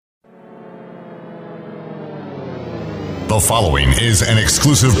The following is an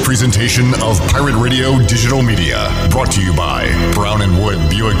exclusive presentation of Pirate Radio Digital Media, brought to you by Brown & Wood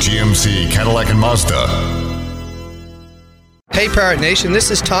Buick GMC Cadillac and Mazda. Hey Pirate Nation, this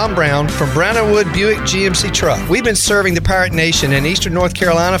is Tom Brown from Brown & Wood Buick GMC Truck. We've been serving the Pirate Nation in Eastern North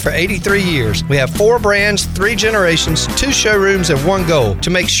Carolina for 83 years. We have 4 brands, 3 generations, 2 showrooms, and 1 goal to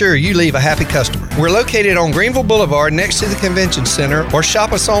make sure you leave a happy customer. We're located on Greenville Boulevard next to the Convention Center, or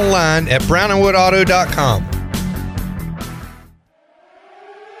shop us online at brownandwoodauto.com.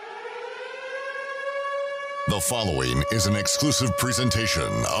 The following is an exclusive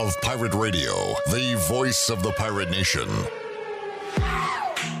presentation of Pirate Radio, the voice of the Pirate Nation.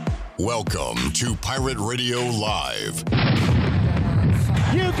 Welcome to Pirate Radio Live.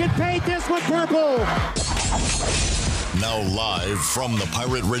 You can paint this one purple. Now live from the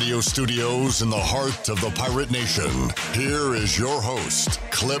Pirate Radio studios in the heart of the Pirate Nation, here is your host,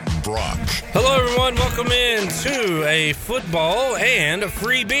 Clip Brock. Hello everyone, welcome in to a football and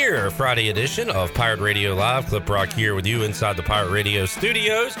free beer Friday edition of Pirate Radio Live. Clip Brock here with you inside the Pirate Radio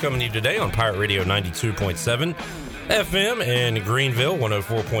studios, coming to you today on Pirate Radio 92.7 FM in Greenville,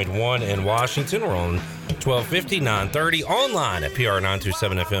 104.1 in Washington. We're on 1250, 930, online at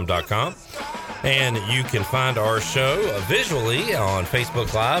pr927fm.com. And you can find our show visually on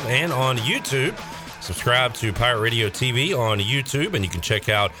Facebook Live and on YouTube. Subscribe to Pirate Radio TV on YouTube, and you can check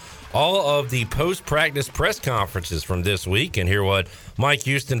out all of the post-practice press conferences from this week and hear what Mike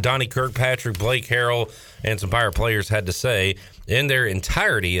Houston, Donnie Kirkpatrick, Blake Harrell, and some Pirate players had to say in their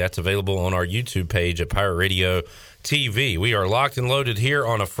entirety. That's available on our YouTube page at Pirate Radio TV. We are locked and loaded here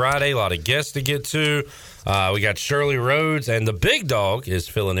on a Friday. A lot of guests to get to. We got Shirley Rhodes, and the big dog is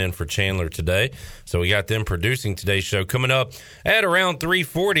filling in for Chandler today. So we got them producing today's show. Coming up at around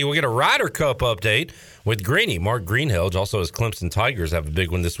 3:40, we'll get a Ryder Cup update with Greeny. Mark Greenhelge, also his Clemson Tigers, have a big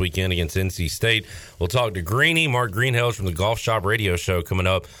one this weekend against NC State. We'll talk to Greeny, Mark Greenhelge from the Golf Shop Radio Show, coming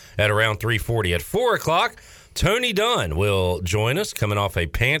up at around 3:40. At 4 o'clock, Tony Dunn will join us, coming off a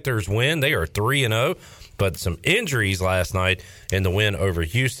Panthers win. They are 3-0. But some injuries last night in the win over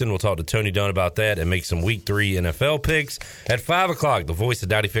Houston. We'll talk to Tony Dunn about that and make some Week 3 NFL picks. At 5 o'clock, the voice of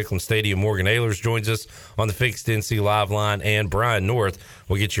Dowdy-Ficklin Stadium, Morgan Ehlers, joins us on the Fixed NC Live line, and Brian North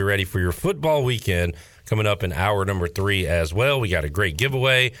will get you ready for your football weekend coming up in hour number 3 as well. We got a great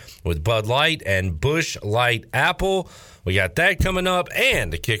giveaway with Bud Light and Busch Light Apple. We got that coming up,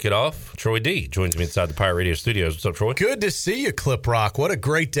 and to kick it off, Troy D joins me inside the Pirate Radio studios. What's up, Troy? Good to see you, Clip Rock. What a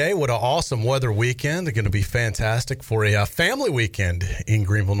great day. What an awesome weather weekend. They're going to be fantastic for a family weekend in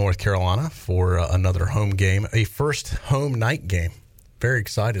Greenville, North Carolina for another home game, a first home night game. Very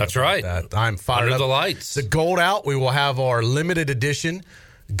excited. That's right. That. I'm fired Under up. the lights. The gold out. We will have our limited edition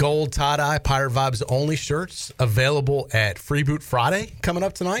gold tie-dye Pirate Vibes only shirts available at Free Boot Friday coming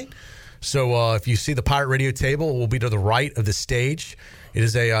up tonight. So if you see the Pirate Radio table, it will be to the right of the stage. It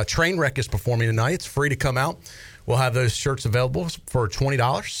is a train wreck is performing tonight. It's free to come out. We'll have those shirts available for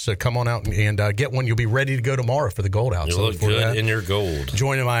 $20. So come on out and get one. You'll be ready to go tomorrow for the gold out. You so look good in your gold.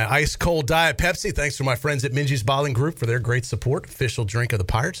 Joining my ice cold Diet Pepsi. Thanks to my friends at Minji's Bottling Group for their great support. Official drink of the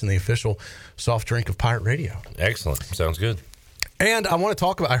Pirates and the official soft drink of Pirate Radio. Excellent. Sounds good. And I want to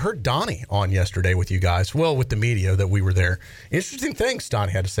talk about, I heard Donnie on yesterday with you guys, well, with the media that we were there. Interesting things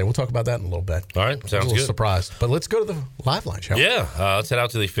Donnie had to say. We'll talk about that in a little bit. All right, sounds good. I was a little surprised. But let's go to the live line, shall we? Yeah, let's head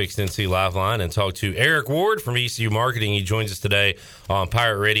out to the Fixed NC Live line and talk to Eric Ward from ECU Marketing. He joins us today on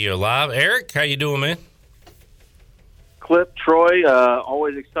Pirate Radio Live. Eric, how you doing, man? Clip, Troy,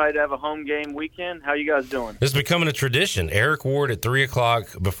 always excited to have a home game weekend. How you guys doing? This is becoming a tradition. Eric Ward at 3 o'clock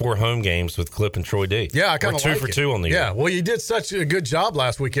before home games with Clip and Troy D. Yeah, I kind of like it. We're 2 for 2 on the year. Yeah, well, you did such a good job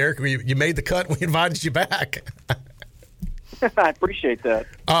last week, Eric. You made the cut. We invited you back. I appreciate that.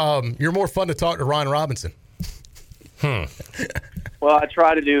 You're more fun to talk to Ryan Robinson. Well, I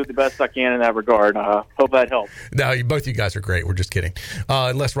try to do the best I can in that regard. Hope that helps. No, both you guys are great. We're just kidding.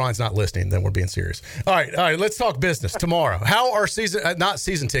 Unless Ryan's not listening, then we're being serious. All right. Let's talk business tomorrow. How are not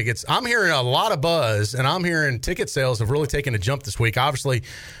season tickets? I'm hearing a lot of buzz, and I'm hearing ticket sales have really taken a jump this week. Obviously,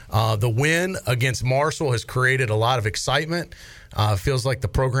 the win against Marshall has created a lot of excitement. Feels like the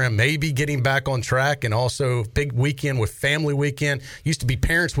program may be getting back on track, and also big weekend with family weekend. Used to be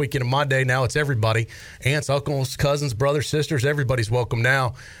parents weekend in my day. Now it's everybody. Aunts, uncles, cousins, brothers, sisters. Everybody's welcome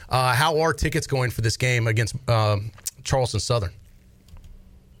now. How are tickets going for this game against Charleston Southern?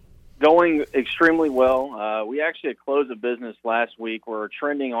 Going extremely well. We actually had closed a business last week. We're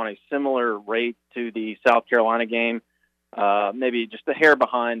trending on a similar rate to the South Carolina game. Maybe just a hair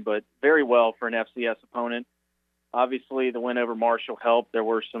behind, but very well for an FCS opponent. Obviously, the win over Marshall helped. There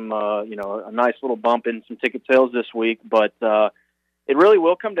were some, a nice little bump in some ticket sales this week. But it really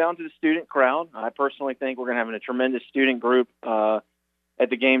will come down to the student crowd. I personally think we're going to have a tremendous student group at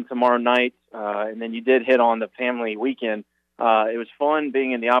the game tomorrow night. And then you did hit on the family weekend. It was fun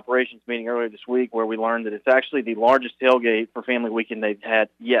being in the operations meeting earlier this week where we learned that it's actually the largest tailgate for family weekend they've had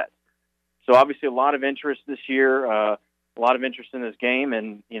yet. So obviously a lot of interest this year, a lot of interest in this game.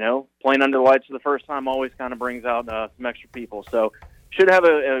 And, playing under the lights for the first time always kind of brings out some extra people. So should have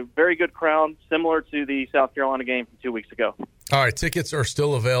a very good crowd, similar to the South Carolina game from 2 weeks ago. All right, tickets are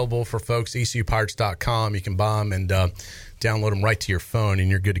still available for folks, ECUPirates.com. You can buy them and download them right to your phone, and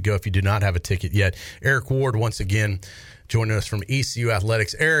you're good to go if you do not have a ticket yet. Eric Ward, once again, joining us from ECU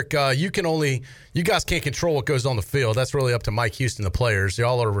Athletics. Eric, you guys can't control what goes on the field. That's really up to Mike Houston, the players.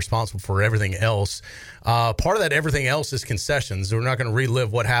 Y'all are responsible for everything else. Part of that everything else is concessions. We're not going to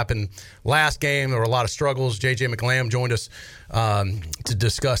relive what happened last game. There were a lot of struggles. J.J. McLam joined us to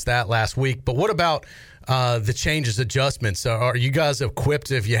discuss that last week. But what about the changes, adjustments? Are you guys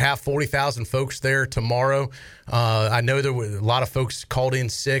equipped if you have 40,000 folks there tomorrow? I know there were a lot of folks called in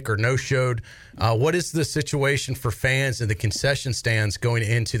sick or no-showed. What is the situation for fans and the concession stands going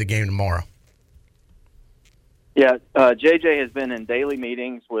into the game tomorrow? Yeah, JJ has been in daily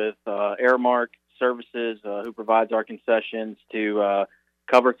meetings with Airmark Services, who provides our concessions to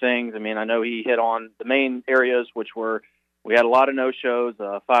cover things. I mean, I know he hit on the main areas, which were we had a lot of no-shows.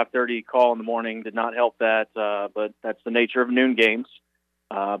 5:30 call in the morning did not help that, but that's the nature of noon games.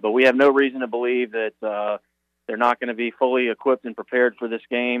 But we have no reason to believe that they're not going to be fully equipped and prepared for this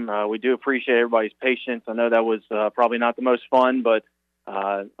game. We do appreciate everybody's patience. I know that was probably not the most fun, but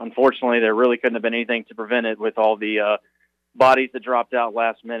unfortunately there really couldn't have been anything to prevent it with all the bodies that dropped out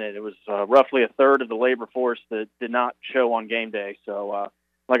last minute. It was roughly a third of the labor force that did not show on game day. So,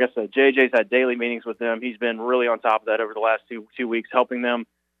 like I said, JJ's had daily meetings with them. He's been really on top of that over the last two weeks, helping them.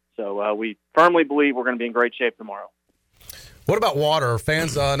 So we firmly believe we're going to be in great shape tomorrow. What about water?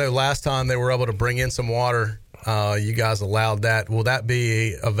 Fans, I know last time they were able to bring in some water. You guys allowed that. Will that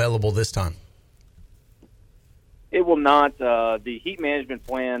be available this time? It will not. The heat management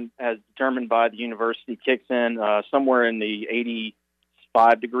plan, as determined by the university, kicks in somewhere in the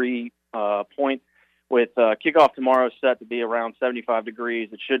 85-degree point. With kickoff tomorrow set to be around 75 degrees,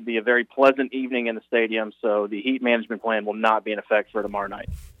 it should be a very pleasant evening in the stadium, so the heat management plan will not be in effect for tomorrow night.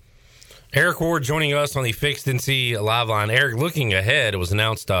 Eric Ward joining us on the Fixed NC Live Line. Eric, looking ahead, it was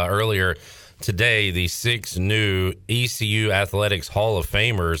announced earlier today the 6 new ECU Athletics Hall of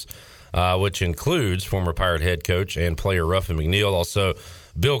Famers, which includes former Pirate head coach and player Ruffin McNeil, also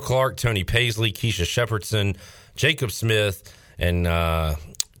Bill Clark, Tony Paisley, Keisha Shepherdson, Jacob Smith, and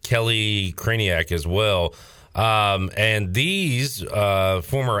Kelly Kraniak as well. And these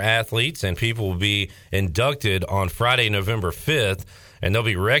former athletes and people will be inducted on Friday, November 5th, and they'll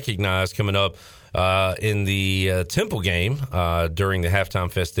be recognized coming up in the Temple game during the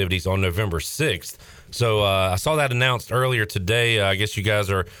halftime festivities on November 6th. So I saw that announced earlier today. I guess you guys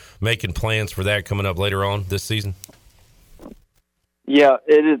are making plans for that coming up later on this season. Yeah,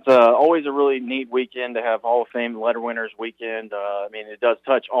 it is always a really neat weekend to have Hall of Fame letter winners weekend. I mean, it does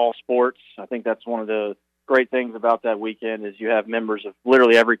touch all sports. I think that's one of the great things about that weekend is you have members of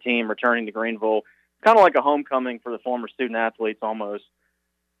literally every team returning to Greenville, kind of like a homecoming for the former student athletes almost.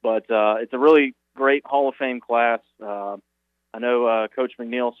 But it's a really great Hall of Fame class. I know Coach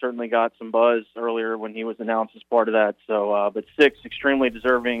McNeil certainly got some buzz earlier when he was announced as part of that. So, but 6 extremely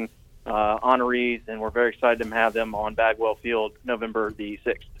deserving honorees, and we're very excited to have them on Bagwell Field November the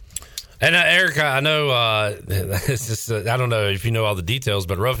 6th. And Eric, I know it's just, I don't know if you know all the details,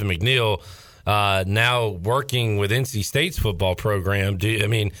 but Ruffin McNeil now working with NC State's football program.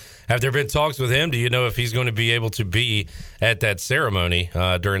 Have there been talks with him? Do you know if he's going to be able to be at that ceremony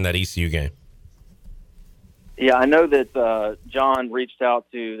during that ECU game? Yeah, I know that John reached out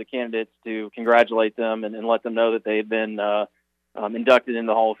to the candidates to congratulate them and let them know that they had been inducted in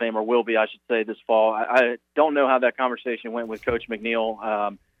the Hall of Fame, or will be, I should say, this fall. I don't know how that conversation went with Coach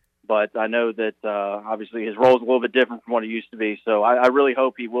McNeil, but I know that obviously his role is a little bit different from what it used to be. So I really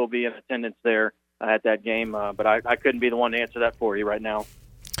hope he will be in attendance there at that game, but I couldn't be the one to answer that for you right now.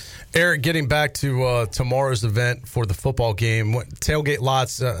 Eric, getting back to tomorrow's event for the football game, tailgate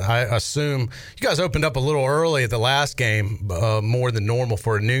lots, I assume you guys opened up a little early at the last game, more than normal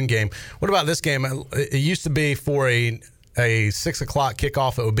for a noon game. What about this game? It used to be for a 6 o'clock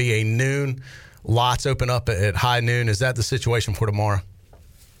kickoff. It would be a noon. Lots open up at high noon. Is that the situation for tomorrow?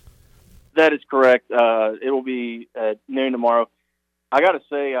 That is correct. It will be at noon tomorrow. I got to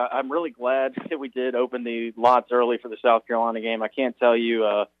say, I'm really glad that we did open the lots early for the South Carolina game. I can't tell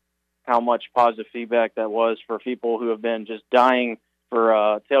you how much positive feedback that was for people who have been just dying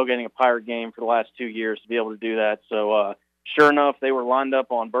for tailgating a Pirate game for the last 2 years to be able to do that. So sure enough, they were lined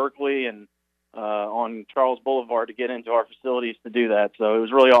up on Berkeley and on Charles Boulevard to get into our facilities to do that. So it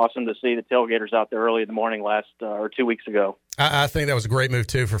was really awesome to see the tailgaters out there early in the morning or 2 weeks ago. I think that was a great move,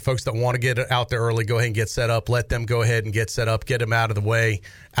 too, for folks that want to get out there early. Go ahead and get set up. Let them go ahead and get set up, get them out of the way,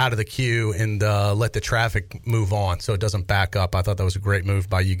 out of the queue, and let the traffic move on so it doesn't back up. I thought that was a great move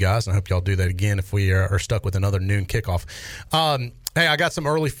by you guys, and I hope y'all do that again if we are stuck with another noon kickoff. Hey, I got some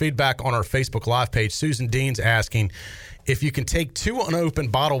early feedback on our Facebook Live page. Susan Dean's asking if you can take 2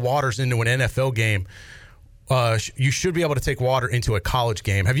 unopened bottled waters into an NFL game, you should be able to take water into a college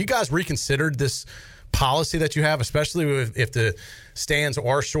game. Have you guys reconsidered this policy that you have, especially if the stands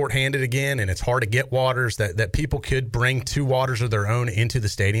are shorthanded again and it's hard to get waters, that people could bring 2 waters of their own into the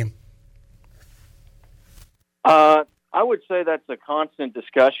stadium? I would say that's a constant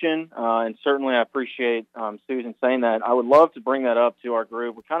discussion, and certainly I appreciate Susan saying that. I would love to bring that up to our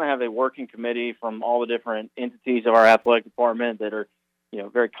group. We kind of have a working committee from all the different entities of our athletic department that are,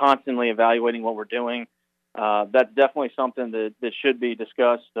 very constantly evaluating what we're doing. That's definitely something that should be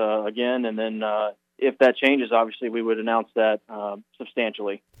discussed again, and then if that changes, obviously we would announce that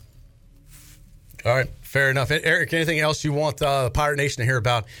substantially. All right, fair enough. Eric, anything else you want the Pirate Nation to hear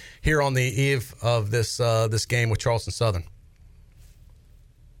about here on the eve of this game with Charleston Southern?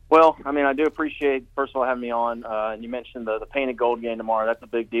 Well, I do appreciate, first of all, having me on. And you mentioned the Painted Gold game tomorrow. That's a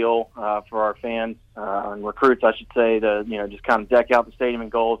big deal for our fans and recruits, I should say, to just kind of deck out the stadium in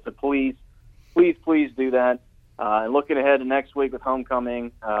gold. So please do that. And looking ahead to next week with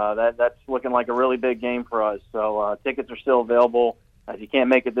homecoming, that's looking like a really big game for us. So tickets are still available. If you can't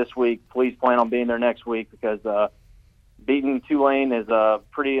make it this week, please plan on being there next week because beating Tulane is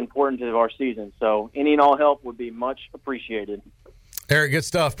pretty important to our season. So any and all help would be much appreciated. Eric, good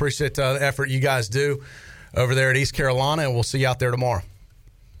stuff. Appreciate the effort you guys do over there at East Carolina, and we'll see you out there tomorrow.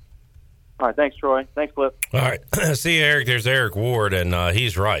 All right, thanks, Troy. Thanks, Clip. All right. See you, Eric. There's Eric Ward, and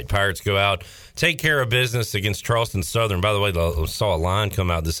he's right. Pirates go out, take care of business against Charleston Southern. By the way, I saw a line come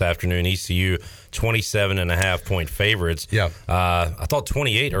out this afternoon. ECU 27.5-point favorites. Yeah. I thought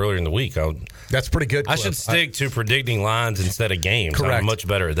 28 earlier in the week. That's pretty good, Cliff. I should stick to predicting lines instead of games. Correct. I'm much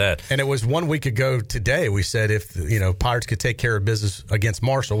better at that. And it was 1 week ago today we said if Pirates could take care of business against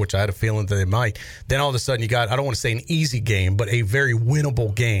Marshall, which I had a feeling that they might, then all of a sudden you got, I don't want to say an easy game, but a very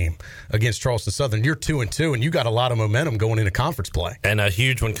winnable game against Charleston Southern. You're 2-2, and you got a lot of momentum going into conference play. And a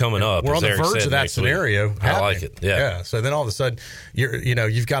huge one coming up. We're on the verge of that scenario. I like it. Yeah. So then all of a sudden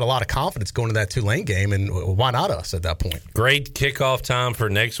you've got a lot of confidence going to that Tulane game, and why not us at that point? Great kickoff time for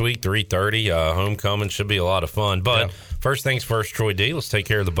next week, 3:30. Homecoming should be a lot of fun. But first things first, Troy D, let's take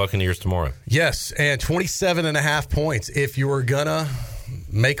care of the Buccaneers tomorrow. Yes, and 27.5 points. If you were gonna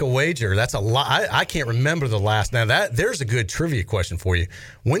make a wager, that's a lot. I can't remember the last. Now there's a good trivia question for you.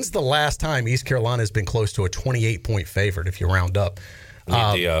 When's the last time East Carolina has been close to a 28-point favorite? If you round up.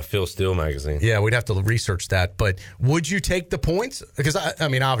 The Phil Steele magazine. Yeah, we'd have to research that. But would you take the points? Because, I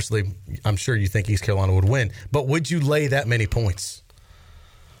mean, obviously, I'm sure you think East Carolina would win. But would you lay that many points?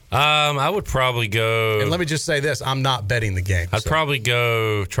 I would probably go. And let me just say this. I'm not betting the game. I'd probably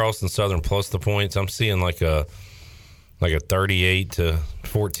go Charleston Southern plus the points. I'm seeing like a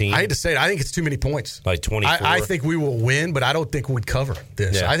 38-14. I hate to say it. I think it's too many points. Like 24. I think we will win, but I don't think we'd cover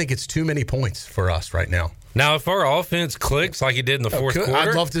this. Yeah. I think it's too many points for us right now. Now, if our offense clicks like it did in the fourth quarter,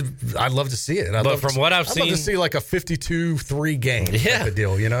 I'd love to see it. I'd love to see like a 52-3 game type of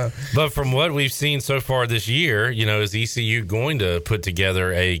deal, But from what we've seen so far this year, is ECU going to put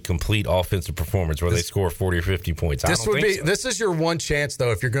together a complete offensive performance where they score 40 or 50 points? This is your one chance,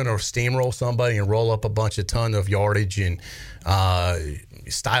 though, if you're going to steamroll somebody and roll up a ton of yardage and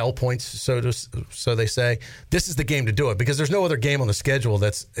style points, so they say. This is the game to do it because there's no other game on the schedule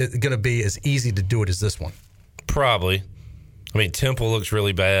that's going to be as easy to do it as this one. Probably. I mean, Temple looks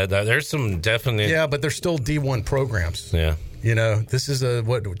really bad. There's some definite... Yeah, but they're still D1 programs. Yeah. This is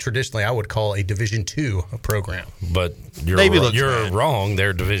what traditionally I would call a Division II program. But you're wrong.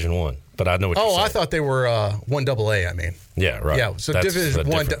 They're Division I. But I know what you're saying. I thought they were 1AA, I mean. Yeah, right. Yeah, so that's Division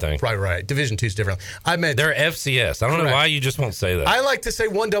One, right. Division II is different. I meant they're FCS. I don't know why you just won't say that. I like to say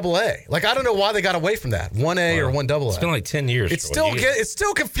 1AA. Like I don't know why they got away from that 1A or 1AA. It's been like 10 years. It's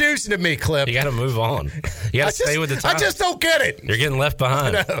still confusing to me, Clip. You got to move on. You got to stay with the time. I just don't get it. You're getting left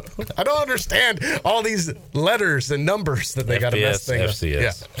behind. I don't understand all these letters and numbers that they got to mess things up. FCS.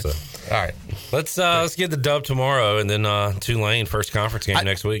 Yeah. So. All right, let's get the dub tomorrow, and then Tulane first conference game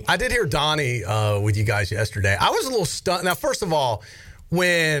next week. I did hear Donnie with you guys yesterday. I was a little stunned. Now, first of all,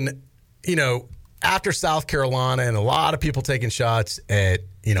 when after South Carolina and a lot of people taking shots at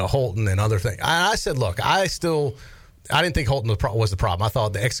Holton and other things, I said, look, I didn't think Holton was the problem. I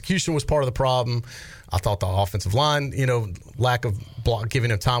thought the execution was part of the problem. I thought the offensive line, lack of block,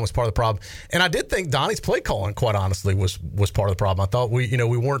 giving him time was part of the problem. And I did think Donnie's play calling, quite honestly, was part of the problem. I thought we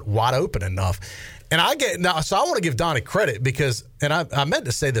weren't wide open enough. And I want to give Donnie credit because, and I meant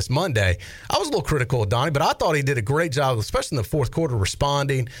to say this Monday, I was a little critical of Donnie, but I thought he did a great job, especially in the fourth quarter,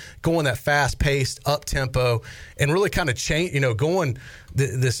 responding, going that fast-paced, up-tempo, and really kind of going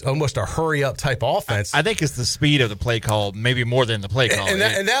this almost a hurry-up type offense. I think it's the speed of the play call, maybe more than the play call. And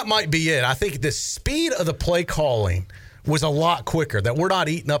that might be it. I think the speed of the play calling was a lot quicker, that we're not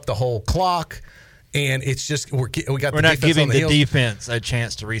eating up the whole clock. And it's just we're not giving the defense a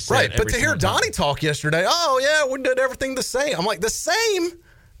chance to reset. Right, but to hear Donnie talk yesterday, we did everything the same. I'm like, the same?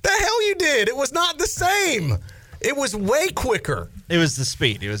 The hell you did? It was not the same. It was way quicker. It was the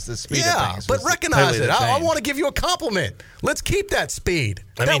speed. Of things. But recognize it. I want to give you a compliment. Let's keep that speed.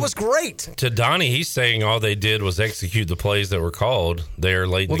 That was great. To Donnie, he's saying all they did was execute the plays that were called there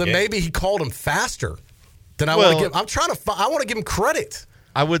late in the game. Well, then maybe he called them faster than I want to give. I want to give him credit.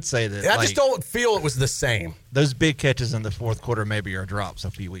 I would say that. I just don't feel it was the same. Those big catches in the fourth quarter maybe are drops a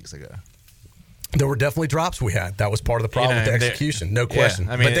few weeks ago. There were definitely drops we had. That was part of the problem with the execution, no question.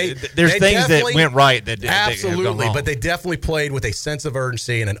 I mean, there's things that went right that absolutely, but they definitely played with a sense of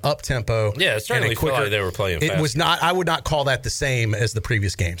urgency and an up tempo. Yeah, it certainly felt like they were playing fast. It was not. I would not call that the same as the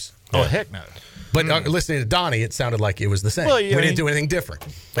previous games. Oh heck no! But listening to Donnie, it sounded like it was the same. Well, we didn't do anything different.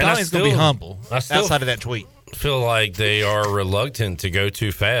 Donnie's going to be humble outside of that tweet. Feel like they are reluctant to go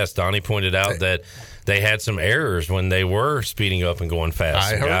too fast. Donnie pointed out that they had some errors when they were speeding up and going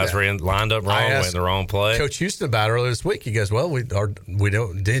fast. Guys lined up wrong, went in the wrong play. Coach Houston about it earlier this week. He goes, "Well, we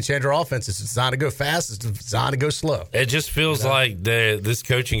didn't change our offense. It's designed to go fast. It's designed to go slow." It just feels like this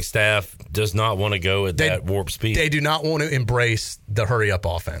coaching staff does not want to go at that warp speed. They do not want to embrace the hurry up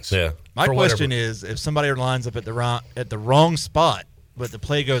offense. Yeah. My question is, if somebody lines up at the wrong spot, but the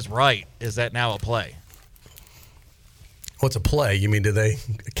play goes right, is that now a play? What's a play? You mean, do they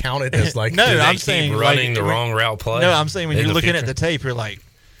count it as like? No, I'm saying running the wrong route play. No, I'm saying when you're looking at the tape, you're like,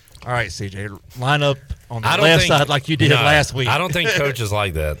 all right, CJ, line up on the left side like you did last week. I don't think coaches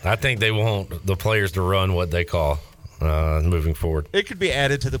like that. I think they want the players to run what they call moving forward. It could be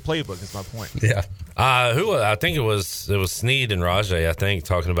added to the playbook. Is my point. Yeah. I think it was Snead and Rajay. I think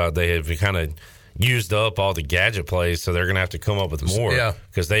talking about they have kind of used up all the gadget plays, so they're going to have to come up with more. Yeah,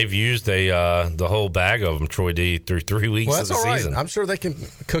 because they've used the whole bag of them, Troy D, through 3 weeks of the season. Right. I'm sure they can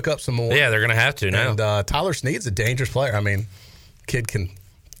cook up some more. Yeah, they're going to have to now. And Tyler Snead's a dangerous player. I mean, kid can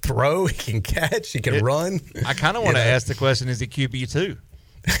throw, he can catch, he can run. I kind of want to ask the question: is he QB2?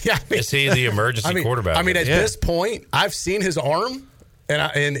 Yeah, is he the emergency quarterback? I mean, at this point, I've seen his arm,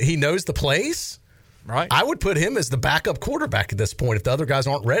 and he knows the plays. Right. I would put him as the backup quarterback at this point if the other guys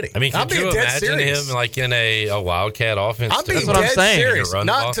aren't ready. I mean, can you imagine him like in a Wildcat offense? That's what I'm saying. Serious.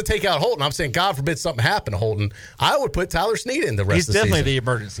 Not to take out Holton. I'm saying, God forbid something happened to Holton. I would put Tyler Snead in the rest of the season. He's definitely the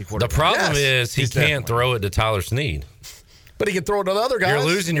emergency quarterback. The problem is he can't throw it to Tyler Snead. But he can throw it to the other guys. You're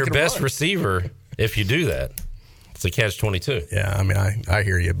losing your best receiver if you do that. It's a catch-22. Yeah, I mean, I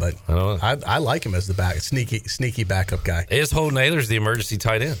hear you, but I like him as the sneaky backup guy. Is Holton Ahlers the emergency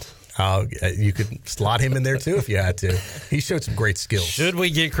tight end? You could slot him in there, too, if you had to. He showed some great skills. Should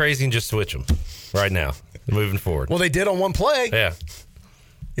we get crazy and just switch him right now, moving forward? Well, they did on one play. Yeah.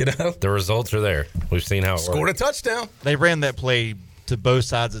 The results are there. We've seen how it scored a touchdown. They ran that play to both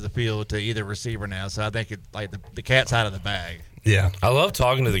sides of the field to either receiver now, so I think the cat's out of the bag. Yeah. I love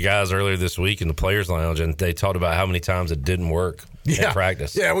talking to the guys earlier this week in the Players Lounge, and they talked about how many times it didn't work in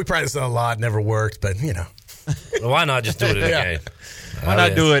practice. Yeah, we practiced a lot, never worked, but, Why not just do it in a game? Why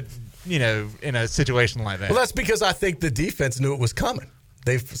not do it, in a situation like that? Well, that's because I think the defense knew it was coming.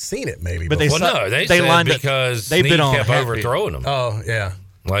 They've seen it maybe. But they said because Snead kept overthrowing them. Oh, yeah.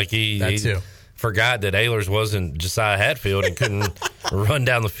 Like he forgot that Ahlers wasn't Josiah Hatfield and couldn't run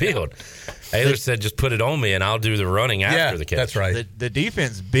down the field. Ahlers said, just put it on me and I'll do the running after the catch. That's right. The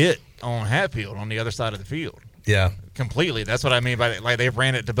defense bit on Hatfield on the other side of the field. Yeah. Completely. That's what I mean by like they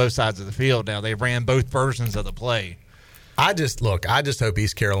ran it to both sides of the field now. They ran both versions of the play. I just hope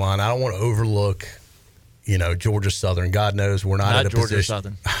East Carolina, I don't want to overlook, Georgia Southern. God knows we're not in a Georgia position.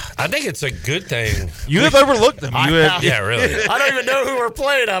 Southern. I think it's a good thing. You have overlooked them. Yeah, really. I don't even know who we're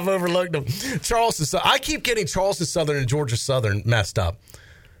playing. I've overlooked them. Charleston Southern. I keep getting Charleston Southern and Georgia Southern messed up.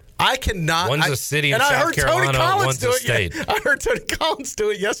 I cannot. One's a city in South Carolina, one's a state. I heard Tony Collins do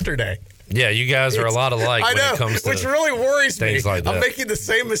it yesterday. Yeah, you guys are a lot alike when it comes to which really worries things me. Like that. I'm making the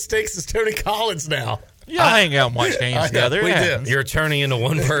same mistakes as Tony Collins now. Yeah, I hang out and watch games together. We do. You're turning into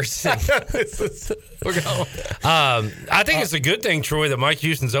one person. I think it's a good thing, Troy, that Mike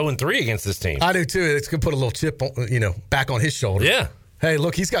Houston's 0-3 against this team. I do too. It's gonna put a little chip, back on his shoulder. Yeah. Hey,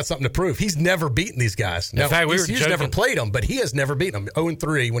 look, he's got something to prove. He's never beaten these guys. Now, In fact, he's never played them, but he has never beaten them.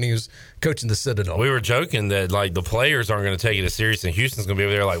 0-3 when he was coaching the Citadel. We were joking that like the players aren't going to take it as serious, and Houston's going to be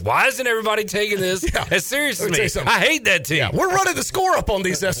over there like, why isn't everybody taking this as serious as me? I hate that team. Yeah, we're running the score up on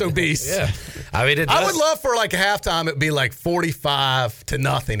these SOBs. Yeah, I mean, I would love for like a halftime. It'd be like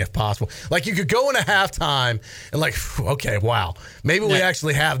 45-0 if possible. Like you could go into halftime and like, okay, wow, maybe we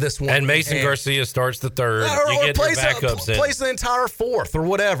actually have this one. And Mason Garcia starts the third. Or you get your plays backups in. Plays the entire fourth or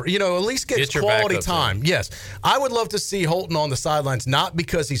whatever. You know, at least get quality time. Yes. I would love to see Holton on the sidelines, not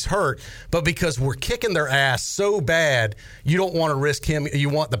because he's hurt, but because we're kicking their ass so bad, you don't want to risk him. You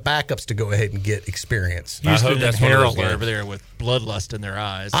want the backups to go ahead and get experience. Houston and Harold are over there with bloodlust in their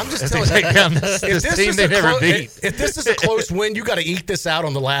eyes. I'm just telling you, if this is a close win, you got to eke this out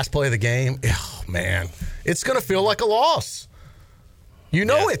on the last play of the game. Oh, man. It's going to feel like a loss. You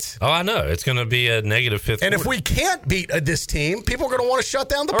know it. Oh, I know. It's going to be a negative fifth. And quarter. if we can't beat this team, people are going to want to shut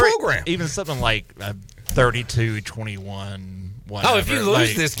down the program. Even something like 32-21. Whatever. Oh, if you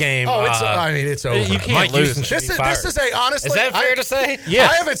lose this game, it's over. You can't lose. This is a honestly. Is that fair to say? Yeah,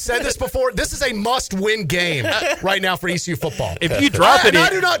 I haven't said this before. This is a must-win game right now for ECU football. If you drop I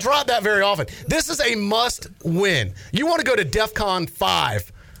do not drop that very often. This is a must-win. You want to go to DEFCON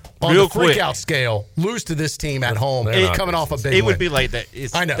 5 on the freak-out scale, lose to this team at home, coming off a big win. It would be like that.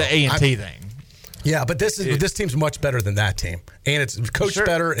 It's the A&T thing. Yeah, but this team's much better than that team, and it's coached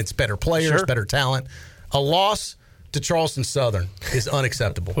better. It's better players, better talent. A loss to Charleston Southern is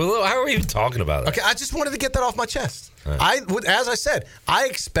unacceptable. Well, how are we even talking about it? Okay, I just wanted to get that off my chest. Right. As I said, I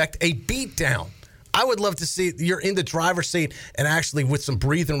expect a beatdown. I would love to see you're in the driver's seat and actually with some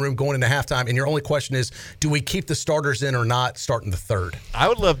breathing room going into halftime, and your only question is, do we keep the starters in or not starting the third? I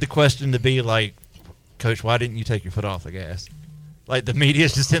would love the question to be like, Coach, why didn't you take your foot off the gas? Like the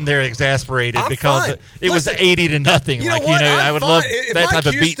media's just in there exasperated because it was 80-0. I would love that type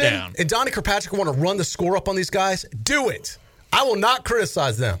of beatdown. And Donnie Kirkpatrick want to run the score up on these guys, do it. I will not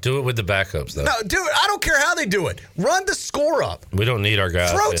criticize them. Do it with the backups, though. No, do it. I don't care how they do it. Run the score up. We don't need our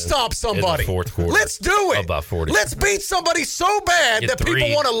guys. Throat stomp somebody. In the fourth quarter. Let's do it. About 40. Let's beat somebody so bad that people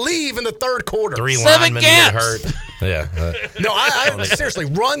want to leave in the third quarter. 3 linemen get hurt. Yeah. No, I seriously,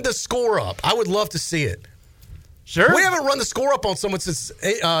 run the score up. I would love to see it. Sure. We haven't run the score up on someone since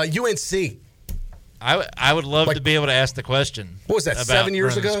UNC. I would love to be able to ask the question. What was that, 7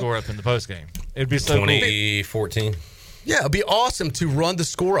 years ago? The score up in the postgame. It would be so 2014. Yeah, it'd be awesome to run the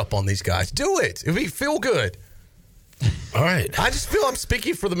score up on these guys. Do it. It would feel good. All right. I just feel I'm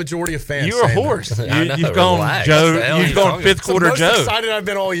speaking for the majority of fans. You're a horse. You've gone relax. Joe. You've gone fifth quarter Joe. Joe. Excited I've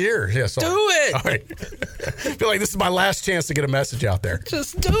been all year. Yeah, do it. All right. I feel like this is my last chance to get a message out there.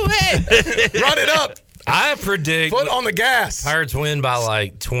 Just do it. Run it up. I predict foot on the gas. Pirates win by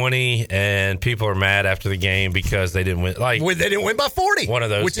like 20, and people are mad after the game because they didn't win. They didn't win by 40. One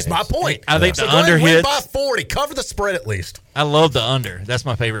of those, which is my point. I think so the under win hits by 40. Cover the spread at least. I love the under. That's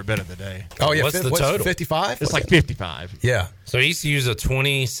my favorite bet of the day. Oh yeah, what's the total? 55. It's like 55. Yeah. So ECU's a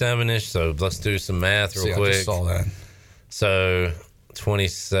 27-ish. So let's do some math real quick. I just saw that. So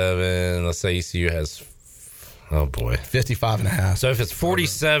 27. Let's say ECU has. Oh boy, 55.5. So if it's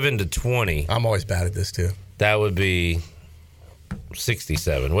 47-20, I'm always bad at this too. That would be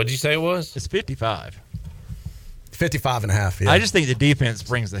 67. What did you say it was? It's 55. 55.5. Yeah. I just think the defense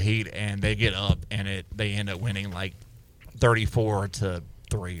brings the heat, and they get up, and they end up winning like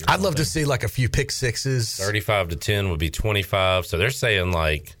 34-3. I'd love to see like a few pick sixes. 35-10 would be 25. So they're saying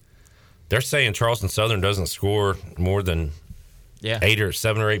Charleston Southern doesn't score more than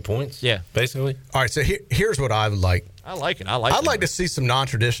 7 or 8 points. Yeah, basically. All right. So here's what I would like. I like it. I'd like to see some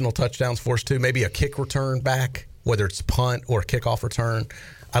non-traditional touchdowns for us too. Maybe a kick return back, whether it's punt or a kickoff return.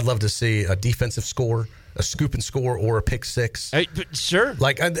 I'd love to see a defensive score, a scoop and score, or a pick six. Sure.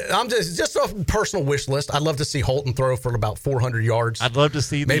 Like I'm just a personal wish list. I'd love to see Holton throw for about 400 yards. I'd love to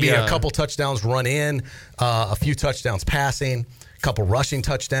see maybe a couple touchdowns run in, a few touchdowns passing, a couple rushing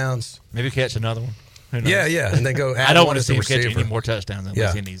touchdowns. Maybe catch another one. Yeah, and then go add I don't one want to as see a him receiver. catch any more touchdowns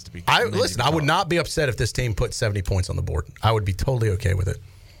unless he needs to be. I would not be upset if this team put 70 points on the board. I would be totally okay with it.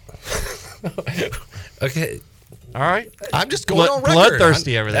 Okay. All right. I'm just going on record.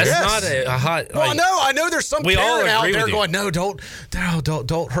 Bloodthirsty over there. That's not a hot. Well, I know there's some parent out there going, no, don't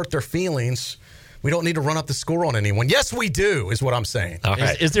hurt their feelings. We don't need to run up the score on anyone. Yes, we do, is what I'm saying.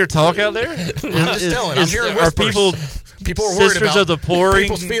 Right. Is there talk out there? I'm just telling. I'm hearing whispers. People are worried Sisters about of the Pouring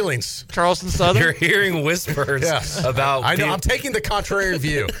people's feelings. Charleston Southern? You're hearing whispers about... I know. I'm taking the contrarian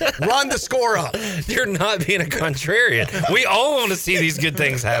view. Run the score up. You're not being a contrarian. We all want to see these good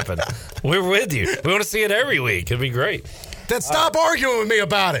things happen. We're with you. We want to see it every week. It'd be great. Then stop arguing with me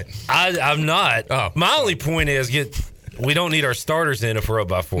about it. I'm not. Oh. My only point is we don't need our starters in if we're up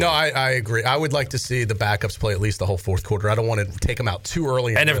by 4. No, I agree. I would like to see the backups play at least the whole fourth quarter. I don't want to take them out too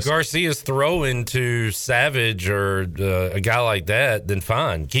early. And if Garcia's throwing to Savage or a guy like that, then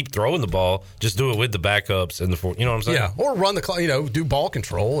fine. Keep throwing the ball. Just do it with the backups in the fourth. You know what I'm saying? Yeah, or run the clock. Do ball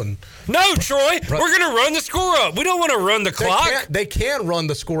control and. No, Troy, we're going to run the score up. We don't want to run the clock. They can run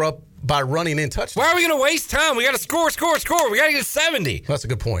the score up by running in touchdowns. Why are we going to waste time? We got to score. We got to get 70. That's a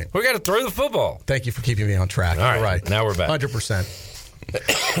good point. We got to throw the football. Thank you for keeping me on track. All right. Now we're back.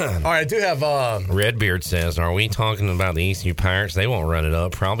 100%. All right, I do have... Redbeard says, are we talking about the ECU Pirates? They won't run it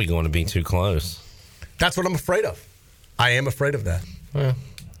up. Probably going to be too close. That's what I'm afraid of. I am afraid of that. Well,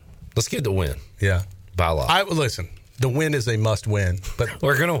 let's get the win. Yeah. By a lot. Listen, the win is a must-win. But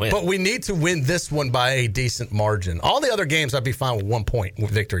we're going to win. But we need to win this one by a decent margin. All the other games, I'd be fine with 1 point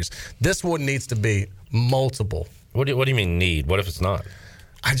with victories. This one needs to be multiple. What do you mean need? What if it's not?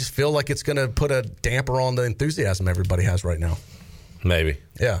 I just feel like it's going to put a damper on the enthusiasm everybody has right now. Maybe.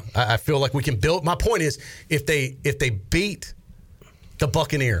 Yeah. I feel like we can build. My point is, if they beat the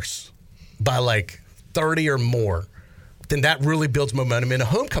Buccaneers by like 30 or more, then that really builds momentum in a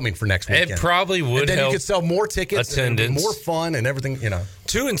homecoming for next weekend. It probably would and then help. You could sell more tickets, attendance, more fun, and everything.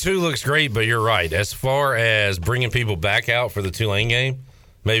 2-2 looks great, but you're right. As far as bringing people back out for the Tulane game,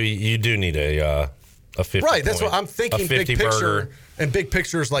 maybe you do need a 50. Right, that's what I'm thinking. Big picture burger. And big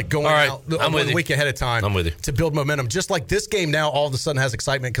picture is like going out a week ahead of time. I'm with you. To build momentum. Just like this game now, all of a sudden has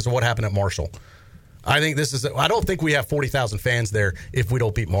excitement because of what happened at Marshall. I don't think we have 40,000 fans there if we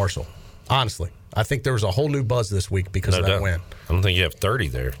don't beat Marshall. Honestly. I think there was a whole new buzz this week because of that win. I don't think you have 30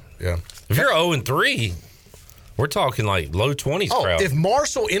 there. Yeah. If you're 0-3, we're talking like low 20s crowd. If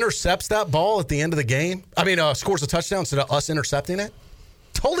Marshall intercepts that ball at the end of the game, scores a touchdown instead of us intercepting it,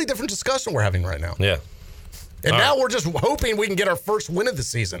 totally different discussion we're having right now. Yeah. And now we're just hoping we can get our first win of the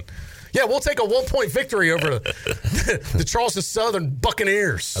season. Yeah, we'll take a 1-point victory over the Charleston Southern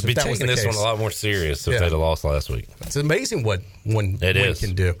Buccaneers. I'd be taking this one a lot more serious if they'd have lost last week. It's amazing what one win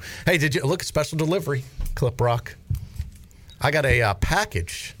can do. Hey, did you look at special delivery, Clip Rock? I got a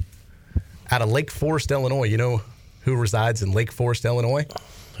package out of Lake Forest, Illinois. You know who resides in Lake Forest, Illinois?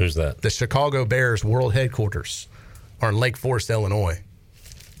 Who's that? The Chicago Bears world headquarters are in Lake Forest, Illinois.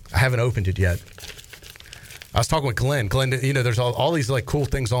 I haven't opened it yet. I was talking with Glenn. Glenn, there's all these like cool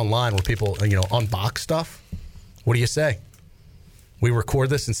things online where people, unbox stuff. What do you say? We record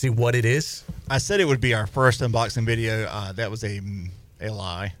this and see what it is? I said it would be our first unboxing video. That was a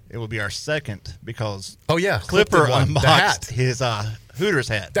lie. It would be our second because Clipper unboxed his Hooters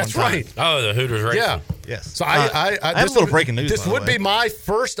hat. That's right. Oh, the Hooters racing. Yeah. Yes. So I have a little breaking news. This would be my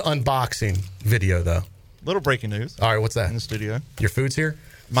first unboxing video, though. Little breaking news. All right, what's that? In the studio. Your food's here?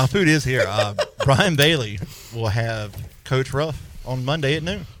 My food is here. Brian Bailey will have Coach Ruff on Monday at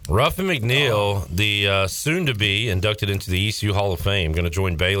noon. Ruff and McNeil, the soon-to-be inducted into the ECU Hall of Fame, going to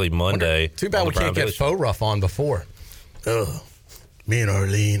join Bailey Monday. Too bad we can't get Faux Ruff on before. Me and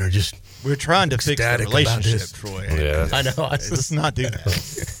Arlene are just we're trying to fix the relationship, Troy. Yeah. I know. Let's not do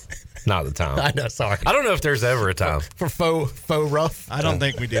that. Not the time. I know, sorry. I don't know if there's ever a time. For faux Ruff? I don't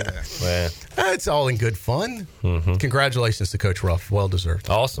think we do that. It's all in good fun. Mm-hmm. Congratulations to Coach Ruff. Well deserved.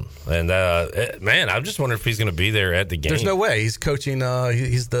 Awesome. And, man, I'm just wondering if he's going to be there at the game. There's no way. He's coaching.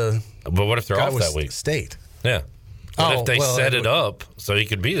 He's the But what if they're off that week? State. Yeah. What if they set it up so he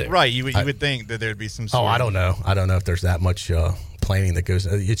could be there? Right. You would think that there'd be some sort I don't know. I don't know if there's that much planning that goes.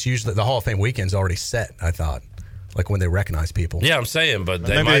 It's usually the Hall of Fame weekend's already set, I thought. Like when they recognize people. Yeah, I'm saying, but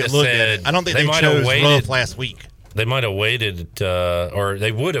they might have said. I don't think they chose Ruff last week. They might have waited, or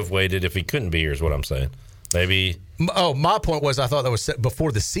they would have waited if he couldn't be here, is what I'm saying. Maybe. Oh, my point was I thought that was set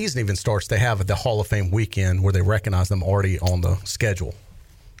before the season even starts. They have the Hall of Fame weekend where they recognize them already on the schedule.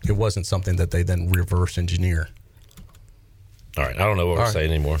 It wasn't something that they then reverse engineer. All right, I don't know what we're saying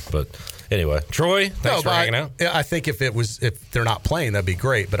anymore, but anyway, Troy, thanks for hanging out. I think if they're not playing, that'd be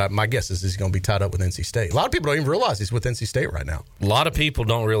great. But my guess is he's going to be tied up with NC State. A lot of people don't even realize he's with NC State right now. A lot of people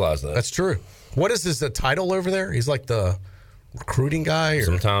don't realize that. That's true. What is his title over there? He's like the recruiting guy,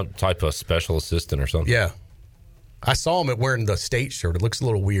 or some type of special assistant or something. Yeah, I saw him wearing the State shirt. It looks a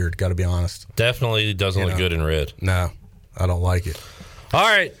little weird. Got to be honest. Definitely doesn't look good in red. No, I don't like it. All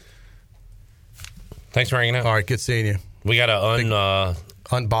right. Thanks for hanging out. All right, good seeing you. We got to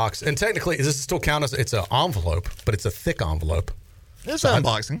unbox. And technically, does this still count as it's an envelope, but it's a thick envelope? It's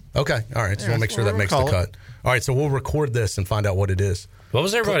unboxing. Okay. All right. Just want to make sure that makes the cut. All right. So we'll record this and find out what it is. What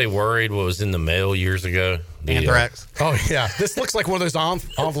was everybody worried what was in the mail years ago? Anthrax. Oh, yeah. This looks like one of those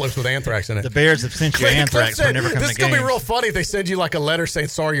envelopes with anthrax in it. The Bears have sent you anthrax for never coming to games. This is going to be real funny if they send you like a letter saying,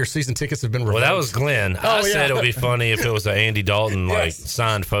 sorry, your season tickets have been revoked. Well, that was Glenn. I said it would be funny if it was an Andy Dalton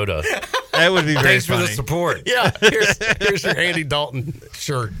signed photo. That would be very Thanks funny. for the support. Yeah, here's your Andy Dalton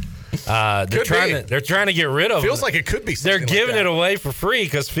shirt. They're trying to get rid of. Feels like it could be. They're giving it away for free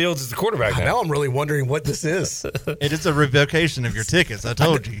because Fields is the quarterback now. Now I'm really wondering what this is. It is a revocation of your tickets. I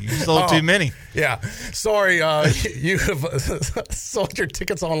told you sold too many. Yeah, sorry, you have sold your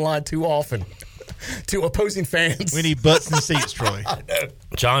tickets online too often to opposing fans. We need butts and seats, Troy.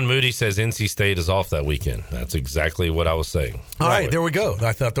 John Moody says NC State is off that weekend. That's exactly what I was saying. All right, there we go.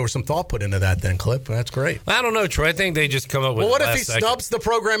 I thought there was some thought put into that then, Clip. That's great. I don't know, Troy. I think they just come up with. Well, what if he snubs the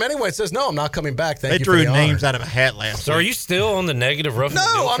program anyway and says, no, I'm not coming back? Thank they you drew for the names honor. out of a hat last week. So are you still on the negative rough?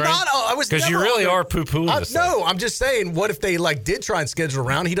 No, I'm not. I was because you really are poo-pooing this. No, I'm just saying, what if they did try and schedule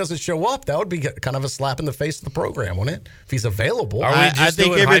around? He doesn't show up. That would be kind of a slap in the face of the program, wouldn't it? If he's available. Are we just I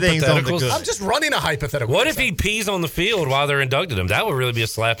think doing everything's on the hypotheticals? good. I'm just running a hypothetical. What if he pees on the field while they're inducting him? That would really be a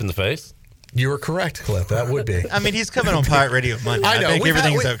slap in the face. You were correct, Clip. That would be. I mean, he's coming on Pirate Radio Monday. I know. think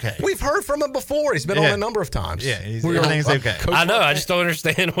everything's okay. We've heard from him before. He's been on a number of times. Yeah, everything's okay. I know. I just don't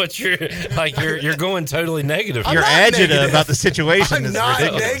understand what you're going totally negative. Your agita about the situation is not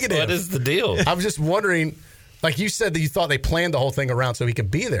ridiculous. negative. What is the deal? I was just wondering. Like you said that you thought they planned the whole thing around so he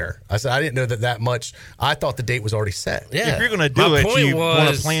could be there. I said I didn't know that much. I thought the date was already set. Yeah. If you're going to do My it, point you want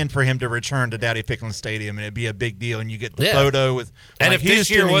was- to plan for him to return to Dowdy Pickens Stadium, and it'd be a big deal. And you get the Yeah. photo with. And if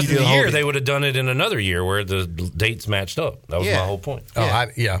this year wasn't the year, they would. would have done it in another year where the dates matched up. That was my whole point. Oh,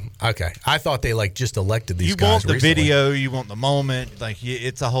 okay. I thought they just elected these You guys want the recently. video, you want the moment,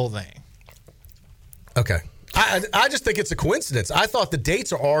 it's a whole thing. Okay. I just think it's a coincidence. I thought the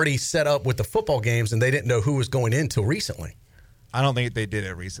dates are already set up with the football games, and they didn't know who was going in until recently. I don't think they did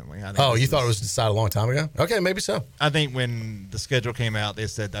it recently. I think You thought it was decided a long time ago? Okay, maybe so. I think when the schedule came out, they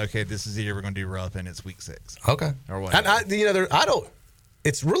said, "Okay, this is the year we're going to do rough, and it's week 6." Okay. Or whatever. And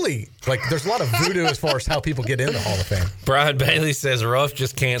it's really there's a lot of voodoo as far as how people get in the Hall of Fame. Brian Bailey says rough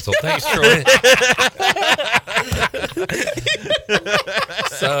just canceled. Thanks, Troy.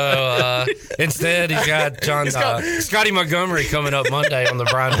 So instead, he's got Scotty Montgomery coming up Monday on the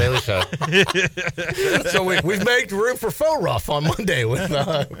Brian Bailey Show. So we've made room for faux rough on Monday with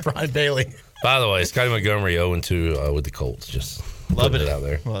Brian Bailey. By the way, Scotty Montgomery 0-2 with the Colts. Just Loving it out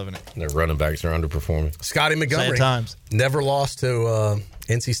there. Loving it. Their running backs are underperforming. Scotty Montgomery Sad times. never lost to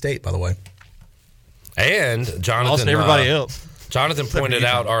NC State, by the way. And Jonathan Lost to everybody else. Jonathan pointed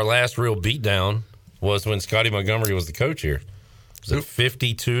out our last real beatdown was when Scotty Montgomery was the coach here. Was it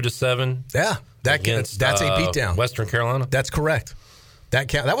 52-7? Yeah, that's a beatdown. Western Carolina. That's correct.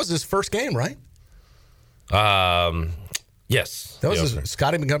 That was his first game, right? Yes. That was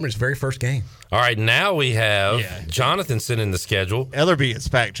Scotty Montgomery's very first game. All right, now we have Jonathan sent in the schedule. Ellerby is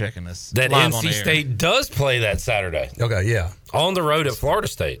fact checking us. That NC State does play that Saturday. Okay, yeah. On the road at Florida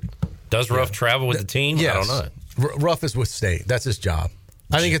State. Does Ruff travel with the team? Yes. I don't know. Ruff is with State. That's his job.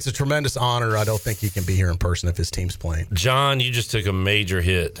 I think it's a tremendous honor. I don't think he can be here in person if his team's playing. John, you just took a major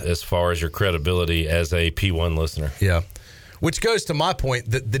hit as far as your credibility as a P1 listener. Yeah. Which goes to my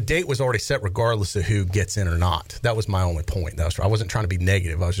point that the date was already set regardless of who gets in or not. That was my only point. I wasn't trying to be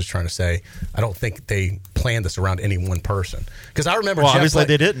negative. I was just trying to say I don't think they planned this around any one person. Because I remember Jeff obviously Blake,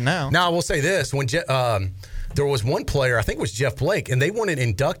 they didn't now. Now, I will say this. When there was one player, I think it was Jeff Blake, and they wouldn't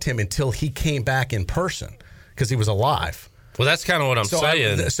induct him until he came back in person because he was alive. Well, that's kind of what I'm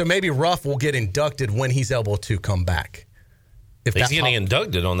saying. So maybe Ruff will get inducted when he's able to come back. He's getting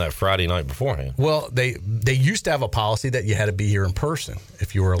inducted on that Friday night beforehand. Well, they used to have a policy that you had to be here in person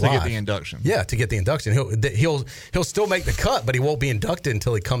if you were alive. To get the induction. Yeah, to get the induction. He'll still make the cut, but he won't be inducted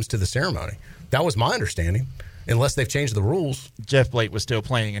until he comes to the ceremony. That was my understanding, unless they've changed the rules. Jeff Blake was still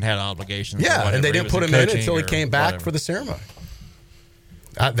playing and had obligations. Yeah, and they didn't put him in until he came back whatever. for the ceremony.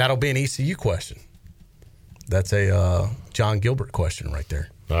 That'll be an ECU question. That's a John Gilbert question right there.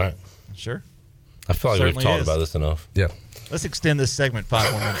 All right. Sure. I feel like Certainly we've talked is. about this enough. Yeah. Let's extend this segment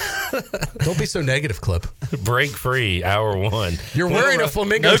 5 more minutes. Don't be so negative, Clip. Break free, hour 1. You're wearing a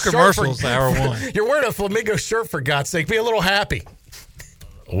flamingo No shirt. commercials, hour 1. You're wearing a flamingo shirt, for God's sake. Be a little happy.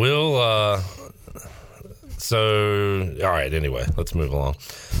 All right, anyway, let's move along.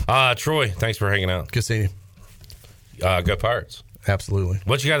 Troy, thanks for hanging out. Good seeing you. Go Pirates. Absolutely.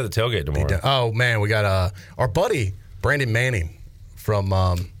 What you got at the tailgate tomorrow? Oh, man, we got our buddy, Brandon Manning from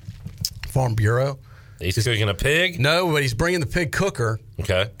Farm Bureau. He's cooking a pig? No, but he's bringing the pig cooker.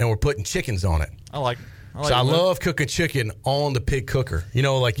 Okay. And we're putting chickens on it. I like it. I love cooking chicken on the pig cooker. You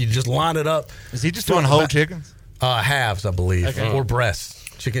know, like you just line it up. Is he just doing whole chickens? Halves, I believe. Okay. Or breasts.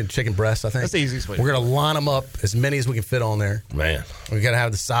 Chicken breasts, I think. That's the easiest way. We're going to line them up as many as we can fit on there. Man. We got to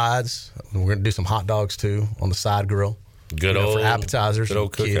have the sides. We're going to do some hot dogs, too, on the side grill. Good old for appetizers. Good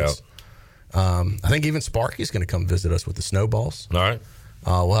old kids. cookout. I think even Sparky's going to come visit us with the snowballs. All right.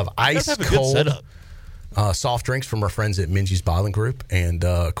 We'll have ice cold soft drinks from our friends at Minji's Bottling Group. And,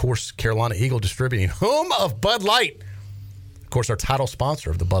 of course, Carolina Eagle Distributing, home of Bud Light. Of course, our title sponsor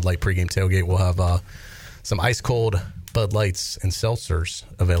of the Bud Light pregame tailgate will have some ice cold Bud Lights and seltzers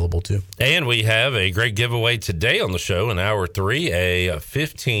available too. And we have a great giveaway today on the show in hour 3, a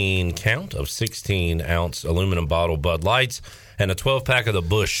 15 count of 16-ounce aluminum bottle Bud Lights and a 12-pack of the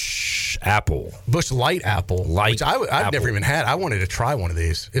Busch Apple. Busch Light Apple. Which I've never even had. I wanted to try one of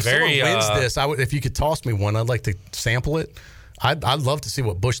these. If someone wins this, if you could toss me one, I'd like to sample it. I'd love to see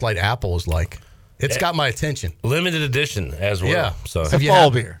what Busch Light Apple is like. It's got my attention. Limited edition as well. Yeah. So it's a fall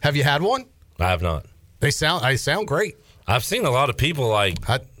beer. Have you had one? I have not. They sound great. I've seen a lot of people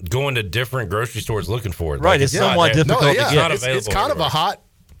going to different grocery stores looking for it. Right, it's somewhat difficult to get. It's kind of a hot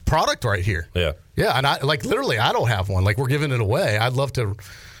product right here. Yeah. Yeah, and I literally I don't have one. Like, we're giving it away. I'd love to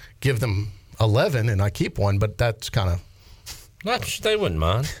give them 11 and I keep one, but that's kind of they wouldn't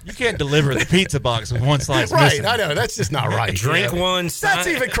mind. You can't deliver the pizza box with one slice right, missing. I know. That's just not right. Drink one. That's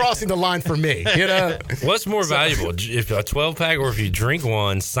even crossing the line for me. What's more valuable, if a 12-pack or if you drink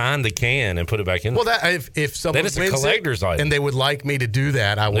one, sign the can and put it back in? Well, if someone wins a collector's item and they would like me to do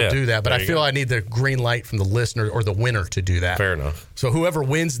that, I will do that. But I feel I need the green light from the listener or the winner to do that. Fair enough. So whoever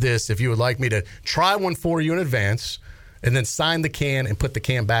wins this, if you would like me to try one for you in advance and then sign the can and put the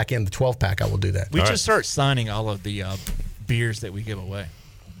can back in the 12-pack, I will do that. We just start signing all of the beers that we give away.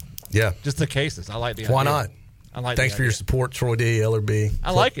 Yeah. Just the cases. I like the idea. Why not? I like Thanks for your support, Troy D, LRB.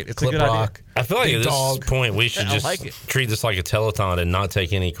 I like it. It's Clip a good Rock, idea. I feel like at this point we should treat this like a telethon and not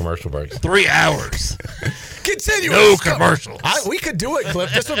take any commercial breaks. 3 hours. Continuous. No commercials. We could do it, Clip.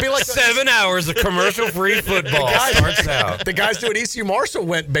 This would be like 7 hours of commercial-free football. Starts out. The guys doing ECU Marshall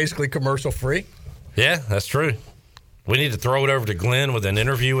went basically commercial-free. Yeah, that's true. We need to throw it over to Glenn with an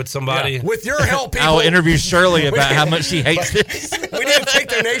interview with somebody. Yeah. With your help, people. I'll interview Shirley about how much she hates this. We need to take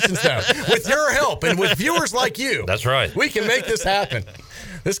donations, though. With your help and with viewers like you. That's right. We can make this happen.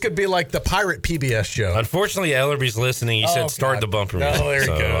 This could be like the Pirate PBS show. Unfortunately, Ellerby's listening. He said start the bumper music. Oh, there he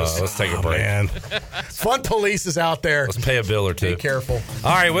goes. Let's take a break. Man. Fun Police is out there. Let's pay a bill or two. Be careful.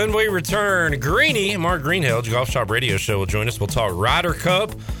 All right, when we return, Greeny, Mark Greenhill, Golf Shop Radio Show, will join us. We'll talk Ryder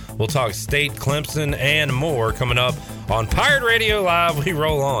Cup. We'll talk State, Clemson, and more coming up on Pirate Radio Live. We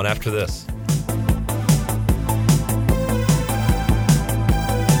roll on after this.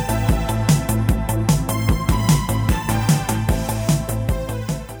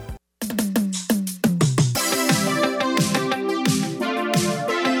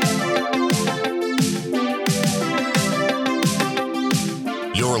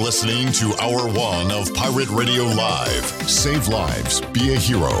 You're listening to Hour 1 of Pirate Radio Live. Save lives, be a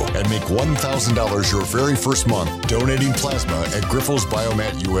hero, and make $1,000 your very first month donating plasma at Grifols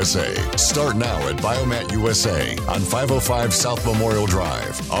Biomat USA. Start now at Biomat USA on 505 South Memorial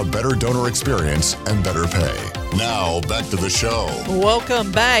Drive. A better donor experience and better pay. Now, back to the show.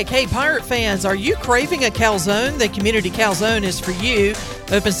 Welcome back. Hey, Pirate fans, are you craving a calzone? The Community Calzone is for you.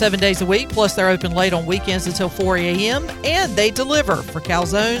 Open 7 days a week, plus they're open late on weekends until 4 a.m., and they deliver for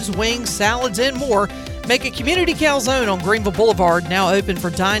calzones, wings, salads, and more. Make a Community Calzone on Greenville Boulevard, now open for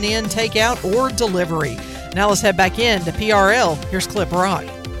dine-in, takeout, or delivery. Now let's head back in to PRL. Here's Clip Rock.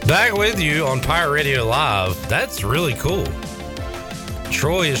 Back with you on Pirate Radio Live. That's really cool.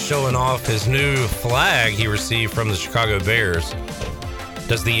 Troy is showing off his new flag he received from the Chicago Bears.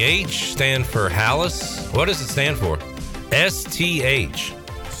 Does the H stand for Hallis? What does it stand for? STH.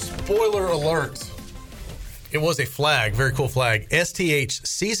 Spoiler alert. It was a flag, very cool flag. STH,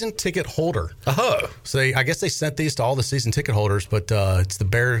 season ticket holder. Oh. So I guess they sent these to all the season ticket holders, but it's the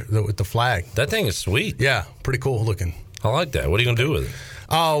bear with the flag. That thing is sweet. Yeah, pretty cool looking. I like that. What are you going to do with it?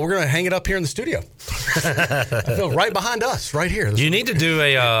 We're going to hang it up here in the studio. I feel right behind us, right here. You need to do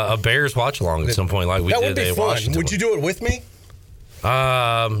a Bears watch along at some point, like we did. That would be fun. Washington. Would you do it with me?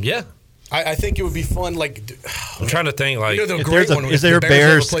 Yeah. I think it would be fun. Like, I'm trying to think. Like, is there a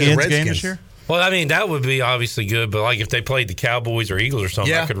Bears Skins game this year? Well, I mean, that would be obviously good, but like if they played the Cowboys or Eagles or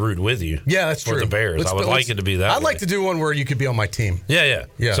something, I could root with you. Yeah, that's true. For the Bears. I would like it to be that. I'd like to do one where you could be on my team. Yeah.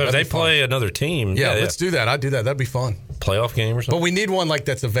 So if they play another team, let's do that. I'd do that. That'd be fun. Playoff game or something. But we need one like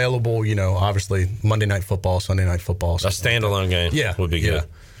that's available, obviously Monday Night Football, Sunday Night Football. A standalone game would be good.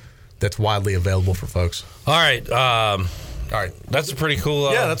 That's widely available for folks. All right. All right, that's a pretty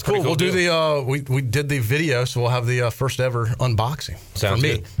cool. Yeah, that's cool. We'll do the. We did the video, so we'll have the first ever unboxing. Sounds for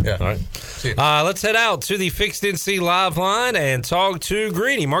me. Good. Yeah. All right. Let's head out to the Fixed NC Live line and talk to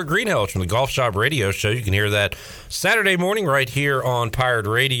Greeny, Mark Greenhill from the Golf Shop Radio Show. You can hear that Saturday morning right here on Pirate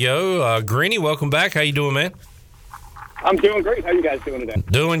Radio. Greeny, welcome back. How you doing, man? I'm doing great. How you guys doing today?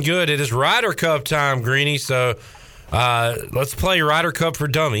 Doing good. It is Ryder Cup time, Greeny. So Let's play Ryder Cup for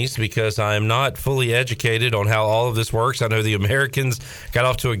Dummies because I am not fully educated on how all of this works. I know the Americans got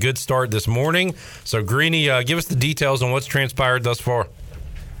off to a good start this morning. So, Greeny, give us the details on what's transpired thus far.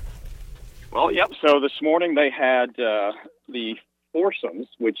 Well, yep. So this morning they had the foursomes,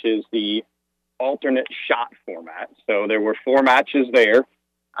 which is the alternate shot format. So there were 4 matches there.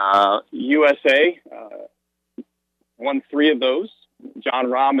 USA won 3 of those. John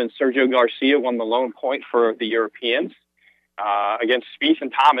Rahm and Sergio Garcia won the lone point for the Europeans against Spieth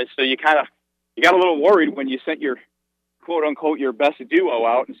and Thomas. So you got a little worried when you sent your quote unquote your best duo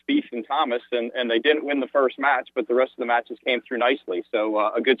out in Spieth and Thomas, and they didn't win the first match, but the rest of the matches came through nicely. So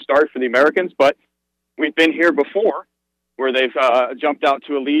a good start for the Americans, but we've been here before where they've jumped out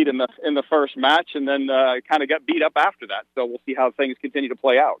to a lead in the first match and then kind of got beat up after that. So we'll see how things continue to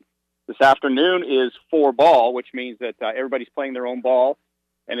play out. This afternoon is 4-ball, which means that everybody's playing their own ball,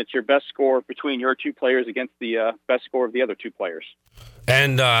 and it's your best score between your 2 players against the best score of the other 2 players.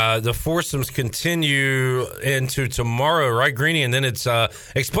 And the foursomes continue into tomorrow, right, Greeny? And then it's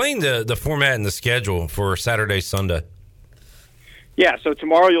explain the format and the schedule for Saturday, Sunday. Yeah, so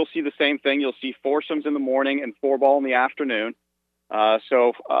tomorrow you'll see the same thing. You'll see foursomes in the morning and 4-ball in the afternoon.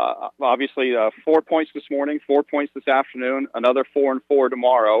 So obviously 4 points this morning, 4 points this afternoon, another 4 and 4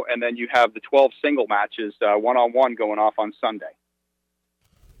 tomorrow, and then you have the 12 single matches, 1-on-1 going off on Sunday.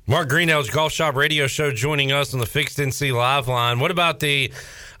 Mark Greenhill's Golf Shop Radio Show joining us on the Fixed NC Live line. What about the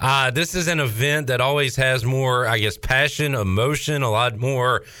this is an event that always has more, I guess, passion, emotion, a lot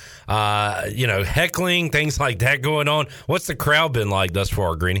more, heckling, things like that going on. What's the crowd been like thus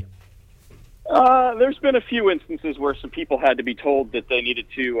far, Greeny? There's been a few instances where some people had to be told that they needed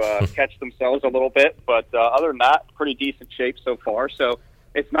to catch themselves a little bit, but other than that, pretty decent shape so far. So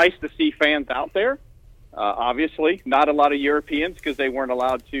it's nice to see fans out there. Obviously, not a lot of Europeans because they weren't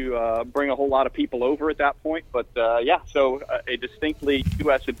allowed to bring a whole lot of people over at that point. But, so a distinctly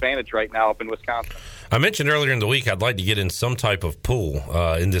U.S. advantage right now up in Wisconsin. I mentioned earlier in the week I'd like to get in some type of pool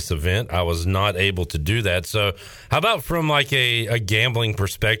in this event. I was not able to do that. So how about from like a gambling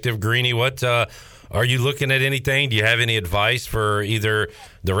perspective, Greeny, what are you looking at anything? Do you have any advice for either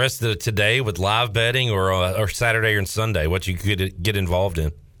the rest of today with live betting or Saturday and Sunday, what you could get involved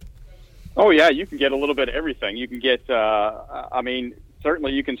in? Oh, yeah, you can get a little bit of everything. You can get,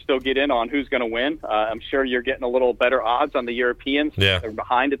 certainly you can still get in on who's going to win. I'm sure you're getting a little better odds on the Europeans. Yeah. They're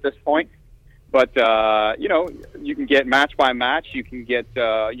behind at this point. But, you can get match by match. You can get,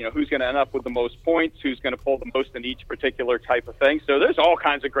 who's going to end up with the most points, who's going to pull the most in each particular type of thing. So there's all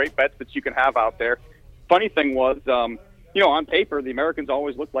kinds of great bets that you can have out there. Funny thing was, on paper, the Americans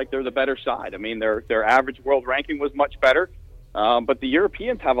always looked like they're the better side. I mean, their average world ranking was much better. But the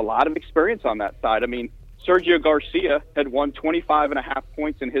Europeans have a lot of experience on that side. I mean, Sergio Garcia had won 25.5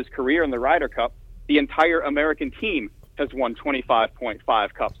 points in his career in the Ryder Cup. The entire American team has won 25.5 points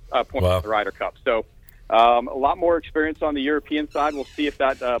in the Ryder Cup. So a lot more experience on the European side. We'll see if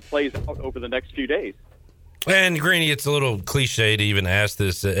that plays out over the next few days. And Greeny, it's a little cliche to even ask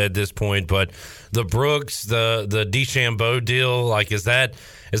this at this point, but the Brooks, the DeChambeau deal, like is that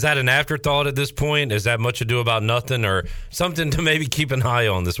an afterthought at this point? Is that much ado about nothing, or something to maybe keep an eye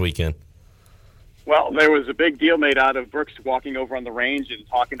on this weekend? Well, there was a big deal made out of Brooks walking over on the range and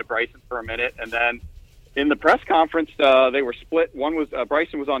talking to Bryson for a minute, and then in the press conference they were split. One was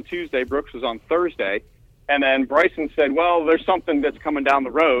Bryson was on Tuesday, Brooks was on Thursday. And then Bryson said, well, there's something that's coming down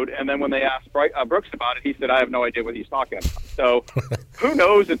the road. And then when they asked Brooks about it, he said, I have no idea what he's talking about. So who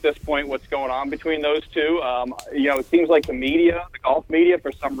knows at this point what's going on between those two? It seems like the golf media,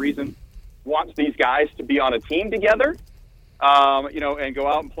 for some reason, wants these guys to be on a team together, and go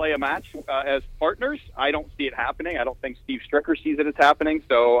out and play a match as partners. I don't see it happening. I don't think Steve Stricker sees it as happening.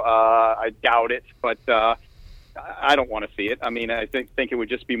 So I doubt it. But I don't want to see it. I mean, I think it would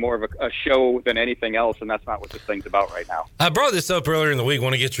just be more of a show than anything else, and that's not what this thing's about right now. I brought this up earlier in the week. I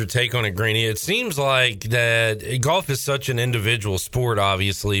want to get your take on it, Greeny. It seems like that golf is such an individual sport,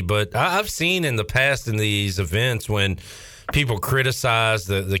 obviously, but I've seen in the past in these events when people criticize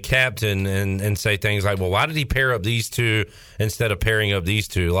the captain and say things like, well, why did he pair up these two instead of pairing up these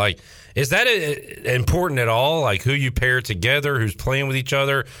two? Like, is that important at all? Like who you pair together, who's playing with each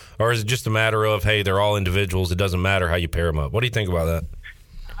other? Or is it just a matter of, hey, they're all individuals. It doesn't matter how you pair them up. What do you think about that?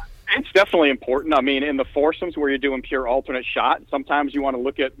 It's definitely important. I mean, in the foursomes where you're doing pure alternate shot, sometimes you want to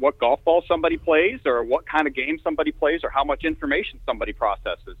look at what golf ball somebody plays or what kind of game somebody plays or how much information somebody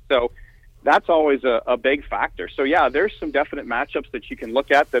processes. So that's always a big factor. So, yeah, there's some definite matchups that you can look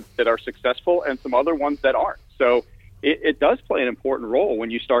at that are successful and some other ones that aren't. So it does play an important role when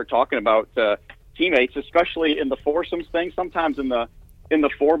you start talking about teammates, especially in the foursomes thing. Sometimes in the in the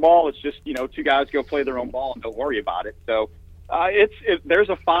 4-ball, it's just, two guys go play their own ball and don't worry about it. So there's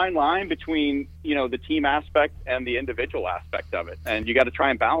a fine line between, the team aspect and the individual aspect of it. And you got to try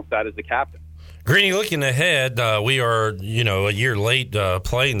and balance that as the captain. Greeny, looking ahead, we are, a year late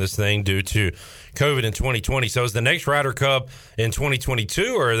playing this thing due to COVID in 2020. So is the next Ryder Cup in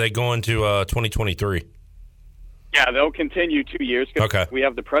 2022, or are they going to 2023? Yeah, they'll continue 2 years. Okay. We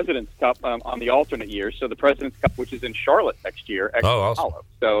have the President's Cup on the alternate year. So the President's Cup, which is in Charlotte next year, awesome.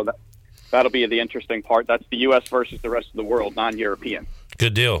 So that'll be the interesting part. That's the U.S. versus the rest of the world, non-European.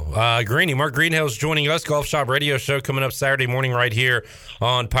 Good deal. Greeny, Mark Greenhill's joining us. Golf Shop Radio Show coming up Saturday morning right here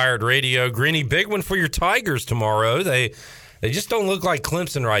on Pirate Radio. Greeny, big one for your Tigers tomorrow. They just don't look like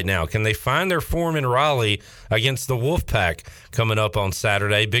Clemson right now. Can they find their form in Raleigh against the Wolfpack coming up on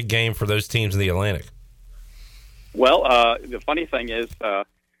Saturday? Big game for those teams in the Atlantic. Well, the funny thing is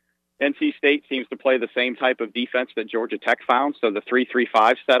NC State seems to play the same type of defense that Georgia Tech found, so the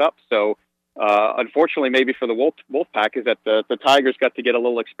 3-3-5 setup. So unfortunately, maybe for the Wolfpack, is that the Tigers got to get a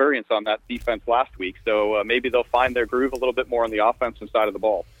little experience on that defense last week. So maybe they'll find their groove a little bit more on the offensive side of the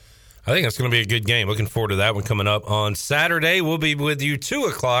ball. I think that's going to be a good game. Looking forward to that one coming up on Saturday. We'll be with you 2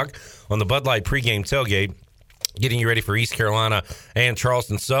 o'clock on the Bud Light pregame tailgate, getting you ready for East Carolina and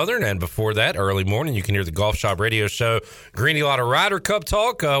Charleston Southern. And before that, early morning, you can hear the Golf Shop Radio Show. Greeny, a lot of Ryder Cup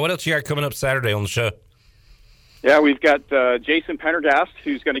talk. What else you got coming up Saturday on the show? Yeah, we've got Jason Pendergast,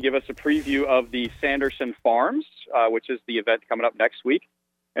 who's going to give us a preview of the Sanderson Farms, which is the event coming up next week.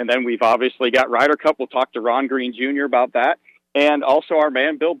 And then we've obviously got Ryder Cup. We'll talk to Ron Green Jr. about that. And also our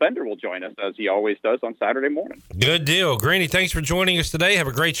man Bill Bender will join us, as he always does on Saturday morning. Good deal. Greeny, thanks for joining us today. Have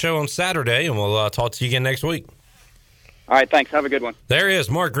a great show on Saturday, and we'll talk to you again next week. All right, thanks. Have a good one. There is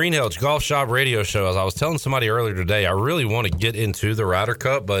Mark Greenhill's Golf Shop Radio Show. As I was telling somebody earlier today, I really want to get into the Ryder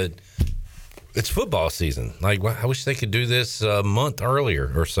Cup, but it's football season. Like, I wish they could do this a month earlier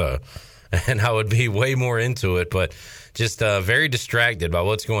or so, and I would be way more into it, but just very distracted by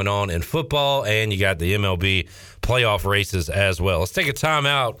what's going on in football, and you got the MLB playoff races as well. Let's take a time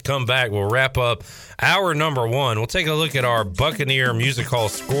out, come back. We'll wrap up hour number 1. We'll take a look at our Buccaneer Music Hall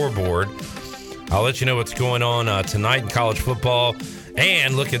scoreboard. I'll let you know what's going on tonight in college football,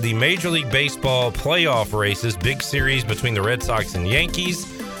 and look at the Major League Baseball playoff races, big series between the Red Sox and Yankees.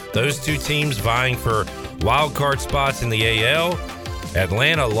 Those two teams vying for wild card spots in the AL.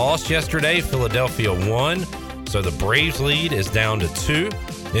 Atlanta lost yesterday. Philadelphia won. So the Braves lead is down to 2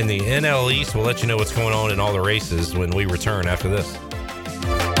 in the NL East. We'll let you know what's going on in all the races when we return after this.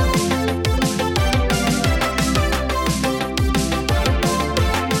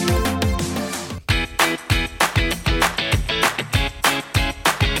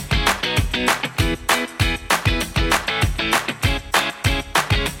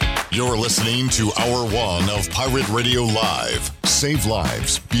 You're listening to Hour 1 of Pirate Radio Live. Save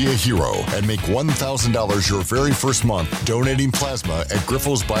lives, be a hero, and make $1,000 your very first month donating plasma at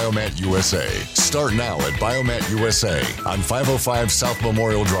Grifols Biomat USA. Start now at Biomat USA on 505 South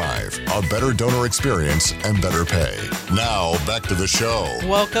Memorial Drive. A better donor experience and better pay. Now, back to the show.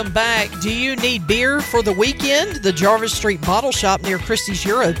 Welcome back. Do you need beer for the weekend? The Jarvis Street Bottle Shop near Christie's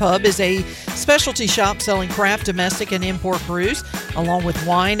Euro Pub is a specialty shop selling craft, domestic, and import brews, along with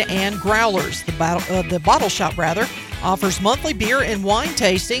wine and growlers. The Bottle Shop offers monthly beer and wine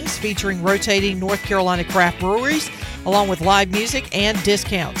tastings featuring rotating North Carolina craft breweries, along with live music and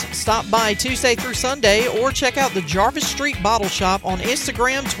discounts. Stop by Tuesday through Sunday or check out the Jarvis Street Bottle Shop on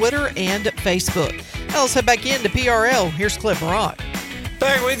Instagram, Twitter, and Facebook. Now let's head back into PRL. Here's Clip Rock.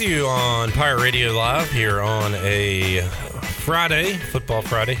 Back with you on Pirate Radio Live here on a Friday, Football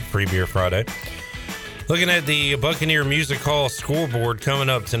Friday, Free Beer Friday. Looking at the Buccaneer Music Hall scoreboard coming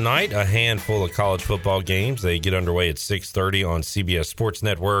up tonight, a handful of college football games. They get underway at 6:30 on CBS Sports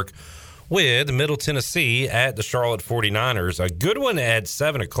Network with Middle Tennessee at the Charlotte 49ers. A good one at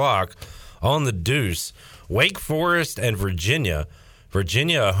 7 o'clock on the Deuce. Wake Forest and Virginia.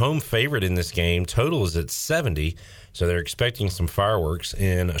 Virginia, a home favorite in this game. Total is at 70, so they're expecting some fireworks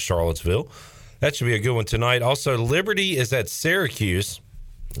in Charlottesville. That should be a good one tonight. Also, Liberty is at Syracuse.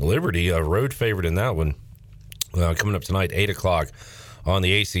 Liberty, a road favorite in that one, coming up tonight, 8 o'clock on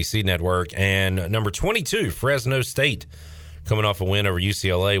the ACC network. And number 22, Fresno State, coming off a win over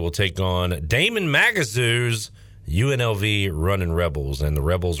UCLA, will take on Damon Magazoo's UNLV Running Rebels. And the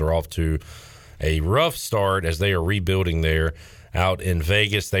Rebels are off to a rough start as they are rebuilding there out in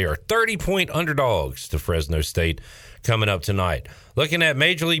Vegas. They are 30-point underdogs to Fresno State coming up tonight. Looking at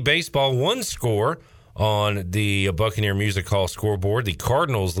Major League Baseball, one score on the Buccaneer Music Hall scoreboard. The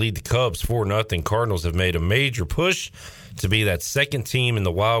Cardinals lead the Cubs 4-0. Cardinals have made a major push to be that second team in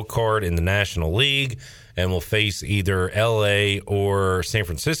the wild card in the National League and will face either L.A. or San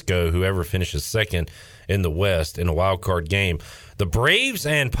Francisco, whoever finishes second in the West in a wild card game. The Braves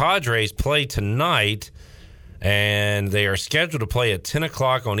and Padres play tonight, and they are scheduled to play at 10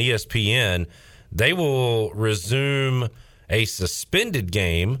 o'clock on ESPN. They will resume a suspended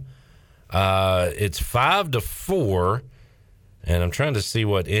game. It's 5-4, and I'm trying to see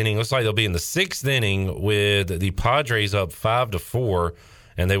what inning. Looks like they'll be in the 6th inning with the Padres up 5-4,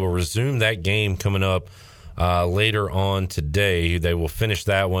 and they will resume that game coming up later on today. They will finish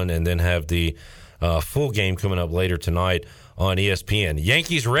that one and then have the full game coming up later tonight on ESPN.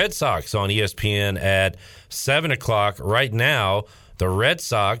 Yankees-Red Sox on ESPN at 7 o'clock. Right now, the Red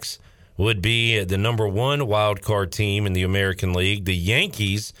Sox would be the number 1 wild card team in the American League. The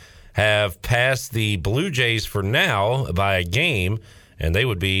Yankees have passed the Blue Jays for now by a game, and they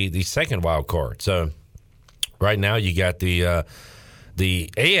would be the 2nd wild card. So right now you got the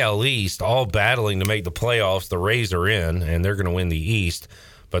AL East all battling to make the playoffs. The Rays are in, and they're going to win the East.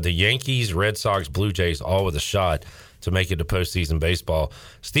 But the Yankees, Red Sox, Blue Jays all with a shot to make it to postseason baseball.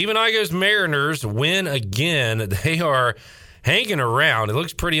 Stephen Igo's Mariners win again. They are hanging around. It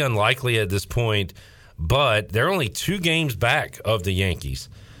looks pretty unlikely at this point, but they're only 2 games back of the Yankees.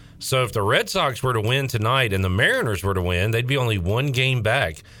 So if the Red Sox were to win tonight and the Mariners were to win, they'd be only 1 game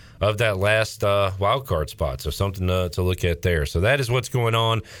back of that last wild card spot. So something to look at there. So that is what's going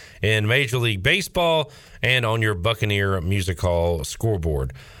on in Major League Baseball and on your Buccaneer Music Hall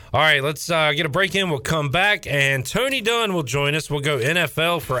scoreboard. All right, let's get a break in. We'll come back, and Tony Dunn will join us. We'll go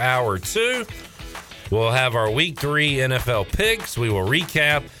NFL for hour 2. We'll have our Week 3 NFL picks. We will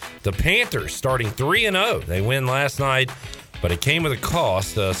recap the Panthers starting 3-0. They win last night, but it came with a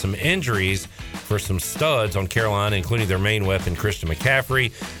cost, some injuries for some studs on Carolina, including their main weapon, Christian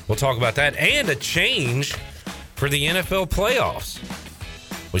McCaffrey. We'll talk about that, and a change for the NFL playoffs.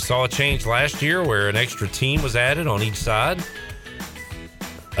 We saw a change last year where an extra team was added on each side.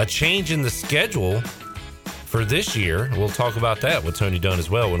 A change in the schedule for this year. We'll talk about that with Tony Dunn as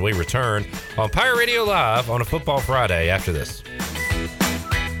well when we return on Pirate Radio Live on a Football Friday after this.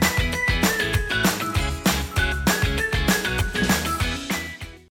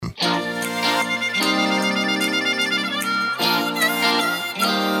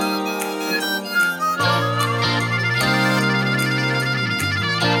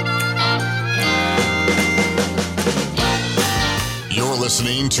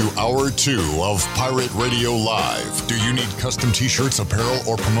 Listening to Hour 2 of Pirate Radio Live. Do you need custom t-shirts, apparel,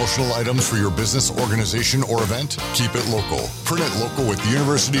 or promotional items for your business, organization, or event? Keep it local. Print it local with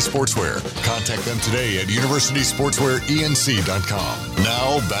University Sportswear. Contact them today at universitysportswearenc.com.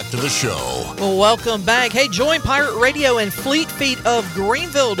 Now, back to the show. Well, welcome back. Hey, join Pirate Radio and Fleet Feet of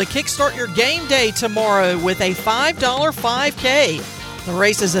Greenville to kickstart your game day tomorrow with a $5 5K. The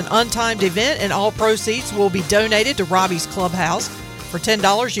race is an untimed event, and all proceeds will be donated to Robbie's Clubhouse. For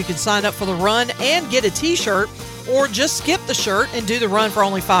 $10, you can sign up for the run and get a T-shirt, or just skip the shirt and do the run for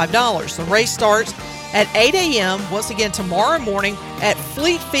only $5. The race starts at 8 a.m. once again tomorrow morning at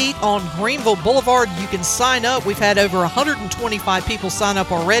Fleet Feet on Greenville Boulevard. You can sign up. We've had over 125 people sign up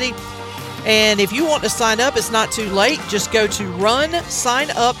already. And if you want to sign up, it's not too late. Just go to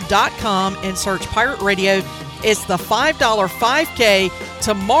runsignup.com and search Pirate Radio. It's the $5 5K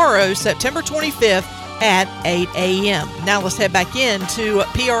tomorrow, September 25th. At 8 a.m. Now let's head back into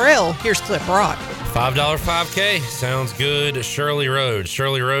PRL. Here's Clip Rock. $5 5K. Sounds good. Shirley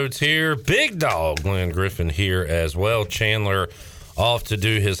Rhodes here. Big dog Glenn Griffin here as well. Chandler off to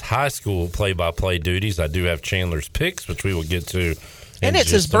do his high school play-by-play duties. I do have Chandler's picks, which we will get to. And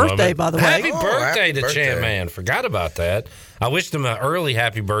it's his birthday, by the way. Happy birthday to Chan Man. Forgot about that. I wished him an early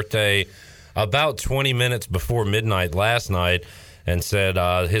happy birthday about 20 minutes before midnight last night, and said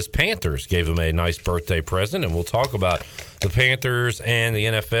his Panthers gave him a nice birthday present. And we'll talk about the Panthers and the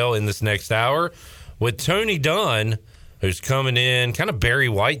NFL in this next hour with Tony Dunn, who's coming in kind of Barry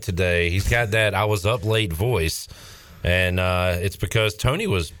White today. He's got that I was up late voice, and it's because Tony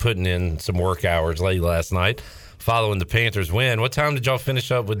was putting in some work hours late last night following the Panthers win. What time did y'all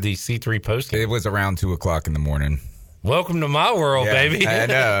finish up with the C3 postgame? It was around 2 o'clock in the morning. Welcome to my world, baby. I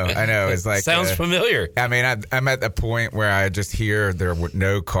know. It's like sounds familiar. I mean, I'm at the point where I just hear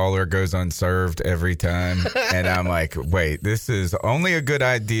no caller goes unserved every time, and I'm like, wait, this is only a good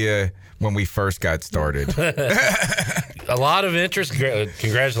idea when we first got started. A lot of interest.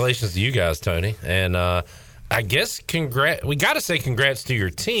 Congratulations to you guys, Tony, and I guess we got to say congrats to your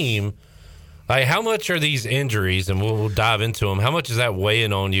team. Like, how much are these injuries, and we'll dive into them, how much is that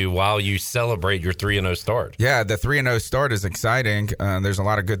weighing on you while you celebrate your 3-0 start? Yeah, the 3-0 start is exciting. There's a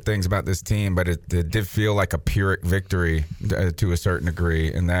lot of good things about this team, but it did feel like a Pyrrhic victory to a certain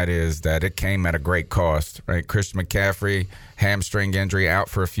degree, and that is that it came at a great cost, right? Christian McCaffrey, hamstring injury, out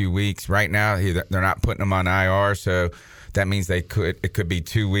for a few weeks. Right now, they're not putting him on IR, so that means it could be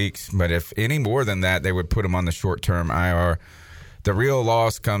 2 weeks, but if any more than that, they would put him on the short-term IR. The real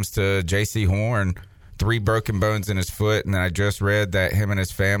loss comes to J.C. Horn, 3 broken bones in his foot, and I just read that him and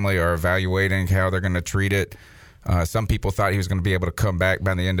his family are evaluating how they're going to treat it. Some people thought he was going to be able to come back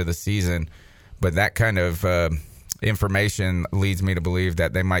by the end of the season, but that kind of information leads me to believe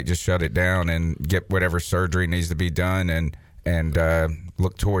that they might just shut it down and get whatever surgery needs to be done and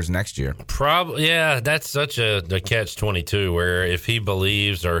look towards next year. Probably, yeah. That's such a catch-22 where if he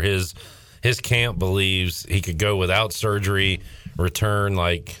believes or his camp believes he could go without surgery, return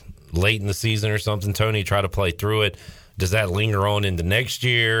like late in the season or something, Tony, try to play through it. Does that linger on into next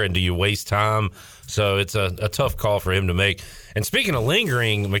year, and do you waste time? So it's a tough call for him to make. And speaking of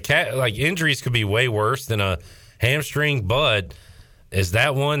lingering, like injuries could be way worse than a hamstring, but is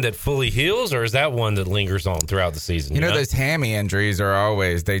that one that fully heals, or is that one that lingers on throughout the season? You know, those hammy injuries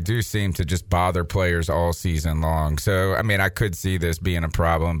they do seem to just bother players all season long. So, I mean, I could see this being a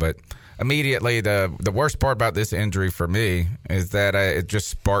problem, but immediately the worst part about this injury for me is that it just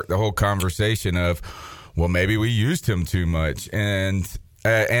sparked the whole conversation of, well, maybe we used him too much, and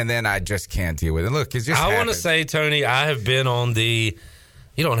then I just can't deal with it. Look, it's just I want to say, Tony, I have been on you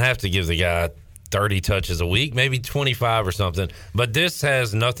don't have to give the guy 30 touches a week, maybe 25 or something, but this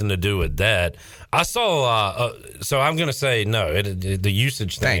has nothing to do with that. I saw so I'm going to say no, the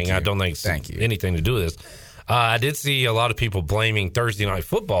usage thing I don't think it's anything to do with this. I did see a lot of people blaming Thursday Night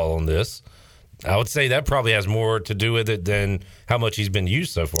Football on this. I would say that probably has more to do with it than how much he's been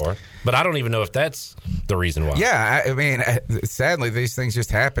used so far. But I don't even know if that's the reason why. Yeah, I mean, sadly, these things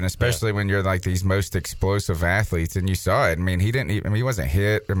just happen, especially when you're like these most explosive athletes, and you saw it. I mean, he wasn't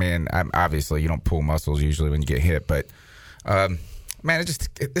hit. I mean, obviously, you don't pull muscles usually when you get hit, but man,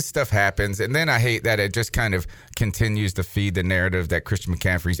 this stuff happens. And then I hate that it just kind of continues to feed the narrative that Christian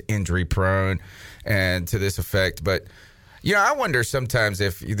McCaffrey's injury prone and to this effect. But, you know, I wonder sometimes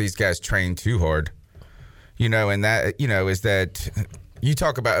if these guys train too hard, you know, and that, you know, is that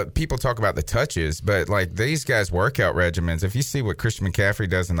people talk about the touches, but like these guys' workout regimens, if you see what Christian McCaffrey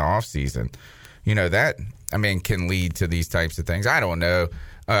does in the offseason, you know, that, I mean, can lead to these types of things. I don't know.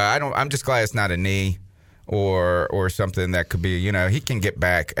 I'm just glad it's not a knee or something that could be, you know, he can get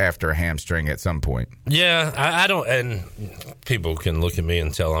back after a hamstring at some point. Yeah, I don't, and people can look at me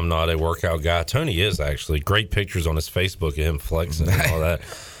and tell I'm not a workout guy. Tony is actually. Great pictures on his Facebook of him flexing and all that.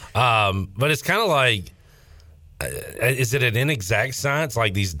 But it's kind of like, is it an inexact science,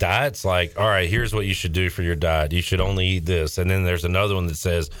 like these diets? Like, all right, here's what you should do for your diet. You should only eat this. And then there's another one that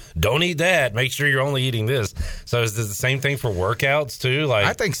says, don't eat that. Make sure you're only eating this. So is this the same thing for workouts too? Like,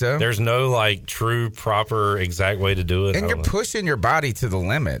 I think so. There's no like true, proper, exact way to do it. And you're pushing your body to the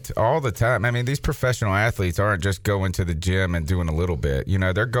limit all the time. I mean, these professional athletes aren't just going to the gym and doing a little bit. You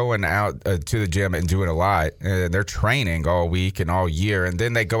know, they're going out to the gym and doing a lot. They're training all week and all year. And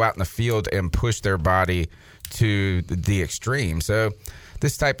then they go out in the field and push their body to the extreme. So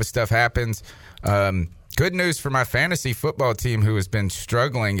this type of stuff happens. Good news for my fantasy football team, who has been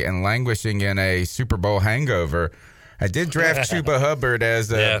struggling and languishing in a Super Bowl hangover. I did draft Chuba Hubbard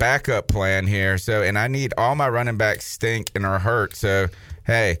as a backup plan here. So, and I need all my running backs stink and are hurt. So,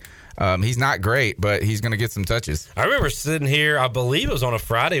 hey, he's not great, but he's going to get some touches. I remember sitting here, I believe it was on a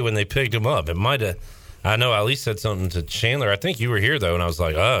Friday when they picked him up. It might have, I know I at least said something to Chandler. I think you were here though, and I was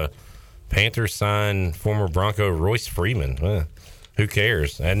like, Panthers signed former Bronco Royce Freeman. Who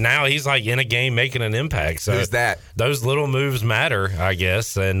cares? And now he's like in a game making an impact. So who's that? Those little moves matter, I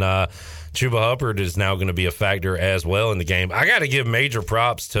guess. And Chuba Hubbard is now going to be a factor as well in the game. I got to give major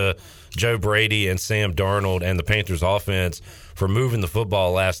props to Joe Brady and Sam Darnold and the Panthers offense for moving the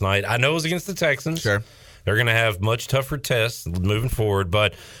football last night. I know it was against the Texans. Sure. They're going to have much tougher tests moving forward.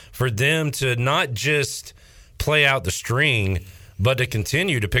 But for them to not just play out the string, but to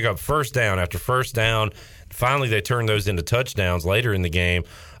continue to pick up first down after first down. Finally, they turned those into touchdowns later in the game.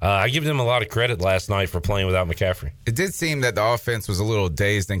 I give them a lot of credit last night for playing without McCaffrey. It did seem that the offense was a little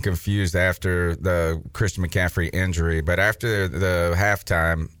dazed and confused after the Christian McCaffrey injury. But after the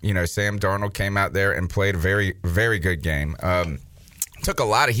halftime, you know, Sam Darnold came out there and played a very, very good game. Took a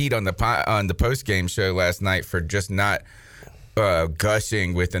lot of heat on the post-game show last night for just not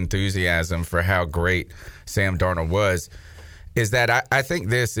gushing with enthusiasm for how great Sam Darnold was. Is that I think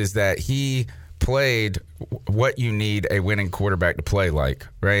this is that he played what you need a winning quarterback to play like,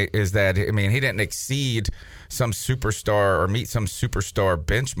 right? Is that, I mean, he didn't exceed some superstar or meet some superstar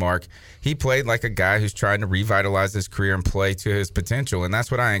benchmark. He played like a guy who's trying to revitalize his career and play to his potential, and that's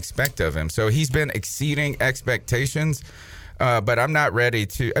what I expect of him. So he's been exceeding expectations, but I'm not ready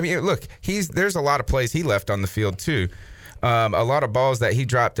to. I mean, look, there's a lot of plays he left on the field too. A lot of balls that he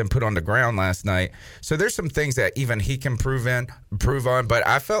dropped and put on the ground last night. So there's some things that even he can improve on. But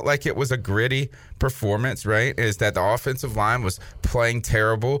I felt like it was a gritty performance, right? Is that the offensive line was playing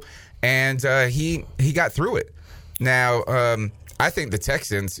terrible, and he got through it. Now, I think the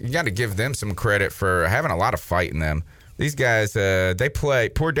Texans, you got to give them some credit for having a lot of fight in them. These guys, they play.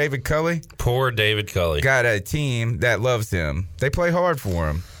 Poor David Culley. Poor David Culley. Got a team that loves him. They play hard for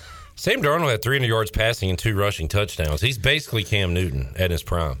him. Sam Darnold had 300 yards passing and 2 rushing touchdowns. He's basically Cam Newton at his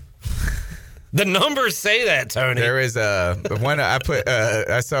prime. The numbers say that, Tony. There is one I put.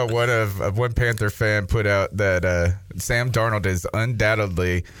 I saw one Panther fan put out that Sam Darnold is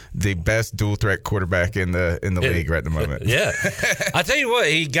undoubtedly the best dual threat quarterback in the league right at the moment. Yeah, I tell you what,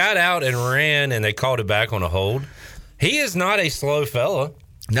 he got out and ran, and they called it back on a hold. He is not a slow fella.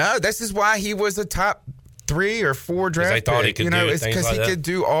 No, this is why he was a top 3 or 4 draft pick. They thought he could do it's because like he could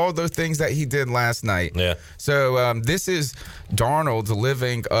do all those things that he did last night. Yeah. So this is Darnold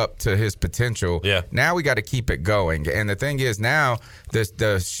living up to his potential. Yeah. Now we got to keep it going. And the thing is, now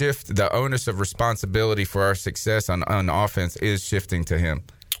the shift, the onus of responsibility for our success on offense is shifting to him.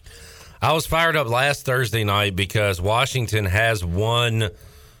 I was fired up last Thursday night because Washington has one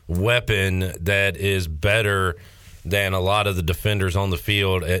weapon that is better than a lot of the defenders on the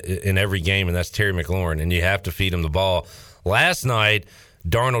field in every game, and that's Terry McLaurin, and you have to feed him the ball. Last night,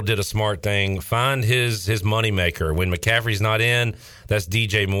 Darnold did a smart thing, find his moneymaker. When McCaffrey's not in, that's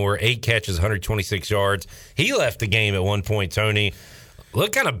DJ Moore, 8 catches, 126 yards. He left the game at one point, Tony.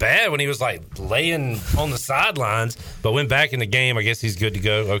 Looked kind of bad when he was like laying on the sidelines, but went back in the game. I guess he's good to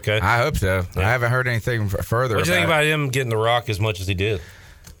go. Okay. I hope so. Yeah. I haven't heard anything further. What do you think about him getting the rock as much as he did?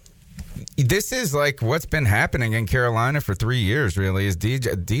 This is like what's been happening in Carolina for 3 years, really, is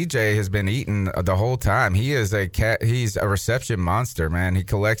DJ has been eating the whole time. He is he's a reception monster, man. He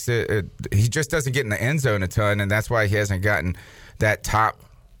collects it. He just doesn't get in the end zone a ton, and that's why he hasn't gotten that top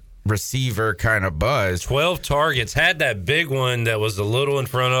receiver kind of buzz. 12 targets. Had that big one that was a little in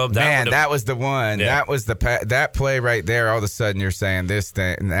front of. That was the one. Yeah. That was that play right there. All of a sudden, you're saying this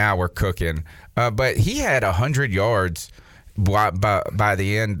thing. Now we're cooking. But he had 100 yards. By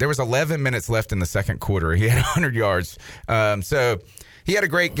the end, there was 11 minutes left in the second quarter. He had 100 yards. So he had a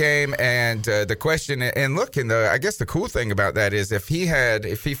great game. And the question, and look, I guess the cool thing about that is if he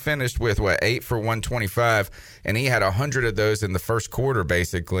finished with 8 for 125, and he had 100 of those in the first quarter,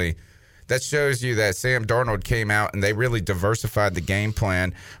 basically, that shows you that Sam Darnold came out and they really diversified the game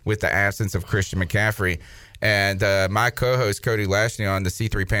plan with the absence of Christian McCaffrey. And my co-host Cody Lashley on the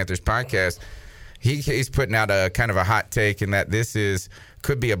C3 Panthers podcast, He's putting out a kind of a hot take in that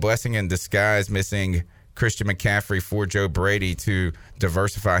could be a blessing in disguise, missing Christian McCaffrey for Joe Brady to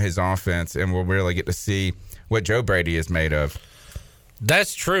diversify his offense, and we'll really get to see what Joe Brady is made of.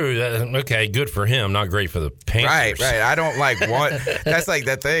 That's true. Okay, good for him. Not great for the Panthers. Right. I don't want. That's like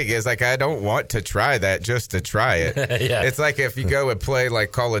the thing is like I don't want to try that just to try it. Yeah. It's like if you go and play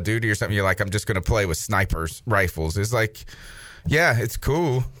like Call of Duty or something, you're like, I'm just going to play with snipers rifles. It's like, yeah, it's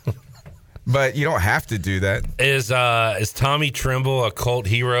cool. But you don't have to do that. Is Tommy Tremble a cult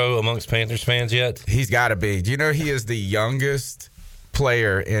hero amongst Panthers fans yet? He's got to be. Do you know he is the youngest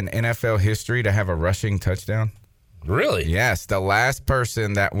player in NFL history to have a rushing touchdown? Really? Yes. The last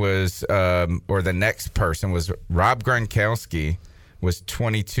person that was, or the next person was Rob Gronkowski, was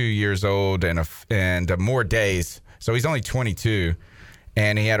 22 years old and more days. So he's only 22,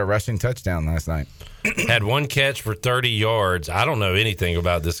 and he had a rushing touchdown last night. Had 1 catch for 30 yards. I don't know anything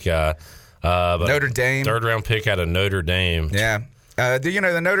about this guy. But Notre Dame. 3rd-round pick out of Notre Dame. Yeah.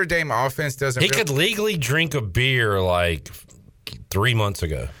 The Notre Dame offense doesn't... He could legally drink a beer like 3 months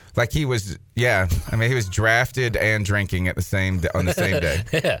ago. Like he was, yeah. I mean, he was drafted and drinking on the same day.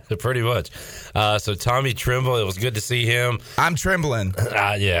 Yeah, pretty much. So Tommy Tremble, it was good to see him. I'm trembling.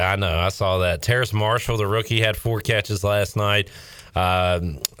 Yeah, I know. I saw that. Terrace Marshall, the rookie, had 4 catches last night. I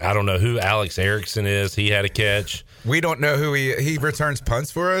don't know who Alex Erickson is. He had a catch. We don't know who he returns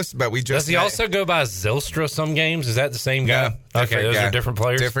punts for us, but we just... Does he also go by Zylstra some games? Is that the same guy? No, okay, those are different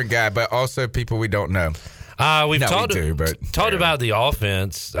players? Different guy, but also people we don't know. We've talked about the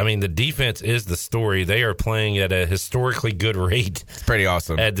offense. I mean, the defense is the story. They are playing at a historically good rate. It's pretty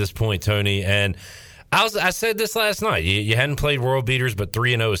awesome. At this point, Tony. And I said this last night. You hadn't played world beaters, but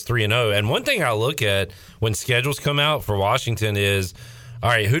 3-0 is 3-0. And one thing I look at when schedules come out for Washington is all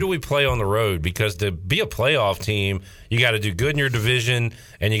right, who do we play on the road? Because to be a playoff team, you got to do good in your division,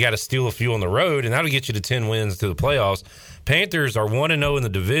 and you got to steal a few on the road, and that'll get you to 10 wins to the playoffs. Panthers are 1-0 in the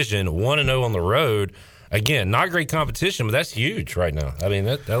division, 1-0 on the road. Again, not great competition, but that's huge right now. I mean,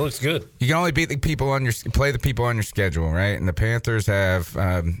 that looks good. You can only beat the people play the people on your schedule, right? And the Panthers have,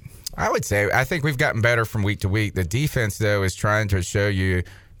 I think we've gotten better from week to week. The defense, though, is trying to show you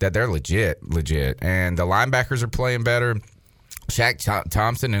that they're legit. And the linebackers are playing better. Shaq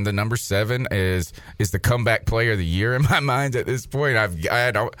Thompson in the number 7 is the comeback player of the year in my mind at this point. I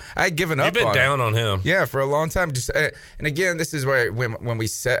had given up. You've been down on him, yeah, for a long time. And again, this is where when we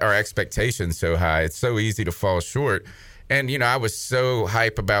set our expectations so high, it's so easy to fall short. And I was so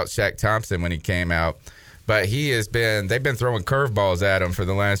hype about Shaq Thompson when he came out. But they've been throwing curveballs at him for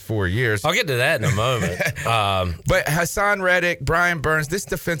the last 4 years. I'll get to that in a moment. But Hassan Reddick, Brian Burns, this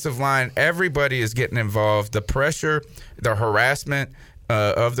defensive line, everybody is getting involved. The pressure, the harassment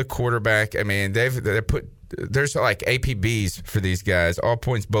of the quarterback. I mean, there's like APBs for these guys. All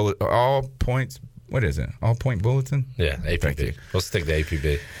points. What is it? All point bulletin? Yeah, APB. We'll stick to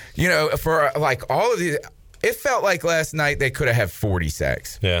APB. For like all of these, it felt like last night they could have had 40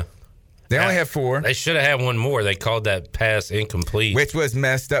 sacks. Yeah. They only have 4. They should have had one more. They called that pass incomplete, which was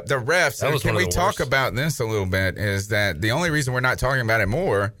messed up. The refs. Can we talk about this a little bit? Is that the only reason we're not talking about it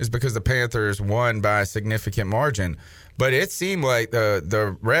more is because the Panthers won by a significant margin. But it seemed like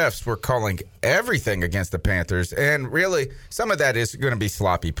the refs were calling everything against the Panthers, and really some of that is going to be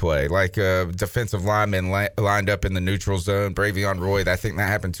sloppy play, like defensive linemen lined up in the neutral zone. Bravion Roy, I think that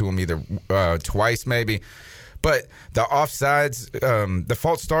happened to him either twice maybe. But the offsides, the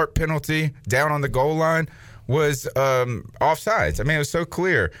false start penalty down on the goal line was offsides. I mean, it was so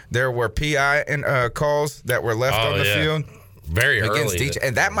clear. There were PI calls that were left on the field. Very against early. DJ.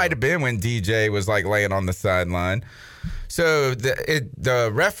 And that might have been when DJ was like laying on the sideline. So the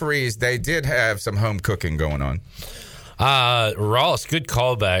referees, they did have some home cooking going on. Ross, good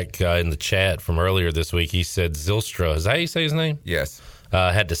callback in the chat from earlier this week. He said Zylstra. Is that how you say his name? Yes.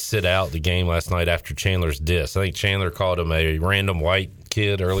 Had to sit out the game last night after Chandler's diss. I think Chandler called him a random white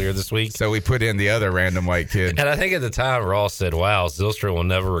kid earlier this week. So we put in the other random white kid. And I think at the time Ross said, wow, Zylstra will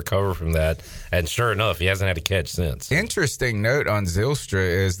never recover from that. And sure enough, he hasn't had a catch since. Interesting note on Zylstra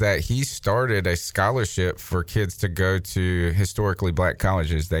is that he started a scholarship for kids to go to historically black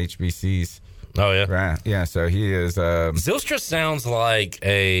colleges, the HBCs. Oh, yeah? Right. Yeah, so he is... Zylstra sounds like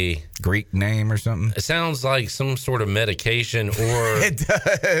a... Greek name or something? It sounds like some sort of medication or... It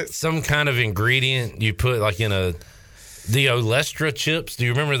does. Some kind of ingredient you put like in the Olestra chips. Do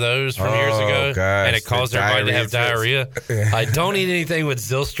you remember those from years ago? Gosh, and it caused everybody to have diarrhea. I don't eat anything with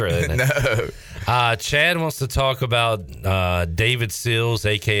Zylstra in it. No. Chad wants to talk about David Sills,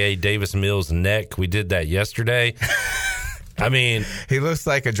 a.k.a. Davis Mills' neck. We did that yesterday. I mean... He looks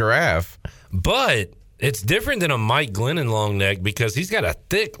like a giraffe. But it's different than a Mike Glennon long neck because he's got a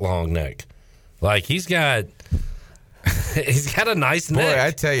thick long neck. Like he's got a nice neck. Boy,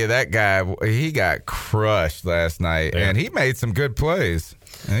 I tell you, that guy, he got crushed last night, and he made some good plays.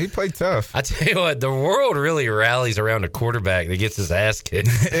 And he played tough. I tell you what, the world really rallies around a quarterback that gets his ass kicked.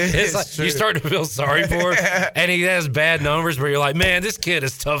 It's like you start to feel sorry for him, and he has bad numbers, but you're like, man, this kid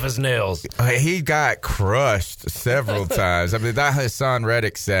is tough as nails. He got crushed several times. I mean, that Hassan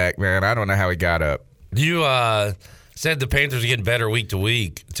Reddick sack, man, I don't know how he got up. You said the Panthers are getting better week to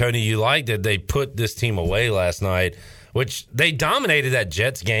week. Tony, you liked that they put this team away last night, which they dominated that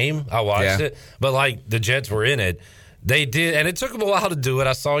Jets game. I watched it, but like the Jets were in it. They did, and it took them a while to do it.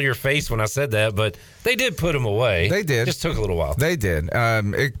 I saw your face when I said that, but they did put them away. They did. It just took a little while. They did.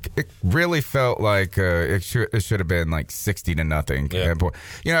 It really felt like it should have been like 60-0.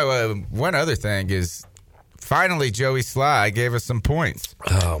 Yeah. One other thing is finally Joey Sly gave us some points.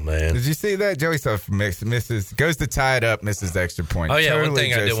 Oh, man. Did you see that? Joey Sly goes to tie it up, misses the extra point. Oh, yeah. Totally one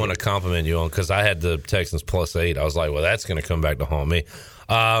thing I did want to compliment you on, because I had the Texans +8. I was like, well, that's going to come back to haunt me.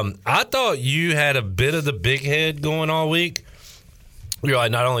 I thought you had a bit of the big head going all week. You're like,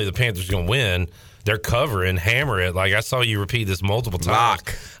 not only the Panthers going to win, they're covering, hammer it. Like, I saw you repeat this multiple times.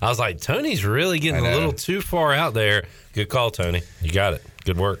 Lock. I was like, Tony's really getting a little too far out there. Good call, Tony. You got it.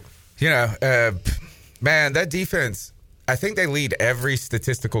 Good work. Man, that defense, I think they lead every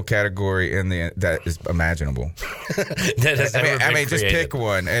statistical category that is imaginable. I mean, just pick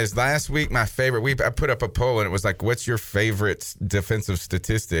one. As last week, my favorite, I put up a poll, and it was like, what's your favorite defensive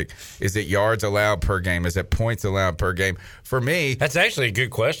statistic? Is it yards allowed per game? Is it points allowed per game? For me, that's actually a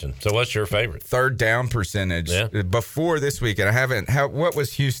good question. So what's your favorite? Third down percentage. Yeah. Before this week, and what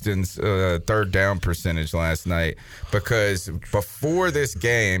was Houston's third down percentage last night? Because before this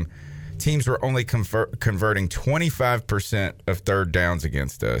game, teams were only converting 25% of third downs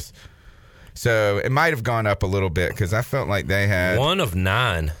against us. So it might have gone up a little bit because I felt like they had 1 of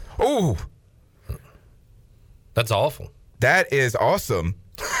 9. Oh, that's awful. That is awesome.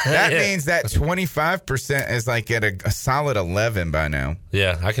 That means that 25% is like at a solid 11 by now.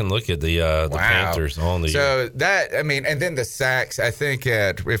 Yeah, I can look at the Panthers on the. So that, I mean, and then the sacks. I think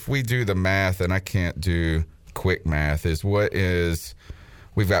if we do the math, and I can't do quick math,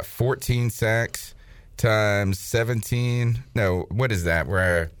 we've got 14 sacks times 17. No, what is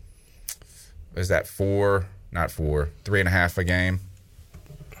that? Is that 4? Not 4. 3.5 a game.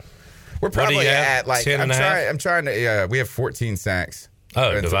 We're probably at like 10 and I'm trying to. We have 14 sacks.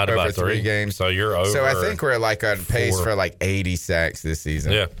 Oh, divided by 3 games. So you're over. So I think we're like on pace for like 80 sacks this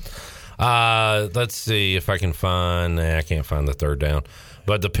season. Yeah. Let's see if I can find. I can't find the third down.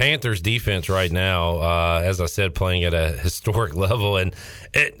 But the Panthers defense right now, as I said, playing at a historic level. And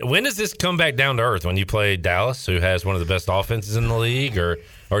when does this come back down to earth? When you play Dallas, who has one of the best offenses in the league, or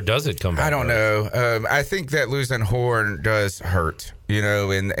does it come back? I don't know. I think that losing Horn does hurt,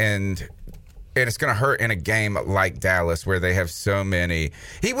 and it's going to hurt in a game like Dallas where they have so many.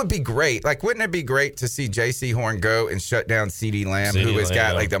 He would be great. Like, wouldn't it be great to see J.C. Horn go and shut down CeeDee Lamb, who has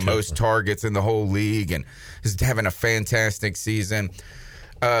got like the most targets in the whole league and is having a fantastic season?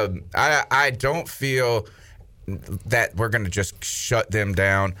 I don't feel that we're going to just shut them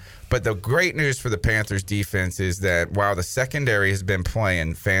down. But the great news for the Panthers defense is that while the secondary has been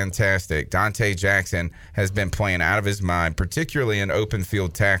playing fantastic, Dante Jackson has been playing out of his mind, particularly in open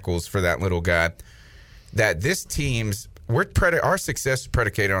field tackles for that little guy, that this team's our success is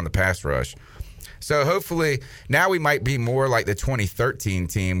predicated on the pass rush. So hopefully now we might be more like the 2013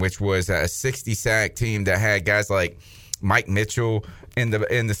 team, which was a 60-sack team that had guys like Mike Mitchell in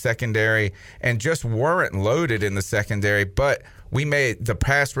the secondary and just weren't loaded in the secondary, but the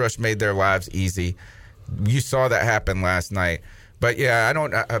pass rush made their lives easy. You saw that happen last night. But yeah,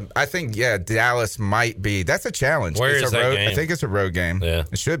 I think Dallas might be. That's a challenge. Where is that game? I think it's a road game. Yeah.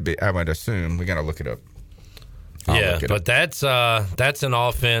 It should be. I would assume. We got to look it up. But that's an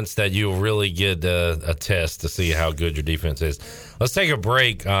offense that you'll really get a test to see how good your defense is. Let's take a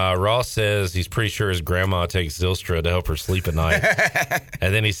break. Ross says he's pretty sure his grandma takes Zylstra to help her sleep at night.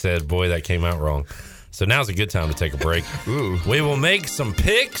 And then he said, boy, that came out wrong. So now's a good time to take a break. Ooh. We will make some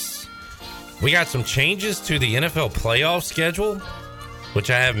picks. We got some changes to the NFL playoff schedule,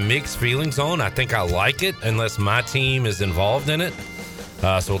 which I have mixed feelings on. I think I like it unless my team is involved in it.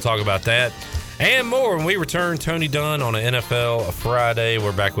 So we'll talk about that and more when we return. Tony Dunn on an NFL Friday.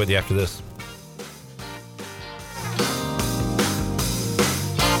 We're back with you after this.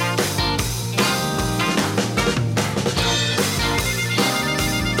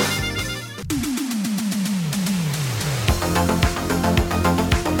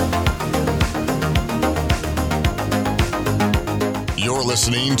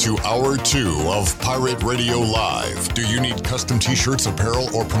 Listening to Hour 2 of Pirate Radio Live. Do you need custom t-shirts,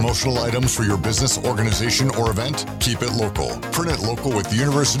 apparel, or promotional items for your business, organization, or event? Keep it local. Print it local with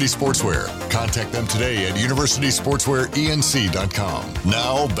University Sportswear. Contact them today at universitysportswearenc.com.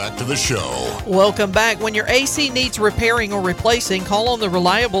 Now, back to the show. Welcome back. When your AC needs repairing or replacing, call on the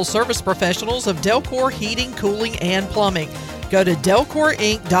reliable service professionals of Delcor Heating, Cooling, and Plumbing. Go to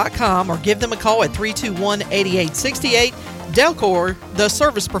delcorinc.com or give them a call at 321-8868. Delcor, the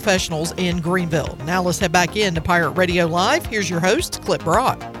service professionals in Greenville. Now let's head back into Pirate Radio Live. Here's your host, Clip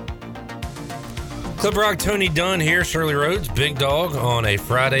Brock. Clip Brock, Tony Dunn here. Shirley Rhodes, Big Dog on a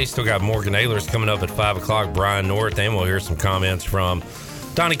Friday. Still got Morgan Ehlers coming up at 5 o'clock. Brian North, and we'll hear some comments from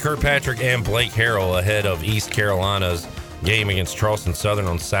Donnie Kirkpatrick and Blake Harrell ahead of East Carolina's game against Charleston Southern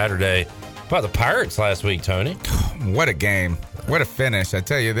on Saturday. About the Pirates last week, Tony. What a game. What a finish. I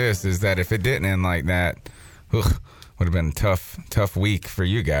tell you this, is that if it didn't end like that, would have been a tough week for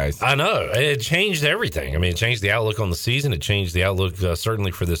you guys. I know. It changed everything. I mean, it changed the outlook on the season. It changed the outlook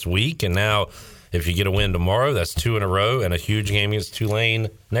certainly for this week. And now if you get a win tomorrow, that's 2 in a row and a huge game against Tulane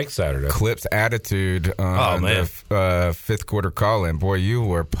next Saturday. Clip's attitude on the fifth quarter call-in. Boy, you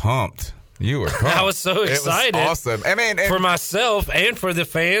were pumped. I was so excited. It was awesome. I mean, for myself and for the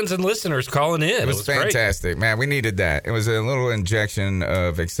fans and listeners calling in. It was fantastic, man. We needed that. It was a little injection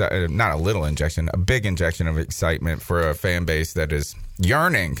of not a little injection, a big injection of excitement for a fan base that is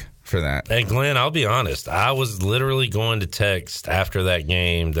yearning for that. And Glenn, I'll be honest, I was literally going to text after that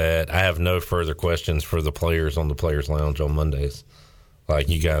game that I have no further questions for the players on the Players Lounge on Mondays. Like,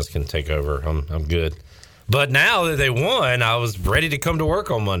 you guys can take over. I'm good. But now that they won, I was ready to come to work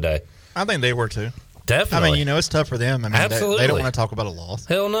on Monday. I think they were too. Definitely. I mean, it's tough for them. I mean, absolutely. They don't want to talk about a loss.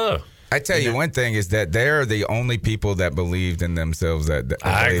 Hell no. I tell you, one thing is that they're the only people that believed in themselves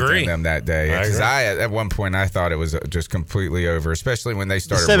I agree. in them that day. Because at one point I thought it was just completely over, especially when they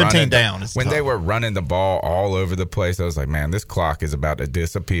started 17 down. When they were running the ball all over the place, I was like, man, this clock is about to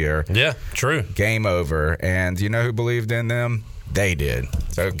disappear. Yeah, true. Game over. And you know who believed in them? They did.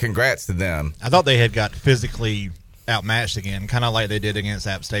 So congrats to them. I thought they had got physically outmatched again, kind of like they did against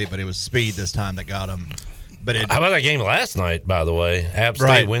App State, but it was speed this time that got them. But how about that game last night, by the way? App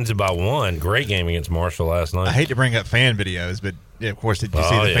State wins it by 1. Great game against Marshall last night. I hate to bring up fan videos, but of course, did you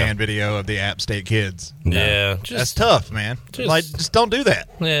see the fan video of the App State kids? Yeah. No. That's tough, man. Just don't do that.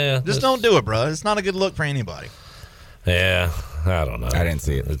 Yeah. Just don't do it, bro. It's not a good look for anybody. Yeah. I don't know. I didn't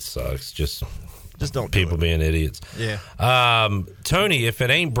see it. It sucks. Just don't people being idiots. Yeah. Tony, if it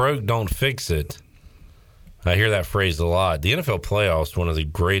ain't broke, don't fix it. I hear that phrase a lot. The NFL playoffs, one of the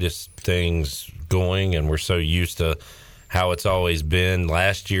greatest things going, and we're so used to how it's always been.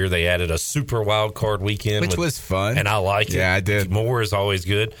 Last year they added a super wild card weekend, which was fun, and I like it. Yeah, I did. More is always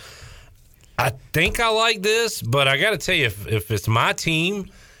good. I think I like this, but I got to tell you, if it's my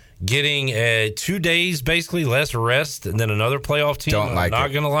team getting 2 days basically less rest than another playoff team, I'm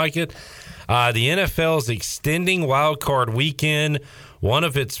not going to like it. The NFL is extending wild card weekend. One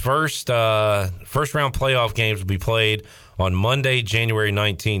of its first round playoff games will be played on Monday, January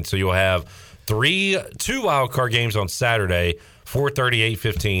 19th. So you'll have two wild card games on Saturday, 4:30,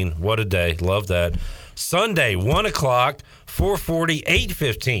 8:15. What a day. Love that. Sunday, 1 o'clock, 4:40,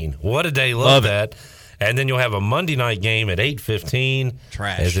 8:15. What a day. Love that. And then you'll have a Monday night game at 8:15.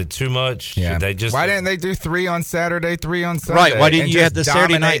 Trash. Is it too much? Yeah. Why didn't they do 3 on Saturday, 3 on Sunday? Right. Why didn't you have the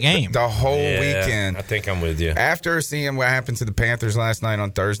Saturday night game? The whole weekend. I think I'm with you. After seeing what happened to the Panthers last night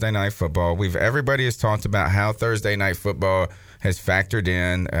on Thursday Night Football, everybody has talked about how Thursday Night Football has factored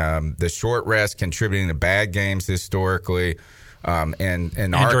in the short rest contributing to bad games historically, and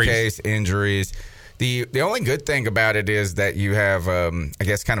in our case, injuries. The only good thing about it is that you have, I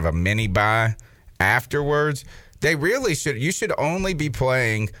guess, kind of a mini bye afterwards. They really should. You should only be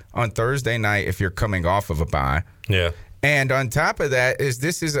playing on Thursday night if you're coming off of a bye. Yeah. And on top of that,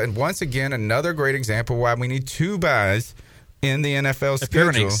 this is once again another great example why we need 2 byes in the NFL schedule. If you're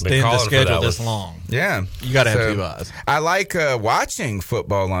going to extend the schedule this long, yeah, you got to have 2 byes. I like watching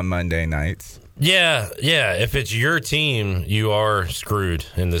football on Monday nights. Yeah. If it's your team, you are screwed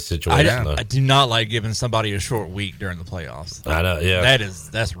in this situation. I do not like giving somebody a short week during the playoffs. I know, yeah.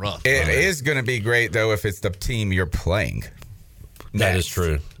 That's rough. It is going to be great, though, if it's the team you're playing. That is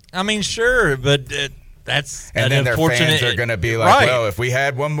true. I mean, sure, but that's and then their fans are going to be like, well, if we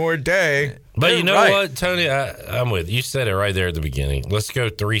had one more day. But you know what, Tony? I'm with you. You said it right there at the beginning. Let's go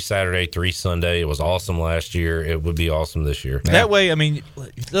 3 Saturday, 3 Sunday. It was awesome last year. It would be awesome this year. Yeah. That way, I mean,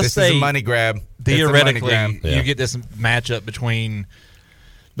 let's say is a money grab. Theoretically, you get this matchup between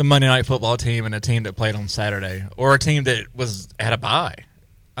the Monday Night Football team and a team that played on Saturday, or a team that was at a bye.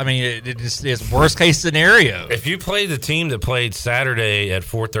 I mean, it just is worst case scenario. If you play the team that played Saturday at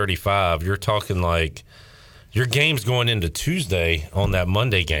 4:35, you're talking like your game's going into Tuesday on that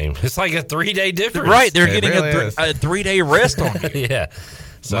Monday game. It's like a 3-day difference. Right. They're getting really a 3-day rest on you. Yeah.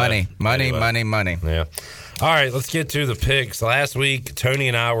 So, money. Yeah. All right, let's get to the picks. Last week, Tony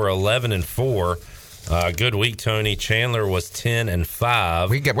and I were 11-4. Good week, Tony. Chandler was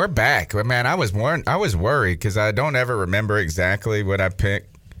 10-5. We're back. Man, I was worried because I don't ever remember exactly what I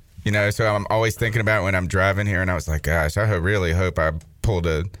picked. You know, so I'm always thinking about it when I'm driving here, and I was like, gosh, I really hope I pulled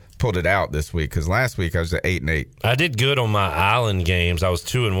it out this week, because last week I was at 8-8. I did good on my island games. I was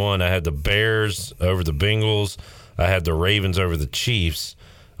 2-1. I had the Bears over the Bengals. I had the Ravens over the Chiefs.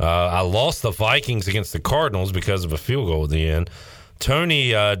 I lost the Vikings against the Cardinals because of a field goal at the end.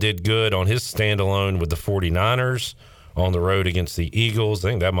 Tony did good on his standalone with the 49ers on the road against the Eagles. I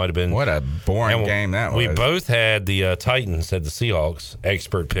think that might have been... What a boring game that was. We both had the Titans, had the Seahawks.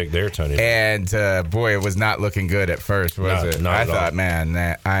 Expert pick there, Tony. And, boy, it was not looking good at first, was it? I thought,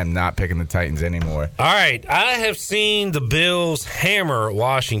 man, I'm not picking the Titans anymore. All right. I have seen the Bills hammer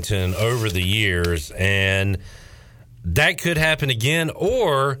Washington over the years, and that could happen again.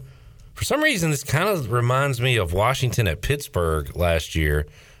 Or, for some reason, this kind of reminds me of Washington at Pittsburgh last year,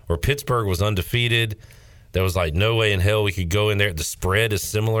 where Pittsburgh was undefeated. There was like no way in hell we could go in there. The spread is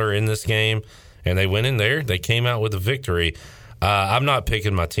similar in this game, and they went in there. They came out with a victory. I'm not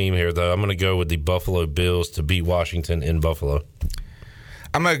picking my team here, though. I'm going to go with the Buffalo Bills to beat Washington in Buffalo.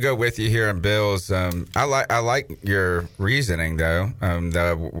 I'm going to go with you here in Bills. I like your reasoning, though.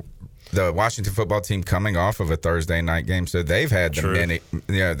 The Washington football team coming off of a Thursday night game, so they've had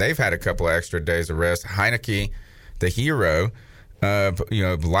they've had a couple of extra days of rest. Heineke, the hero.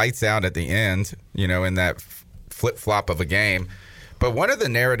 Lights out at the end, in that flip-flop of a game. But one of the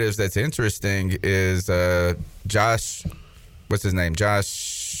narratives that's interesting is Josh, what's his name?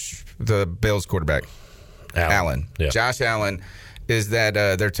 Josh, the Bills quarterback. Allen. Yeah. Josh Allen, is that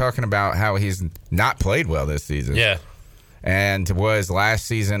they're talking about how he's not played well this season. Yeah. And was last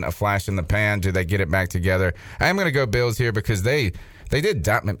season a flash in the pan? Do they get it back together? I'm going to go Bills here because they did.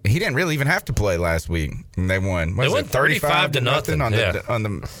 He didn't really even have to play last week, and they won. They won 35 to nothing on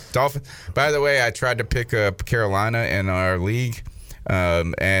the Dolphins. By the way, I tried to pick up Carolina in our league,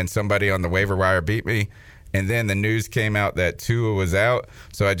 and somebody on the waiver wire beat me. And then the news came out that Tua was out,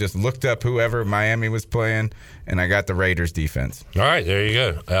 so I just looked up whoever Miami was playing, and I got the Raiders defense. All right, there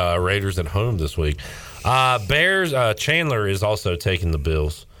you go. Raiders at home this week. Bears, Chandler is also taking the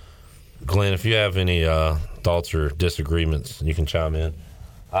Bills. Glenn, if you have any thoughts or disagreements, you can chime in.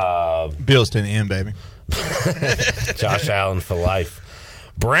 Bills to the end, baby. Josh Allen for life.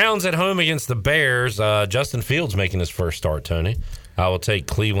 Browns at home against the Bears. Justin Fields making his first start, Tony. I will take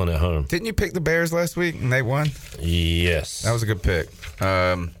Cleveland at home. Didn't you pick the Bears last week and they won? Yes. That was a good pick.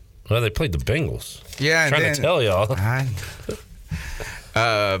 Well, they played the Bengals. Yeah. I'm trying to tell y'all.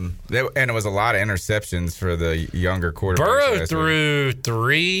 And it was a lot of interceptions for the younger quarterbacks. Burrow threw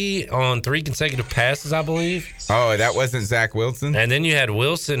 3 on 3 consecutive passes, I believe. Oh, that wasn't Zach Wilson? And then you had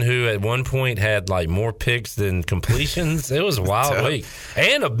Wilson, who at one point had like more picks than completions. It was a wild week.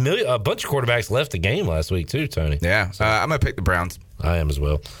 And a bunch of quarterbacks left the game last week too, Tony. Yeah. So, I'm going to pick the Browns. I am as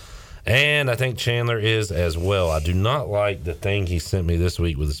well. And I think Chandler is as well. I do not like the thing he sent me this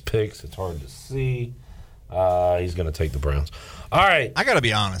week with his picks. It's hard to see. He's going to take the Browns. All right. I got to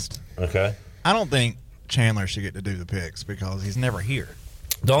be honest. Okay. I don't think Chandler should get to do the picks because he's never here.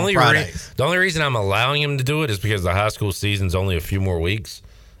 The only reason I'm allowing him to do it is because the high school season's only a few more weeks,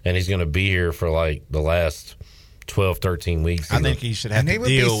 and he's going to be here for like the last 12, 13 weeks. I think he should have to deal with.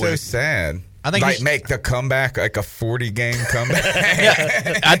 And he would be so sad. I think make the comeback, like a 40-game comeback.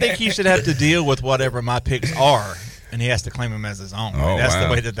 Yeah, I think he should have to deal with whatever my picks are. And he has to claim them as his own. Oh, that's wow.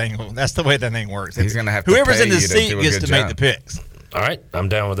 the way the thing. That's the way the thing works. He's going to have to. Whoever's in the seat gets to make the picks. All right, I'm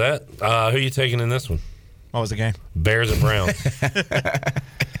down with that. Who are you taking in this one? What was the game? Bears and Browns.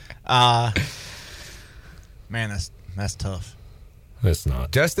 Man, that's tough. It's not.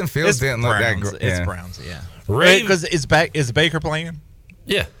 Justin Fields didn't look that great. It's Browns, yeah. Because is Baker playing?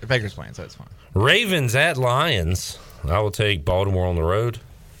 Yeah, Baker's playing, so it's fine. Ravens at Lions. I will take Baltimore on the road.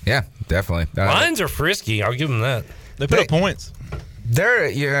 Yeah, definitely. Lions are frisky. I'll give them that. They put up points.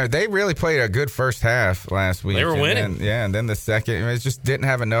 They really played a good first half last week. They were winning. And then the second, it just didn't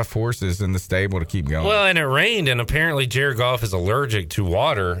have enough horses in the stable to keep going. Well, and it rained, and apparently Jared Goff is allergic to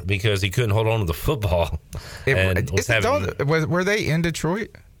water because he couldn't hold on to the football. Were they in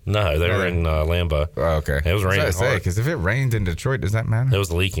Detroit? No, they were in Lambeau. Oh, okay. It was raining hard. Because if it rained in Detroit, does that matter? It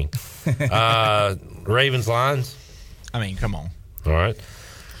was leaking. Ravens, Lions. I mean, come on. All right.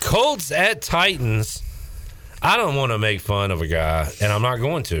 Colts at Titans. I don't want to make fun of a guy, and I'm not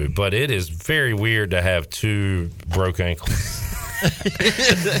going to, but it is very weird to have 2 broke ankles.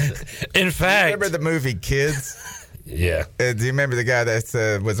 In fact, remember the movie Kids? Yeah. Do you remember the guy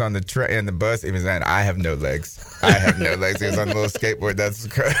that was on in the bus? He was saying, "I have no legs. I have no legs." He was on the little skateboard. That's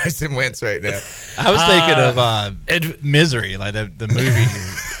Carson Wentz right now. I was thinking of Misery, like the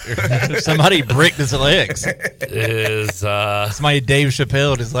movie. Somebody bricked his legs. Somebody Dave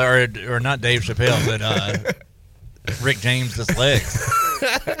Chappelle or not Dave Chappelle, but Rick James' legs.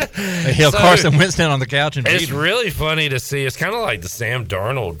 They held Carson Wentz down on the couch and it's really funny to see. It's kind of like the Sam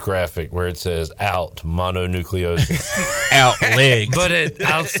Darnold graphic where it says "out mononucleosis," out legs. But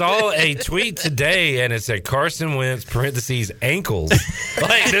I saw a tweet today and it said Carson Wentz parentheses ankles.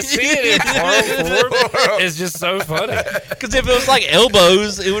 Like to see it in form is just so funny. Because if it was like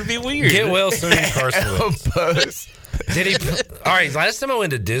elbows, it would be weird. Get well soon, Carson Wentz. Elbows. Did he? All right. Last time I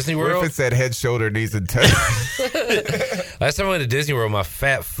went to Disney World, what if it said head, shoulder, knees, and toes? Last time I went to Disney World, my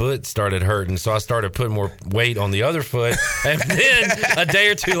fat foot started hurting, so I started putting more weight on the other foot, and then a day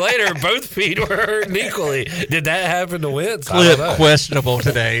or two later, both feet were hurting equally. Did that happen to Wentz? Clip questionable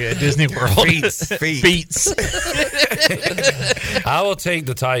today at Disney World. Feet. I will take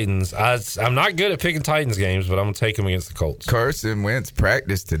the Titans. I'm not good at picking Titans games, but I'm gonna take them against the Colts. Carson Wentz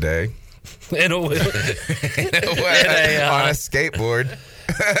practiced today. On a skateboard.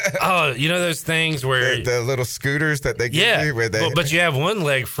 Oh, you know those things where the little scooters that they give you? But you have one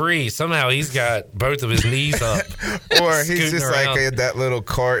leg free. Somehow he's got both of his knees up. Or he's just around. Like in that little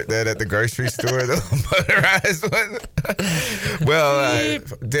cart that at the grocery store, the little motorized one. Well,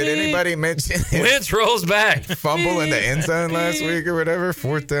 did anybody mention Wentz rolls back, fumble in the end zone last week or whatever?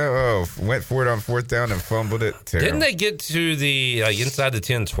 4th down. Oh, went for it on 4th down and fumbled it. Terrible. Didn't they get to the inside the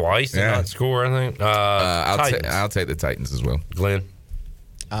 10 twice and not score? I think. I'll take the Titans as well. Glenn.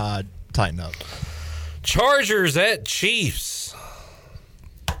 Tighten up. Chargers at Chiefs.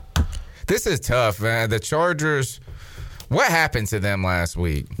 This is tough, man. The Chargers, what happened to them last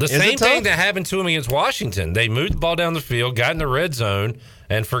week? The same thing that happened to them against Washington. They moved the ball down the field, got in the red zone,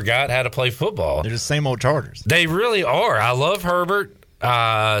 and forgot how to play football. They're the same old Chargers. They really are. I love Herbert,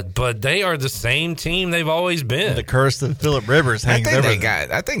 but they are the same team they've always been. The curse of Phillip Rivers hangs over them.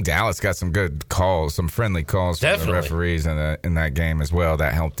 I think Dallas got some good calls, some friendly calls from the referees in that game as well.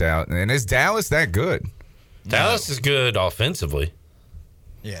 That helped out. And is Dallas that good? Dallas is good offensively.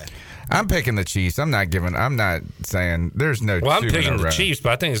 Yeah. I'm picking the Chiefs. I'm not saying there's no. Well, I'm picking the Chiefs,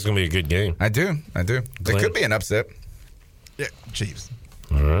 but I think it's going to be a good game. I do. It could be an upset. Yeah, Chiefs.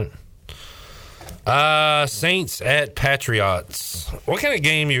 All right. Saints at Patriots. What kind of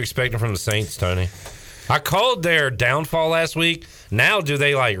game are you expecting from the Saints, Tony? I called their downfall last week. Now, do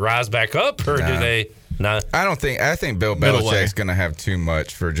they rise back up, or do they? No, I think Bill Belichick's going to have too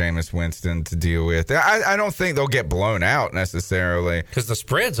much for Jameis Winston to deal with. I don't think they'll get blown out necessarily because the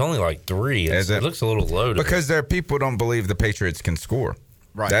spread's only 3. It looks a little low. Because their people don't believe the Patriots can score.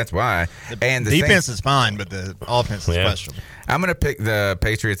 Right. That's why. And the defense is fine, but the offense is questionable. I'm going to pick the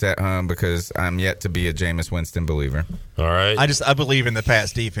Patriots at home because I'm yet to be a Jameis Winston believer. All right. I believe in the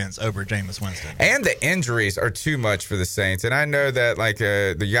Pats defense over Jameis Winston. And the injuries are too much for the Saints. And I know that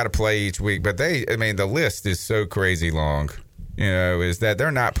you got to play each week, but the list is so crazy long. Is that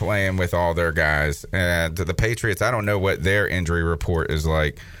they're not playing with all their guys. And the Patriots, I don't know what their injury report is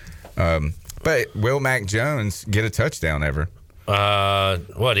like. But will Mac Jones get a touchdown ever?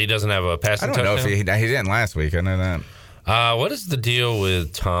 What, he doesn't have a passing touchdown? I don't know if he didn't last week. I know that. What is the deal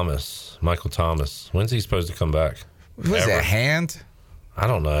with Michael Thomas? When's he supposed to come back? Was that hand? I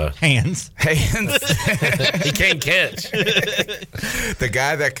don't know. Hands. He can't catch. The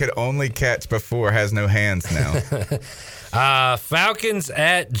guy that could only catch before has no hands now. Falcons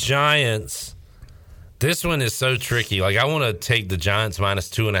at Giants. This one is so tricky. I want to take the Giants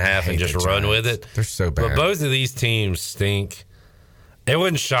 -2.5 and just run with it. They're so bad. But both of these teams stink. It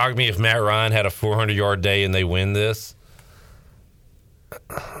wouldn't shock me if Matt Ryan had a 400-yard day and they win this.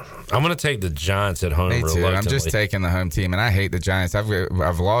 I'm going to take the Giants at home. Me too. I'm just taking the home team, and I hate the Giants.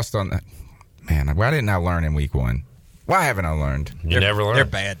 I've lost on. Man, why didn't I learn in week 1? Why haven't I learned? You never learned.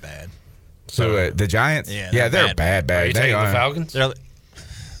 They're bad. So the Giants? Yeah, they're bad. Are you taking the Falcons?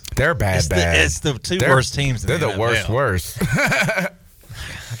 They're bad. It's the two worst teams. They're the worst.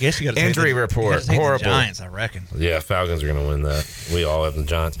 I guess you got to injury report horrible. The Giants, I reckon. Yeah, Falcons are going to win that. We all have the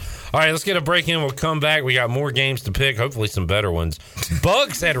Giants. All right, let's get a break in. We'll come back. We got more games to pick. Hopefully, some better ones.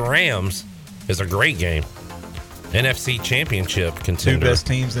 Bucks at Rams is a great game. NFC Championship contender. 2 best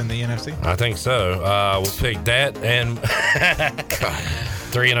teams in the NFC. I think so. We'll pick that and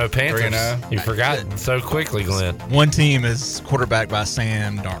 3-0 Panthers. 3-0. You forgot so quickly, Glenn. One team is quarterbacked by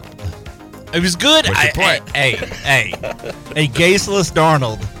Sam Darnold. It was good. Hey, a Gaseless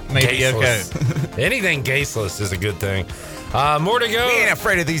Darnold may be okay. Anything Gaseless is a good thing. More to go. We ain't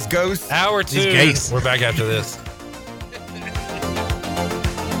afraid of these ghosts. Hour 2. We're back after this.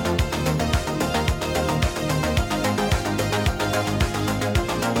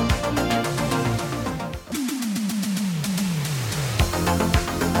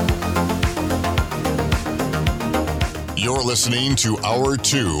 You're listening to Hour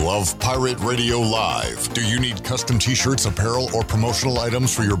 2 of Pirate Radio Live. Do you need custom t-shirts, apparel, or promotional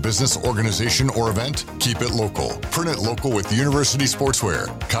items for your business, organization, or event? Keep it local. Print it local with University Sportswear.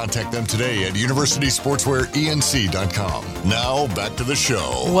 Contact them today at universitysportswearenc.com. Now, back to the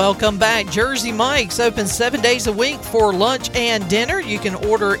show. Welcome back. Jersey Mike's open 7 days a week for lunch and dinner. You can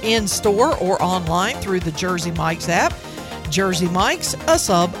order in-store or online through the Jersey Mike's app. Jersey Mike's, a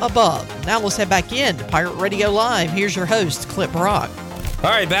sub above. Now let's head back in to Pirate Radio Live. Here's your host, Clip Brock. All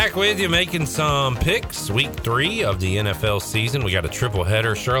right, back with you, making some picks. Week 3 of the NFL season. We got a triple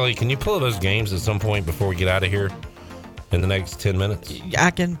header. Shirley, can you pull those games at some point before we get out of here in the next 10 minutes?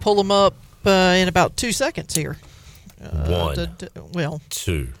 I can pull them up in about 2 seconds here. 1.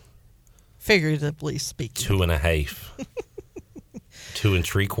 2. Figuratively speaking. 2.5. 2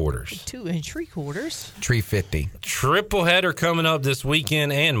 3/4. 2 3/4. 350. Triple header coming up this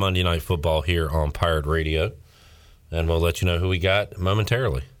weekend and Monday Night Football here on Pirate Radio. And we'll let you know who we got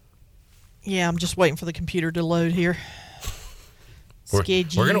momentarily. Yeah, I'm just waiting for the computer to load here. We're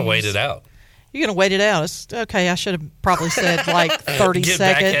going to wait it out. You're going to wait it out. It's, okay, I should have probably said 30 Get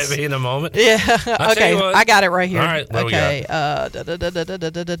seconds. Back at me in a moment. Yeah, okay, I got it right here. All right, what okay.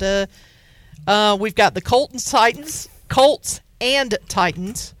 We've got the Colts and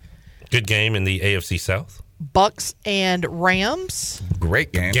Titans. Good game in the AFC South. Bucks and Rams.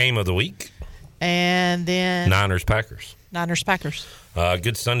 Great game. Game of the week. And then Niners, Packers. Niners Packers.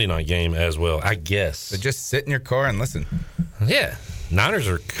 Good Sunday night game as well, I guess. So just sit in your car and listen. Yeah. Niners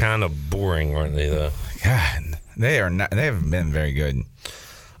are kind of boring, aren't they, though? God, they are not. They haven't been very good.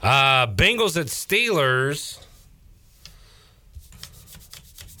 Bengals at Steelers.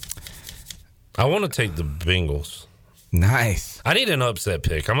 I want to take the Bengals. Nice. I need an upset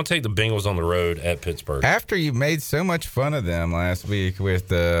pick. I'm going to take the Bengals on the road at Pittsburgh. After you made so much fun of them last week with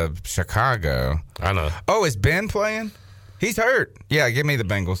Chicago. I know. Oh, is Ben playing? He's hurt. Yeah, give me the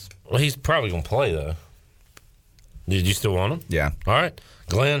Bengals. Well, he's probably going to play, though. Did you still want him? Yeah. All right.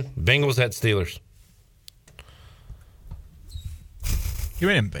 Glenn, Bengals at Steelers. Give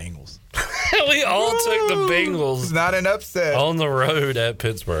me them Bengals. We all took the Bengals. It's not an upset. On the road at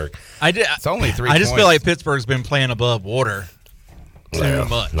Pittsburgh. It's only 3 I just points. feel like Pittsburgh's been playing above water too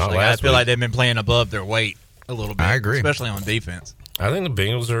much. I feel like they've been playing above their weight a little bit. I agree. Especially on defense. I think the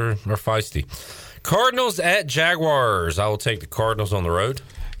Bengals are feisty. Cardinals at Jaguars. I will take the Cardinals on the road.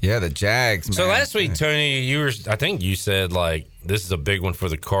 Yeah, the Jags, man. So last week, Tony, I think you said, like, this is a big one for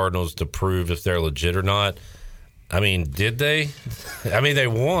the Cardinals to prove if they're legit or not. I mean, did they? I mean, they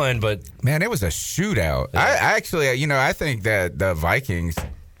won, but... Man, it was a shootout. Yeah. I actually, I think that the Vikings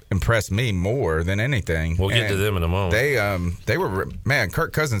impressed me more than anything. We'll get to them in a moment. They were, man,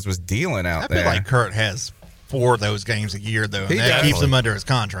 Kirk Cousins was dealing out there. I feel like Kurt has 4 of those games a year, though, and that definitely keeps him under his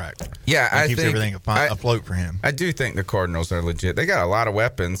contract. Yeah, I keeps everything afloat for him. I do think the Cardinals are legit. They got a lot of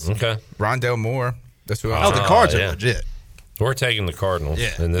weapons. Okay. Rondale Moore. That's who I'm the Cards are legit. We're taking the Cardinals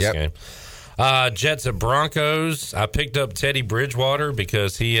in this game. Jets at Broncos. I picked up Teddy Bridgewater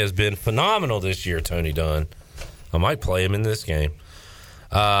because he has been phenomenal this year, Tony Dunn. I might play him in this game.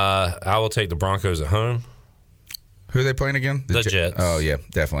 I will take the Broncos at home. Who are they playing again? The Jets. Oh, yeah,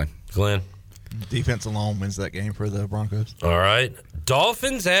 definitely. Glenn? Defense alone wins that game for the Broncos. All right.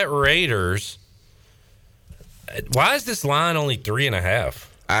 Dolphins at Raiders. Why is this line only 3.5?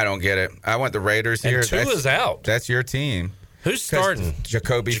 I don't get it. I want the Raiders here. And Tua's out. That's your team. Who's starting?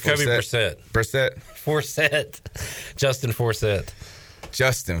 Jacoby Brissett. Justin Forsett.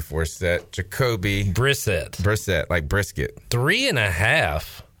 Jacoby Brissett, like brisket.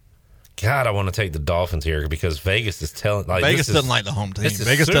 3.5. God, I want to take the Dolphins here because Vegas is telling. Vegas doesn't like the home team.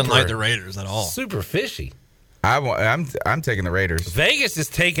 Vegas doesn't like the Raiders at all. Super fishy. I'm taking the Raiders. Vegas is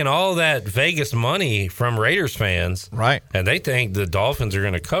taking all that Vegas money from Raiders fans, right? And they think the Dolphins are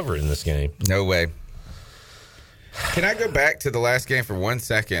going to cover in this game. No way. Can I go back to the last game for 1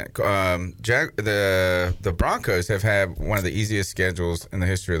 second? The Broncos have had one of the easiest schedules in the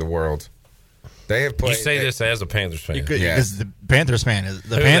history of the world. They have played. You say this as a Panthers fan, because the Panthers fan is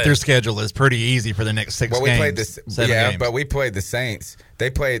the Panthers schedule is pretty easy for the next 6 games. We played this, games. But we played the Saints.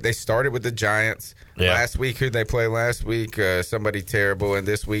 They started with the Giants last week. Who'd they play last week? Somebody terrible, and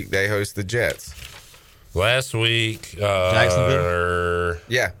this week they host the Jets. Last week, Jacksonville.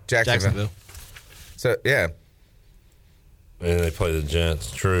 Jacksonville. So and they play the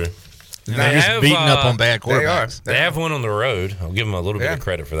Jets. True. They're just beating up on bad quarterbacks. They have one on the road. I'll give them a little bit of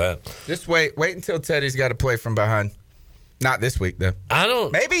credit for that. Just wait until Teddy's got to play from behind. Not this week, though. I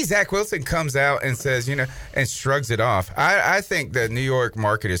don't. Maybe Zach Wilson comes out and says, and shrugs it off. I think the New York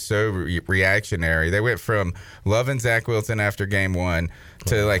market is so reactionary. They went from loving Zach Wilson after game 1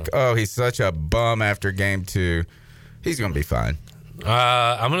 to he's such a bum after game 2. He's going to be fine.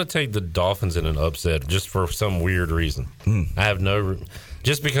 I'm going to take the Dolphins in an upset just for some weird reason. I have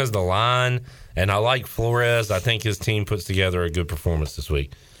just because of the line, and I like Flores. I think his team puts together a good performance this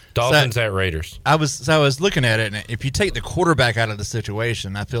week. Dolphins at Raiders. I was looking at it, and if you take the quarterback out of the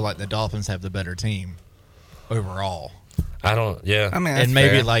situation, I feel like the Dolphins have the better team overall. I don't. Yeah, I mean, and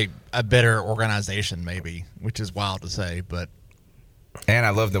maybe fair. Like a better organization, maybe, which is wild to say, but. And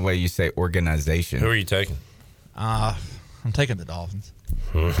I love the way you say organization. Who are you taking? I'm taking the Dolphins.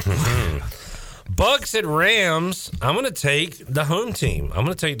 Bucks at Rams. I'm going to take the home team. I'm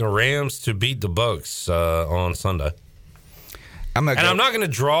going to take the Rams to beat the Bucks on Sunday. I'm not going to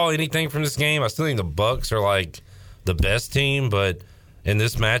draw anything from this game. I still think the Bucks are like the best team, but in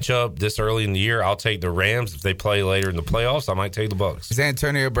this matchup this early in the year, I'll take the Rams. If they play later in the playoffs, I might take the Bucks. Is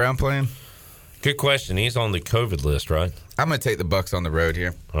Antonio Brown playing? Good question. He's on the COVID list, right? I'm going to take the Bucks on the road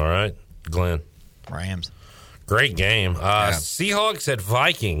here. All right. Glenn. Rams. Great game. Seahawks at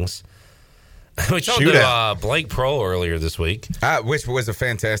Vikings. We talked to Blake Prohl earlier this week. Which was a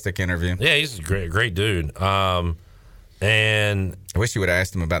fantastic interview. Yeah, he's a great dude. And I wish you would have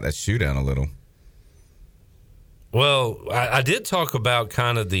asked him about that shootout a little. Well, I did talk about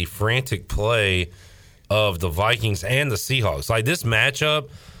kind of the frantic play of the Vikings and the Seahawks. Like this matchup,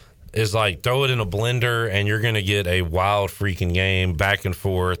 is like throw it in a blender and you're going to get a wild freaking game, back and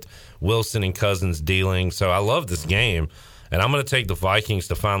forth, Wilson and Cousins dealing. So I love this game, and I'm going to take the Vikings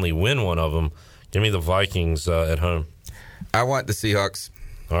to finally win one of them. Give me the Vikings at home. I want the Seahawks.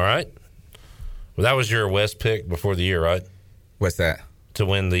 All right. Well, that was your West pick before the year, right? What's that? To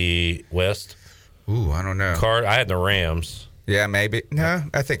win the West? Ooh, I don't know. I had the Rams. Yeah, maybe. No,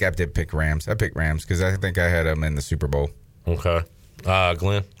 I think I did pick Rams. I picked Rams because I think I had them in the Super Bowl. Okay.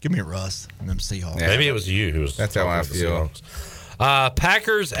 Glenn? Give me Russ and them Seahawks. Yeah. Maybe it was you who was. That's how I feel.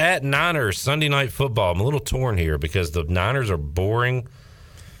 Packers at Niners, Sunday Night Football. I'm a little torn here because the Niners are boring.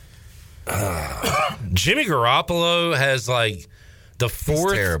 Jimmy Garoppolo has like the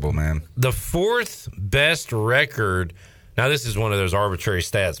fourth. He's terrible, man. The fourth best record. Now, this is one of those arbitrary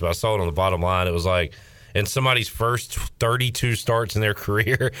stats, but I saw it on the bottom line. It was like in somebody's first 32 starts in their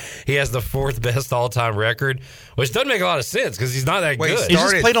career, he has the fourth best all-time record, which doesn't make a lot of sense because he's not that good. He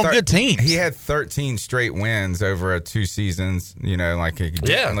just played on good teams. He had 13 straight wins over 2 seasons, like he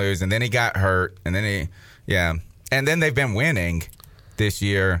didn't lose, and then he got hurt, and then and then they've been winning this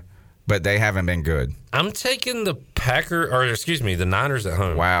year, but they haven't been good. I'm taking the the Niners at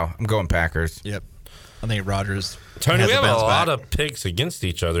home. Wow, I'm going Packers. Yep. I think Rodgers. Tony, we have a lot of picks against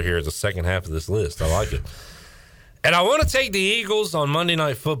each other here at the second half of this list. I like it. And I want to take the Eagles on Monday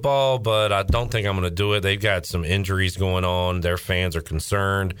Night Football, but I don't think I'm going to do it. They've got some injuries going on. Their fans are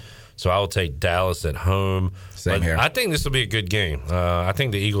concerned. So I will take Dallas at home. Same here. I think this will be a good game. I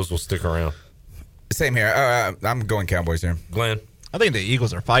think the Eagles will stick around. Same here. I'm going Cowboys here. Glenn? I think the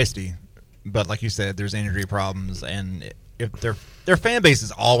Eagles are feisty, but like you said, there's injury problems, and if their fan base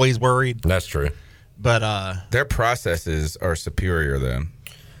is always worried. That's true. But their processes are superior, though.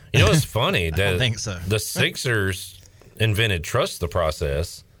 You know, it's funny that I don't think so. The Sixers invented trust the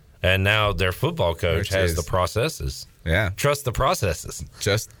process, and now their football coach has the processes. Yeah. Trust the processes.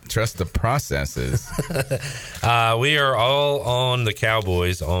 Just trust the processes. We are all on the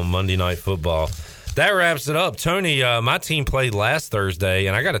Cowboys on Monday Night Football. That wraps it up. Tony, my team played last Thursday,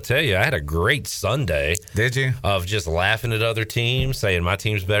 and I got to tell you, I had a great Sunday. Did you? Of just laughing at other teams, saying my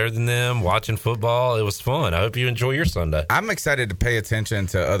team's better than them, watching football. It was fun. I hope you enjoy your Sunday. I'm excited to pay attention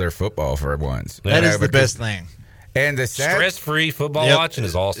to other football for once. That is the best thing. And the stress-free football watching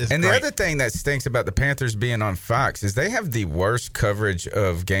is awesome. And the other thing that stinks about the Panthers being on Fox is they have the worst coverage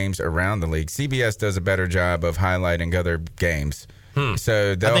of games around the league. CBS does a better job of highlighting other games.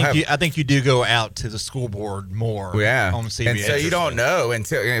 So I think you do go out to the school board more on CBS. And so you don't know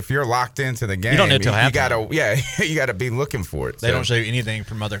until if you're locked into the game. You don't know until halftime. You gotta be looking for it. They don't show you anything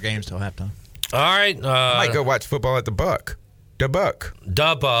from other games till halftime. All right. I might go watch football at the Buck. The Buck.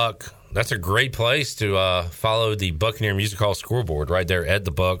 That's a great place to follow the Buccaneer Music Hall scoreboard right there at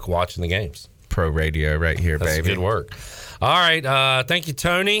the Buck, watching the games. Pro radio right here, That's baby. Good work. All right. Thank you,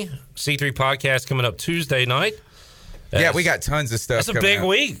 Tony. C3 podcast coming up Tuesday night. We got tons of stuff. That's a big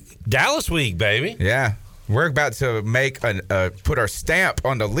week. Dallas week, baby. Yeah. We're about to make put our stamp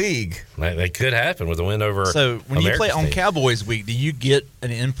on the league. That could happen with a win over. So when you play on State. Cowboys week, do you get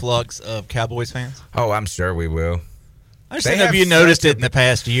an influx of Cowboys fans? Oh, I'm sure we will. I just don't know if you noticed it in the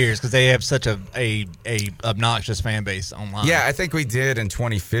past years because they have such a obnoxious fan base online. Yeah, I think we did in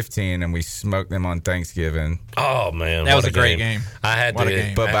 2015, and we smoked them on Thanksgiving. Oh, man. That was a great game. I had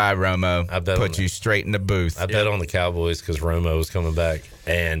to. Bye-bye, Romo. I bet put you straight in the booth. I bet on the Cowboys because Romo was coming back,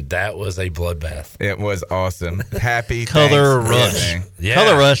 and that was a bloodbath. It was awesome. Happy Color Rush. Yeah.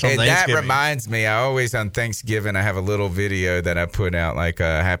 Color Rush on and Thanksgiving. That reminds me, I always on Thanksgiving, I have a little video that I put out, like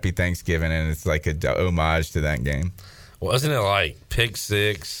a Happy Thanksgiving, and it's like a homage to that game. Wasn't it like Pick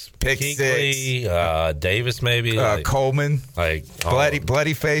Six, Davis maybe, Coleman,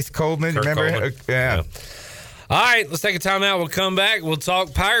 bloody face Coleman? Kurt Remember? Coleman. Yeah. All right, let's take a time out. We'll come back. We'll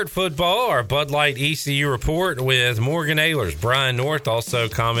talk Pirate football, our Bud Light ECU report with Morgan Ehlers, Brian North, also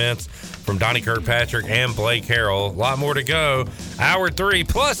comments from Donnie Kirkpatrick and Blake Harrell. A lot more to go. Hour 3,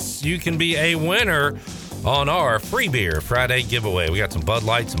 plus you can be a winner on our Free Beer Friday giveaway. We got some Bud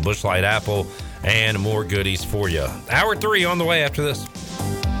Light, some Busch Light Apple, and more goodies for you. Hour 3 on the way after this.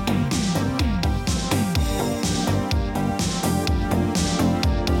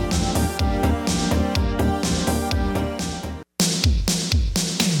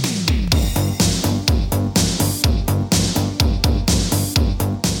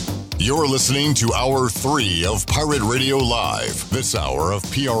 You're listening to Hour 3 of Pirate Radio Live. This hour of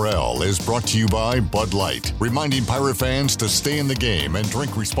PRL is brought to you by Bud Light, reminding Pirate fans to stay in the game and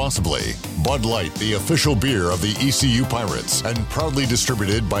drink responsibly. Bud Light, the official beer of the ECU Pirates, and proudly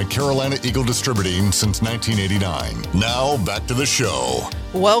distributed by Carolina Eagle Distributing since 1989. Now, back to the show.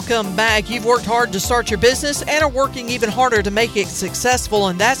 Welcome back. You've worked hard to start your business and are working even harder to make it successful,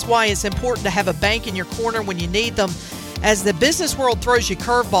 and that's why it's important to have a bank in your corner when you need them. As the business world throws you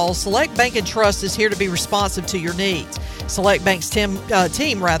curveballs, Select Bank & Trust is here to be responsive to your needs. Select Bank's team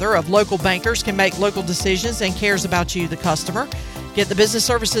of local bankers can make local decisions and cares about you, the customer. Get the business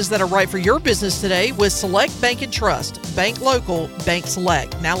services that are right for your business today with Select Bank & Trust. Bank local, bank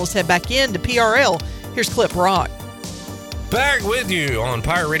select. Now let's head back into PRL. Here's Clip Rock. Back with you on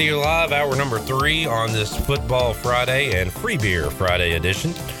Pirate Radio Live, hour number 3 on this Football Friday and Free Beer Friday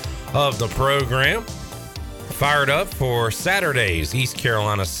edition of the program. Fired up for Saturday's East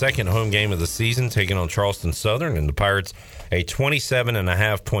Carolina's second home game of the season, taking on Charleston Southern, and the Pirates a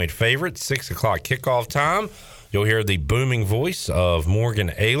 27.5-point favorite. 6 o'clock kickoff time. You'll hear the booming voice of Morgan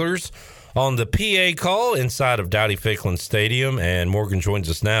Ehlers on the PA call inside of Dowdy-Ficklin Stadium, and Morgan joins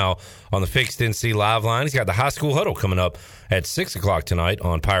us now on the Fixed NC Live line. He's got the high school huddle coming up at 6 o'clock tonight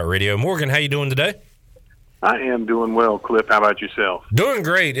on Pirate Radio. Morgan, how you doing today? I am doing well, Cliff. How about yourself? Doing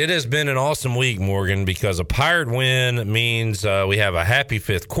great. It has been an awesome week, Morgan, because a Pirate win means we have a happy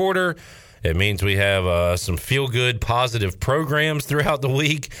fifth quarter. It means we have some feel-good, positive programs throughout the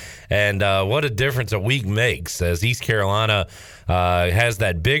week. And what a difference a week makes as East Carolina has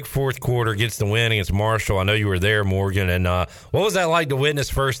that big fourth quarter, gets the win against Marshall. I know you were there, Morgan. And what was that like to witness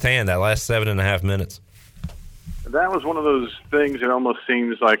firsthand, that last 7.5 minutes? That was one of those things that almost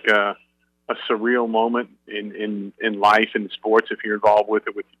seems like a surreal moment in life and sports if you're involved with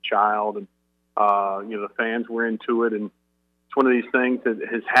it with your child, and the fans were into it, and it's one of these things that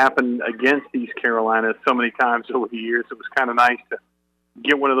has happened against East Carolina so many times over the years. It was kind of nice to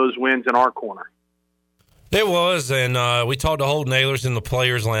get one of those wins in our corner. It was, and we talked to Holton Ehlers in the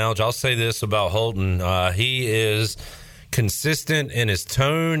Players Lounge. I'll say this about Holton. He is consistent in his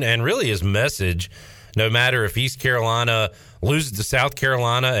tone and really his message, no matter if East Carolina loses to South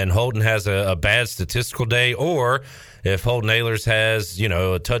Carolina and Holton has a bad statistical day, or if Holton Ehlers has,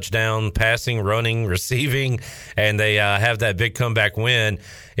 a touchdown, passing, running, receiving, and they have that big comeback win.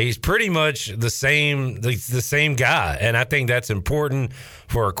 He's pretty much the same guy, and I think that's important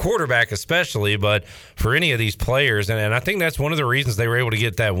for a quarterback especially, but for any of these players. And I think that's one of the reasons they were able to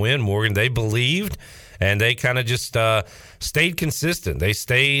get that win, Morgan. They believed, and they kind of just stayed consistent. They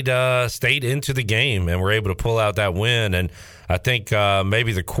stayed into the game and were able to pull out that win. And I think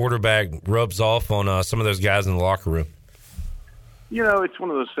maybe the quarterback rubs off on some of those guys in the locker room. It's one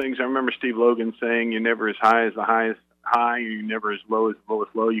of those things. I remember Steve Logan saying, "You're never as high as the highest high, you're never as low as the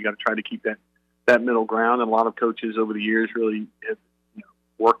lowest low." You got to try to keep that middle ground. And a lot of coaches over the years really have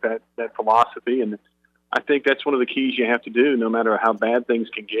worked that philosophy. And I think that's one of the keys you have to do. No matter how bad things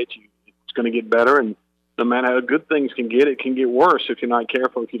can get you, it's going to get better. And no matter how good things can get, it can get worse if you're not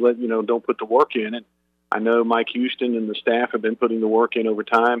careful, if you don't put the work in. And I know Mike Houston and the staff have been putting the work in over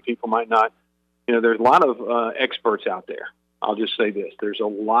time. People might not, there's a lot of experts out there. I'll just say this. There's a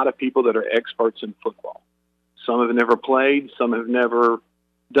lot of people that are experts in football. Some have never played. Some have never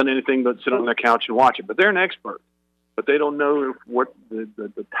done anything but sit on their couch and watch it. But they're an expert. But they don't know what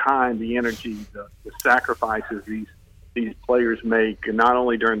the time, the energy, the sacrifices these players make, and not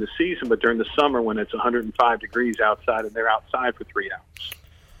only during the season, but during the summer when it's 105 degrees outside and they're outside for 3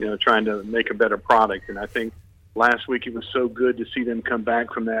 hours, trying to make a better product. And I think last week it was so good to see them come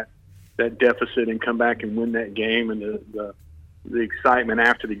back from that deficit and come back and win that game, and the excitement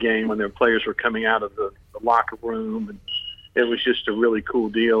after the game when their players were coming out of the locker room. And it was just a really cool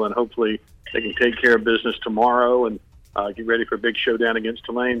deal, and hopefully they can take care of business tomorrow and get ready for a big showdown against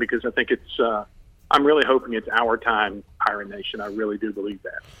Tulane, because I think I'm really hoping it's our time, Pirate Nation. I really do believe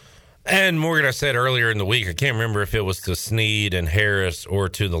that. And Morgan, I said earlier in the week, I can't remember if it was to Snead and Harris or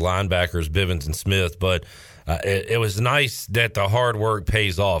to the linebackers, Bivens and Smith, but it was nice that the hard work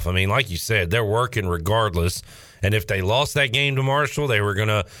pays off. I mean, like you said, they're working regardless. And if they lost that game to Marshall, they were going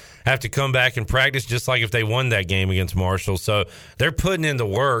to have to come back and practice just like if they won that game against Marshall. So they're putting in the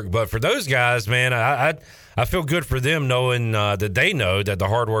work. But for those guys, man, I feel good for them knowing that they know that the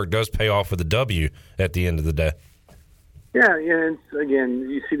hard work does pay off with a W at the end of the day. Yeah, and again,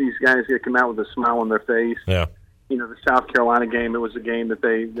 you see these guys that come out with a smile on their face. Yeah. The South Carolina game, it was a game that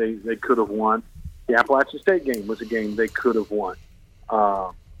they could have won. The Appalachian State game was a game they could have won.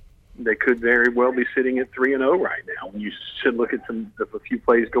 They could very well be sitting at 3-0 right now. When you should look at a few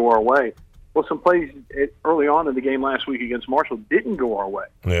plays go our way, Well, some plays early on in the game last week against Marshall didn't go our way.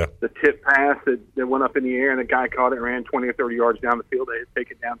 Yeah. The tip pass that went up in the air and the guy caught it and ran 20 or 30 yards down the field, they had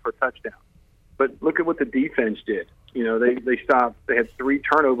taken down for a touchdown. But look at what the defense did. You know, they stopped. They had 3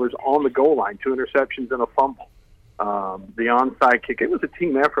 turnovers on the goal line, 2 interceptions and a fumble. The onside kick. It was a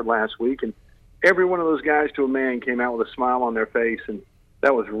team effort last week, and every one of those guys to a man came out with a smile on their face, and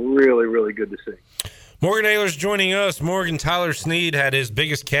that was really, really good to see. Morgan Ayler's joining us. Morgan, Tyler Snead had his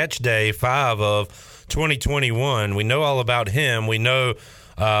biggest catch day, 5 of 2021. We know all about him. We know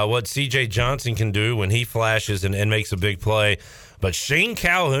what C.J. Johnson can do when he flashes and makes a big play. But Shane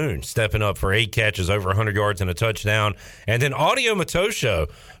Calhoun stepping up for 8 catches, over 100 yards and a touchdown. And then Audio Matosho,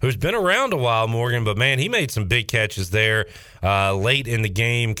 who's been around a while, Morgan, but, man, he made some big catches there late in the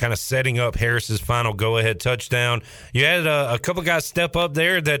game, kind of setting up Harris's final go-ahead touchdown. You had a couple guys step up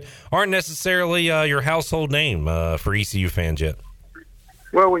there that aren't necessarily your household name for ECU fans yet.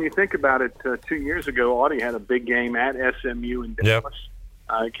 Well, when you think about it, 2 years ago, Audie had a big game at SMU in Dallas.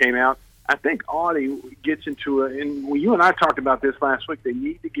 Yep. It came out. I think Audie gets into and you and I talked about this last week, they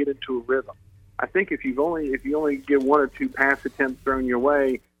need to get into a rhythm. I think if you only get 1 or 2 pass attempts thrown your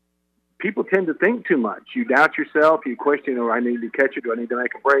way, people tend to think too much. You doubt yourself. You question, I need to catch it? Do I need to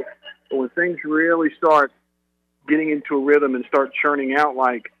make a break? But when things really start getting into a rhythm and start churning out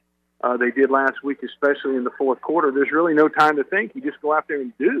like they did last week, especially in the fourth quarter, there's really no time to think. You just go out there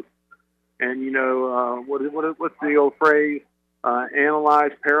and do. And, what's the old phrase?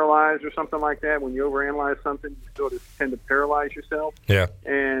 Analyze, paralyze, or something like that. When you overanalyze something, you sort of tend to paralyze yourself. Yeah.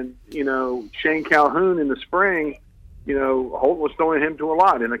 And, Shane Calhoun in the spring, Holt was throwing him to a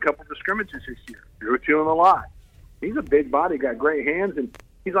lot in a couple of scrimmages this year. Threw to him a lot. He's a big body, got great hands, and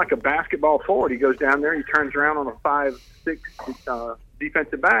he's like a basketball forward. He goes down there, he turns around on a 5'6"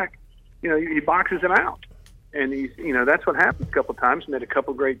 defensive back. He boxes him out. And he's, that's what happened a couple of times. Made a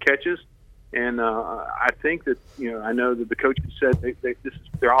couple great catches. And I think that, I know that the coaches said this is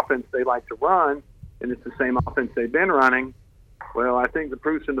their offense they like to run, and it's the same offense they've been running. Well, I think the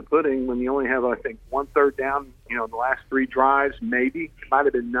proof's in the pudding when you only have, 1 third down, in the last 3 drives, maybe. Might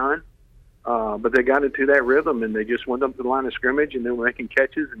have been none. But they got into that rhythm, and they just went up to the line of scrimmage, and they were making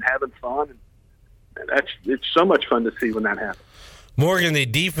catches and having fun. And it's so much fun to see when that happens. Morgan, the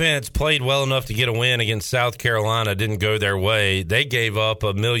defense played well enough to get a win against South Carolina. Didn't go their way. They gave up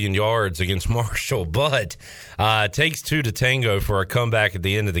 1,000,000 yards against Marshall, but it takes 2 to tango for a comeback at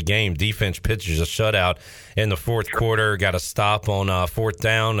the end of the game. Defense pitches a shutout in the fourth quarter. Got a stop on 4th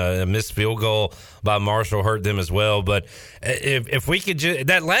down. A missed field goal by Marshall hurt them as well. But if we could just –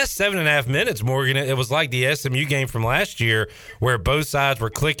 that last 7.5 minutes, Morgan, it was like the SMU game from last year where both sides were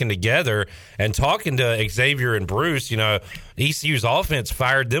clicking together and talking to Xavier and Bruce. ECU's offense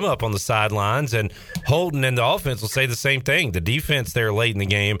fired them up on the sidelines, and Holden and the offense will say the same thing. The defense there late in the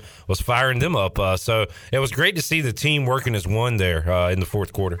game was firing them up. So it was great to see the team working as one there in the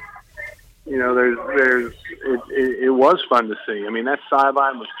fourth quarter. It was fun to see. I mean, that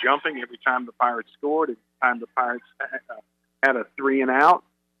sideline was jumping every time the Pirates scored. Every time the Pirates had a 3 and out,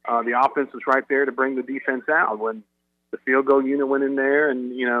 the offense was right there to bring the defense out. When the field goal unit went in there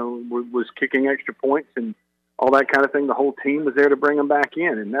and, was kicking extra points and all that kind of thing, the whole team was there to bring them back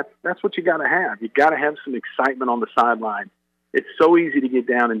in. And that's what you got to have. You got to have some excitement on the sideline. It's so easy to get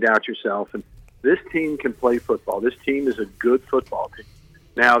down and doubt yourself. And this team can play football. This team is a good football team.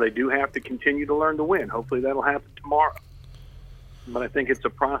 Now, they do have to continue to learn to win. Hopefully that'll happen tomorrow. But I think it's a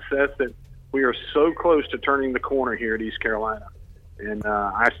process that we are so close to turning the corner here at East Carolina. And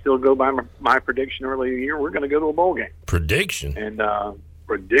I still go by my prediction earlier in the year. We're going to go to a bowl game. Prediction? And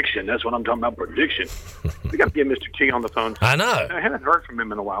prediction. That's what I'm talking about, prediction. We got to get Mr. T on the phone. I know. I haven't heard from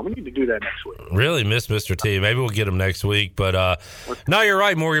him in a while. We need to do that next week. Really miss Mr. T. Maybe we'll get him next week. But no, you're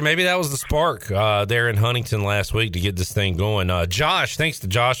right, Morgan. Maybe that was the spark there in Huntington last week to get this thing going. Josh, thanks to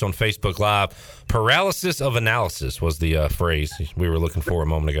Josh on Facebook Live, paralysis of analysis was the phrase we were looking for a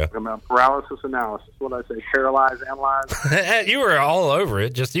moment ago. About paralysis analysis. What did I say? Paralyze, analyze? You were all over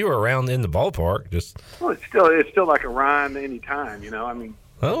it. Just you were around in the ballpark. Well, it's still like a rhyme any time, I mean.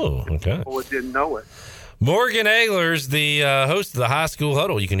 Oh, okay. People didn't know it. Morgan Ayler's the host of the High School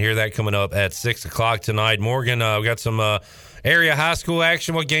Huddle. You can hear that coming up at 6 o'clock tonight. Morgan, we got some area high school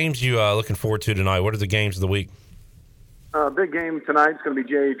action. What games you looking forward to tonight? What are the games of the week? Big game tonight is going to be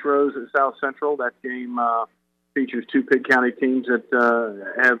J.H. Rose at South Central. That game features 2 Pitt County teams that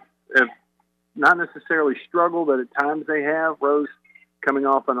have not necessarily struggled, but at times they have. Rose coming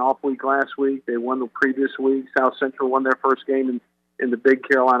off an off week last week. They won the previous week. South Central won their first game in the Big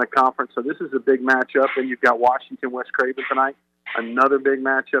Carolina Conference. So this is a big matchup. And you've got Washington, West Craven tonight. Another big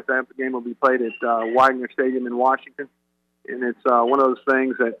matchup. That game will be played at Widener Stadium in Washington. And it's one of those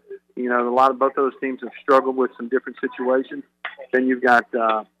things that You know, both those teams have struggled with some different situations. Then you've got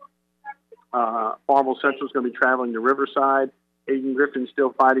Farmville Central is going to be traveling to Riverside. Aidan Griffin's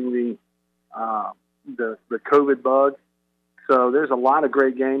still fighting the COVID bug. So there's a lot of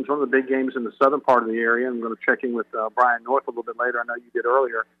great games. One of the big games in the southern part of the area, I'm going to check in with Brian North a little bit later, I know you did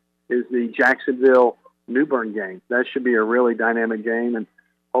earlier, is the Jacksonville-New Bern game. That should be a really dynamic game, and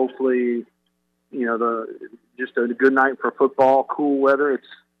hopefully, you know, just a good night for football, cool weather. It's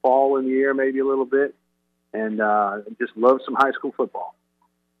fall in the air maybe a little bit, and just love some high school football.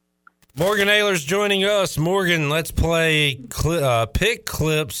 Morgan Ayler's joining us. Morgan, let's play Pick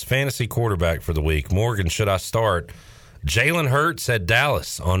Clips fantasy quarterback for the week. Morgan, should I start Jalen Hurts at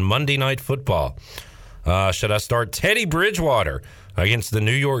Dallas on Monday Night Football? Should I start Teddy Bridgewater against the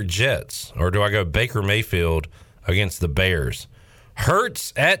New York Jets, or do I go Baker Mayfield against the Bears?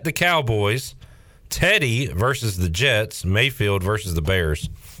 Hurts at the Cowboys, Teddy versus the Jets, Mayfield versus the Bears.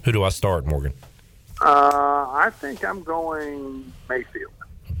 Who do I start, Morgan? I think I'm going Mayfield.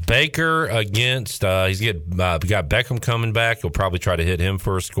 Baker against he's got Beckham coming back. He'll probably try to hit him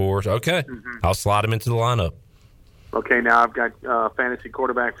for a score. Okay, I'll slide him into the lineup. Okay, now I've got fantasy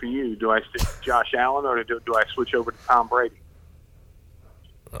quarterback for you. Do I stick to Josh Allen, or do I switch over to Tom Brady?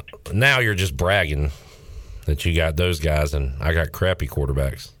 Now you're just bragging that you got those guys, and I got crappy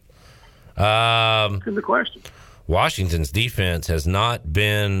quarterbacks. Good question. Washington's defense has not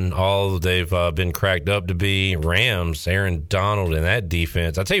been all they've been cracked up to be. Rams, Aaron Donald, and that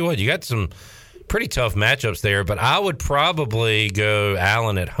defense. I'll tell you what, you got some pretty tough matchups there, but I would probably go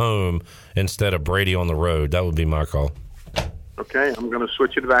Allen at home instead of Brady on the road. That would be my call. Okay, I'm going to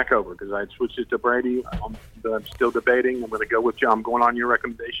switch it back over because I'd switched it to Brady. I'm still debating. I'm going to go with you. I'm going on your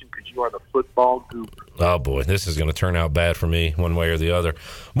recommendation because you are the football guru. Oh, boy, this is going to turn out bad for me one way or the other.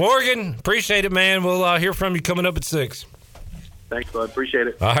 Morgan, appreciate it, man. We'll hear from you coming up at 6. Thanks, bud. Appreciate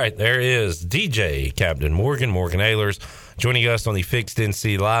it. All right, there is DJ Captain Morgan Aylers, joining us on the Fixed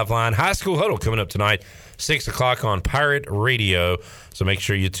NC Live Line. High School Huddle coming up tonight, 6 o'clock on Pirate Radio. So make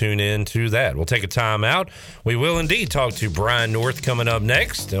sure you tune in to that. We'll take a time out. We will indeed talk to Brian North coming up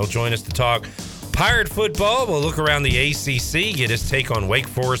next. He'll join us to talk Pirate football. We'll look around the ACC, get his take on Wake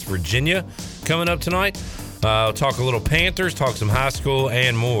Forest, Virginia coming up tonight. We'll talk a little Panthers, talk some high school,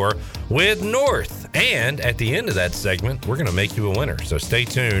 and more with North. And at the end of that segment, we're going to make you a winner. So stay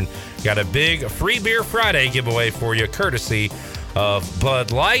tuned. Got a big Free Beer Friday giveaway for you, courtesy of Bud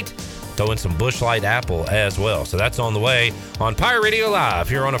Light. Throw in some Busch Light Apple as well. So that's on the way on Pirate Radio Live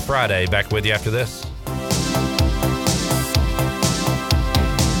here on a Friday. Back with you after this.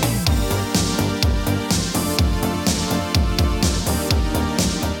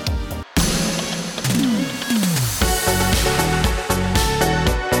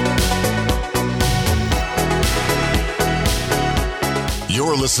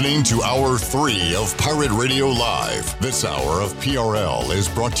 You're listening to Hour 3 of Pirate Radio Live. This hour of PRL is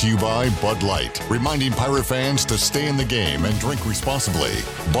brought to you by Bud Light, reminding Pirate fans to stay in the game and drink responsibly.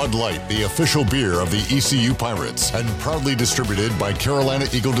 Bud Light, the official beer of the ECU Pirates, and proudly distributed by Carolina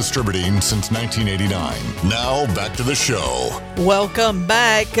Eagle Distributing since 1989. Now, back to the show. Welcome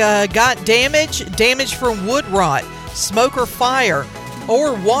back. Got damage from wood rot, smoke or fire,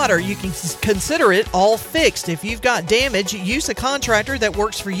 or water, you can consider it all fixed. If you've got damage, use a contractor that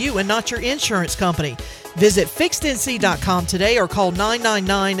works for you and not your insurance company. Visit fixednc.com today or call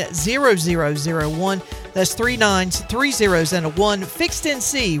 999-0001. That's 3 9s, 3 zeros, and a 1. Fixed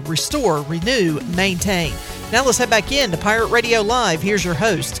NC. Restore, renew, maintain. Now let's head back in to Pirate Radio Live. Here's your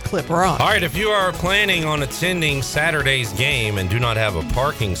host, Clip Rock. All right, if you are planning on attending Saturday's game and do not have a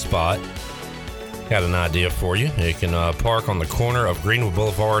parking spot, got an idea for you. You can park on the corner of Greenwood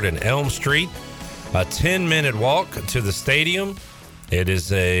Boulevard and Elm Street. A 10-minute walk to the stadium. It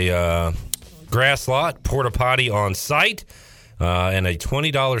is a grass lot, porta potty on site, and a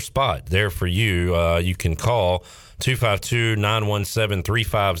 $20 spot there for you. You can call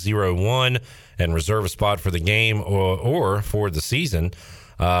 252-917-3501 and reserve a spot for the game or for the season.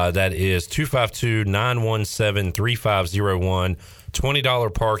 That is 252-917-3501.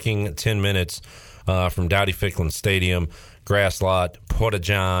 $20 parking, 10 minutes. From Dowdy Ficklin Stadium, grass lot, Porta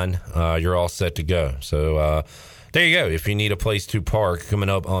John, you're all set to go. So there you go. If you need a place to park coming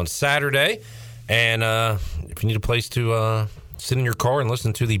up on Saturday, and if you need a place to sit in your car and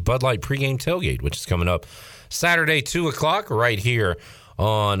listen to the Bud Light pregame tailgate, which is coming up Saturday, 2 o'clock, right here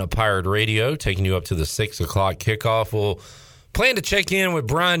on Pirate Radio, taking you up to the 6 o'clock kickoff. We'll plan to check in with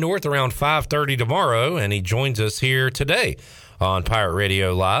Brian North around 5:30 tomorrow, and he joins us here today on Pirate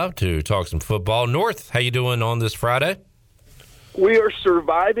Radio Live to talk some football. North, how you doing on this Friday? We are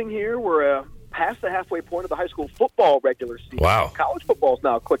surviving here. We're past the halfway point of the high school football regular season. Wow. College football is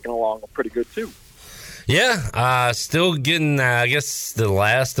now clicking along pretty good, too. Yeah, still getting, I guess, the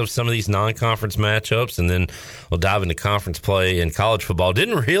last of some of these non-conference matchups, and then we'll dive into conference play in college football.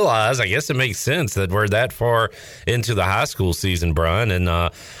 Didn't realize, I guess it makes sense that we're that far into the high school season, Brian, and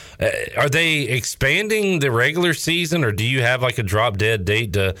are they expanding the regular season, or do you have like a drop-dead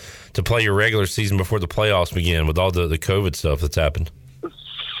date to play your regular season before the playoffs begin with all the COVID stuff that's happened?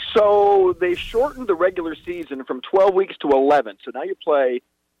 So they shortened the regular season from 12 weeks to 11, so now you play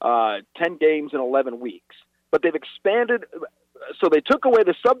 10 games in 11 weeks. But they've expanded, so they took away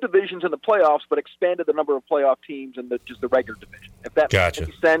the subdivisions in the playoffs, but expanded the number of playoff teams in just the regular division. If that makes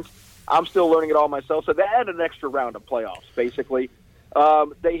any sense, I'm still learning it all myself. So they added an extra round of playoffs, basically.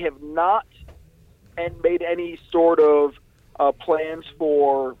 They have not made any sort of plans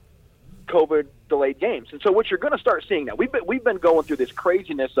for COVID-delayed games. And so what you're going to start seeing now, we've been going through this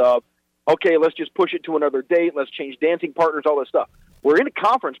craziness of, okay, let's just push it to another date, let's change dancing partners, all this stuff. We're in a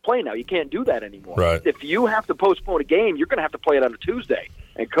conference play now. You can't do that anymore. Right. If you have to postpone a game, you're going to have to play it on a Tuesday.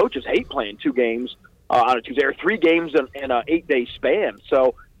 And coaches hate playing 2 games on a Tuesday, or 3 games in an 8-day span.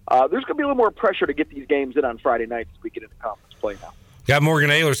 So there's going to be a little more pressure to get these games in on Friday nights as we get into conference play now. Got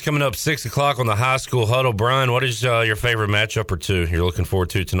Morgan Ehlers coming up 6 o'clock on the high school huddle. Brian, what is your favorite matchup or two you're looking forward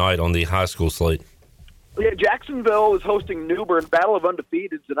to tonight on the high school slate? Yeah, Jacksonville is hosting New Bern, Battle of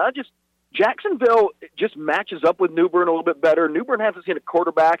Undefeateds, and Jacksonville just matches up with New Bern a little bit better. New Bern hasn't seen a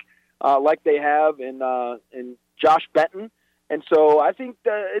quarterback like they have in Josh Benton. And so I think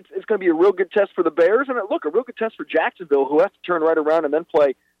it's going to be a real good test for the Bears. And, look, a real good test for Jacksonville, who has to turn right around and then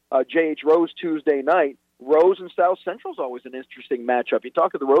play J.H. Rose Tuesday night. Rose and South Central is always an interesting matchup. You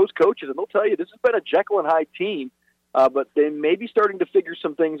talk to the Rose coaches, and they'll tell you this has been a Jekyll and Hyde team, but they may be starting to figure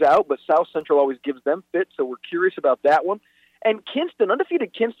some things out, but South Central always gives them fits, so we're curious about that one. And Kinston,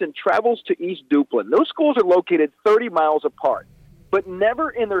 undefeated Kinston, travels to East Duplin. Those schools are located 30 miles apart, but never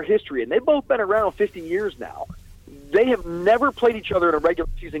in their history, and they've both been around 50 years now, they have never played each other in a regular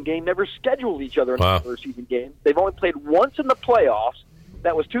season game, never scheduled each other in a regular season game. They've only played once in the playoffs.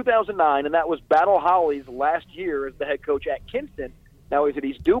 That was 2009, and that was Battle Holly's last year as the head coach at Kinston. Now he's at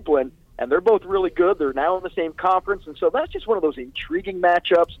East Duplin, and they're both really good. They're now in the same conference, and so that's just one of those intriguing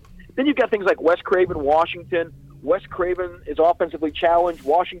matchups. Then you've got things like West Craven, Washington. West Craven is offensively challenged.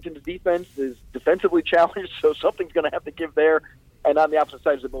 Washington's defense is defensively challenged, so something's going to have to give there. And on the opposite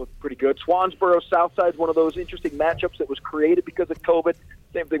sides, they're both pretty good. Swansboro, Southside is one of those interesting matchups that was created because of COVID.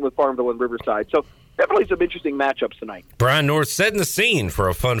 Same thing with Farmville and Riverside. So definitely some interesting matchups tonight. Brian North setting the scene for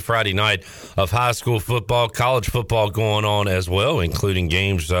a fun Friday night of high school football, college football going on as well, including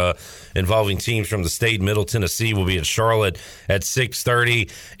games involving teams from the state. Middle Tennessee will be at Charlotte at 6:30.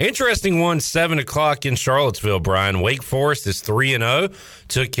 Interesting one, 7 o'clock in Charlottesville, Brian. Wake Forest is 3-0,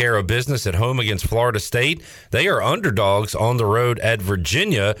 took care of business at home against Florida State. They are underdogs on the road at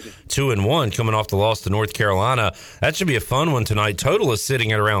Virginia, 2-1, coming off the loss to North Carolina. That should be a fun one tonight. Total is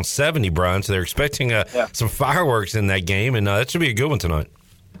sitting at around 70, Brian, so they're expecting some fireworks in that game, and that should be a good one tonight.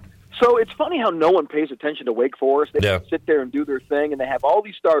 So it's funny how no one pays attention to Wake Forest. They just sit there and do their thing, and they have all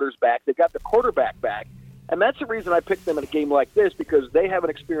these starters back. They've got the quarterback back, and that's the reason I picked them in a game like this, because they have an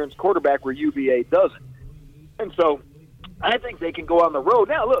experienced quarterback where UVA doesn't. And so I think they can go on the road.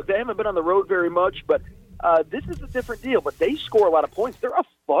 Now, look, they haven't been on the road very much, but this is a different deal. But they score a lot of points. They're a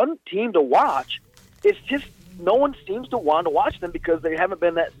fun team to watch. It's just no one seems to want to watch them because they haven't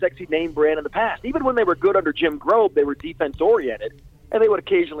been that sexy name brand in the past. Even when they were good under Jim Grove, they were defense-oriented, and they would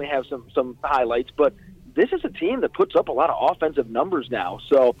occasionally have some highlights. But this is a team that puts up a lot of offensive numbers now.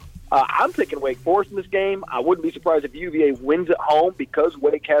 So I'm thinking Wake Forest in this game. I wouldn't be surprised if UVA wins at home because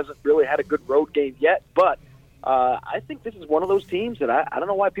Wake hasn't really had a good road game yet. But I think this is one of those teams that I don't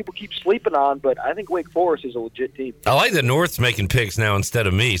know why people keep sleeping on, but I think Wake Forest is a legit team. I like that North's making picks now instead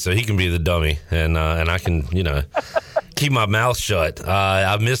of me, so he can be the dummy, and I can, keep my mouth shut.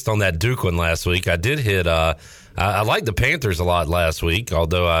 I missed on that Duke one last week. I did hit I liked the Panthers a lot last week,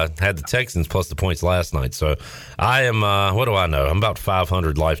 although I had the Texans plus the points last night. So I am, what do I know? I'm about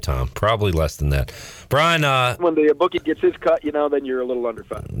 500 lifetime, probably less than that. Brian. When the bookie gets his cut, then you're a little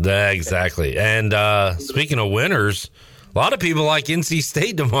underfunded. Exactly. And speaking of winners, a lot of people like NC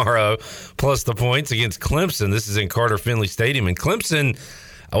State tomorrow plus the points against Clemson. This is in Carter Finley Stadium. And Clemson,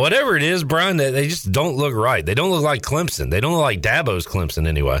 whatever it is, Brian, they just don't look right. They don't look like Clemson. They don't look like Dabo's Clemson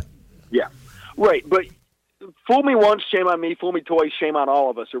anyway. Yeah, right. But fool me once, shame on me. Fool me twice, shame on all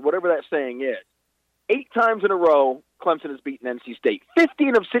of us, or whatever that saying is. 8 times in a row, Clemson has beaten NC State.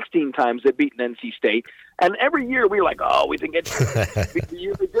 15 of 16 times they've beaten NC State. And every year we're like, we think it's the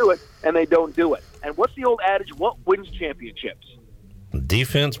year they do it, and they don't do it. And what's the old adage? What wins championships?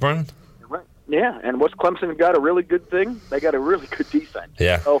 Defense, Brian? Right. Yeah, and what's Clemson got a really good thing? They got a really good defense.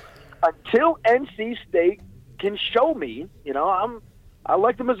 Yeah. So until NC State can show me, I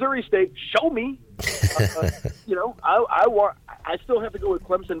like the Missouri State. Show me. I still have to go with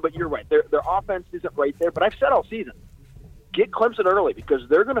Clemson, but you're right. Their offense isn't right there. But I've said all season, get Clemson early because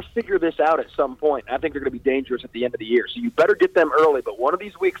they're going to figure this out at some point. I think they're going to be dangerous at the end of the year. So you better get them early. But one of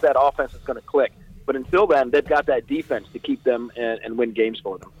these weeks, that offense is going to click. But until then, they've got that defense to keep them and win games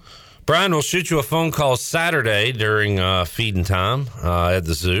for them. Brian, we'll shoot you a phone call Saturday during feeding time at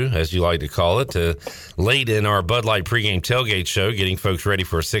the zoo, as you like to call it, late in our Bud Light pregame tailgate show, getting folks ready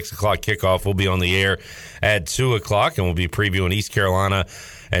for a 6 o'clock kickoff. We'll be on the air at 2 o'clock, and we'll be previewing East Carolina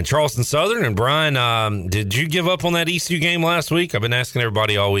and Charleston Southern. And Brian, did you give up on that ECU game last week? I've been asking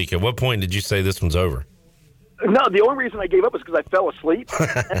everybody all week. At what point did you say this one's over? No, the only reason I gave up was because I fell asleep.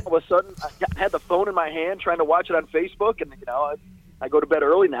 And all of a sudden, I had the phone in my hand trying to watch it on Facebook, and I go to bed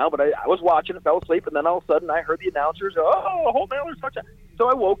early now, but I was watching it, fell asleep, and then all of a sudden I heard the announcers, Holton Ahlers touchdown. So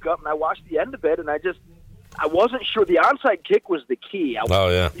I woke up and I watched the end of it, and I wasn't sure. The onside kick was the key. I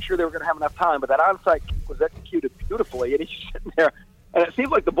wasn't sure they were going to have enough time, but that onside kick was executed beautifully, and he's just sitting there. And it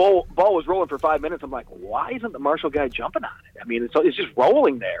seemed like the ball was rolling for 5 minutes. I'm like, why isn't the Marshall guy jumping on it? I mean, it's just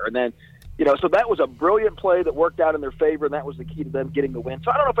rolling there. And then, so that was a brilliant play that worked out in their favor, and that was the key to them getting the win.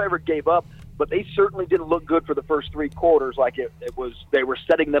 So I don't know if I ever gave up, but they certainly didn't look good for the first 3 quarters like it was they were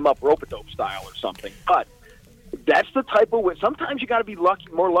setting them up rope-a-dope style or something. But that's the type of win. Sometimes you got to be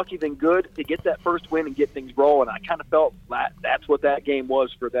more lucky than good to get that first win and get things rolling. I kind of felt that's what that game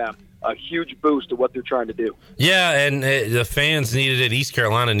was for them. A huge boost to what they're trying to do. Yeah, and the fans needed it. East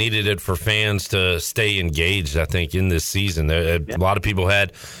Carolina needed it for fans to stay engaged, I think, in this season. A lot of people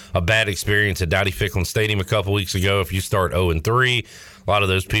had a bad experience at Dowdy-Ficklin Stadium a couple weeks ago. If you start 0-3, a lot of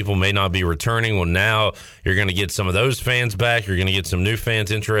those people may not be returning. Well, now you're going to get some of those fans back. You're going to get some new fans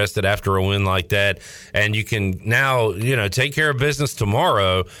interested after a win like that. And you can now, take care of business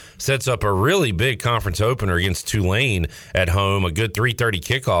tomorrow. Sets up a really big conference opener against Tulane at home, a good 3:30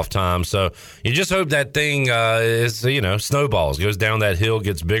 kickoff time. So you just hope that thing snowballs, goes down that hill,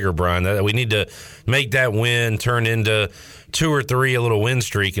 gets bigger, Brian. We need to make that win turn into 2 or 3, a little win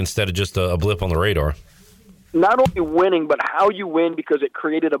streak instead of just a blip on the radar. Not only winning, but how you win, because it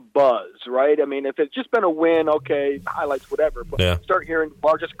created a buzz, right? I mean, if it's just been a win, okay, highlights, whatever. But start hearing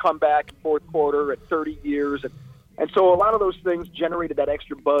largest comeback in fourth quarter at 30 years. And so a lot of those things generated that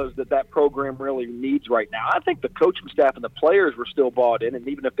extra buzz that program really needs right now. I think the coaching staff and the players were still bought in, and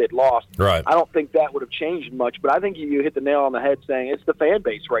even if they'd lost, I don't think that would have changed much. But I think you hit the nail on the head saying it's the fan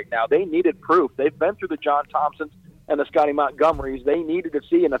base right now. They needed proof. They've been through the John Thompsons and the Scotty Montgomerys. They needed to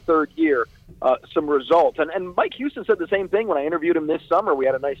see in a third year some results. And Mike Houston said the same thing when I interviewed him this summer. We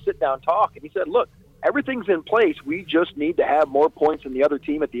had a nice sit-down talk, and he said, look, everything's in place. We just need to have more points than the other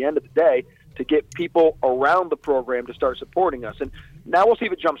team at the end of the day to get people around the program to start supporting us. And now we'll see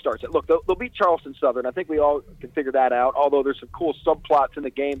if it jumpstarts it. Look, they'll beat Charleston Southern. I think we all can figure that out, although there's some cool subplots in the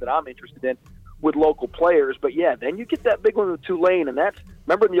game that I'm interested in with local players. But, then you get that big one with Tulane, and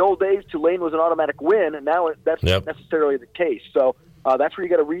remember in the old days, Tulane was an automatic win, and now that's not necessarily the case. So that's where you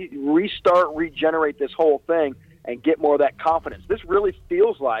got to restart, regenerate this whole thing, and get more of that confidence. This really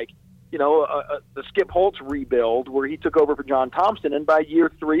feels like, the Skip Holtz rebuild where he took over for John Thompson, and by year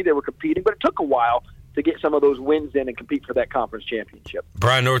 3 they were competing, but it took a while to get some of those wins in and compete for that conference championship.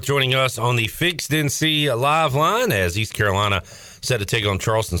 Brian North joining us on the Fixed NC Live line as East Carolina set to take on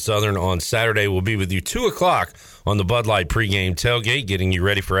Charleston Southern on Saturday. We'll be with you 2 o'clock on the Bud Light pregame tailgate, getting you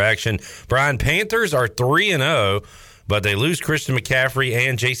ready for action. Brian, Panthers are 3-0. But they lose Christian McCaffrey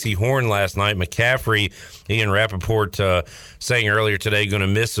and J.C. Horn last night. McCaffrey, Ian Rappaport saying earlier today, going to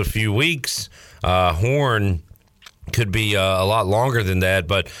miss a few weeks. Horn could be a lot longer than that.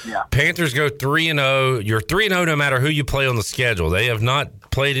 But Panthers go 3-0. You're 3-0 no matter who you play on the schedule. They have not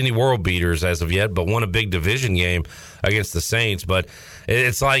played any world beaters as of yet, but won a big division game against the Saints. But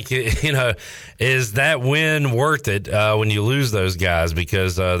it's like, is that win worth it when you lose those guys?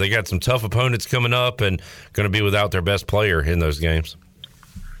 Because they got some tough opponents coming up and going to be without their best player in those games.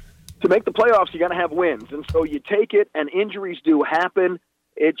 To make the playoffs, you got to have wins. And so you take it, and injuries do happen.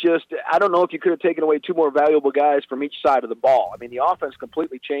 I don't know if you could have taken away 2 more valuable guys from each side of the ball. I mean, the offense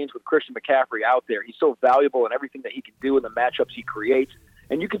completely changed with Christian McCaffrey out there. He's so valuable in everything that he can do in the matchups he creates.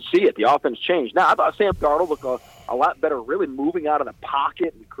 And you can see it. The offense changed. Now, I thought Sam Darnold looked a lot better, really moving out of the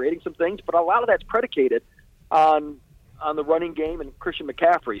pocket and creating some things, but a lot of that's predicated on the running game and Christian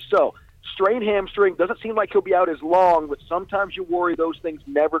McCaffrey. So, strained hamstring, doesn't seem like he'll be out as long, but sometimes you worry those things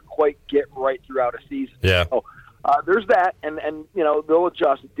never quite get right throughout a season. Yeah. So, there's that, and they'll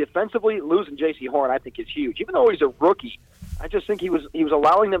adjust. Defensively, losing J.C. Horn, I think, is huge. Even though he's a rookie, I just think he was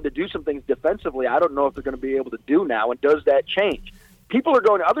allowing them to do some things defensively. I don't know if they're going to be able to do now. And does that change?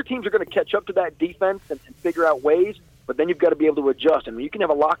 Other teams are going to catch up to that defense and figure out ways. But then you've got to be able to adjust. And you can have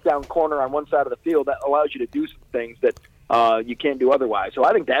a lockdown corner on one side of the field that allows you to do some things that you can't do otherwise. So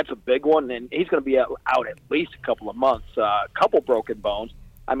I think that's a big one, and he's going to be out at least a couple of months, a couple broken bones.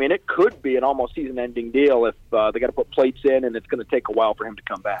 I mean, it could be an almost season-ending deal if they got to put plates in, and it's going to take a while for him to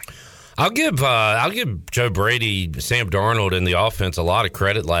come back. I'll give Joe Brady, Sam Darnold, and the offense a lot of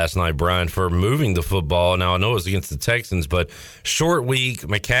credit last night, Brian, for moving the football. Now, I know it was against the Texans, but short week,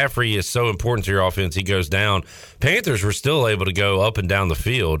 McCaffrey is so important to your offense. He goes down. Panthers were still able to go up and down the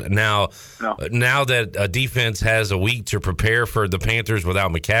field. Now that a defense has a week to prepare for the Panthers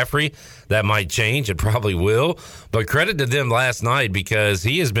without McCaffrey, that might change. It probably will. But credit to them last night because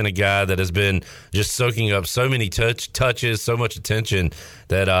he has been a guy that has been just soaking up so many touches, so much attention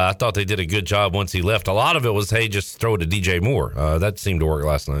that I thought they did a good job once he left. A lot of it was, hey, just throw it to DJ Moore. That seemed to work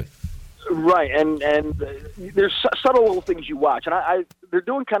last night. Right, and there's subtle little things you watch, and they're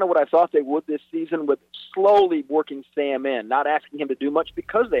doing kind of what I thought they would this season with slowly working Sam in, not asking him to do much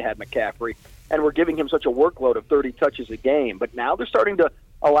because they had McCaffrey, and we're giving him such a workload of 30 touches a game. But now they're starting to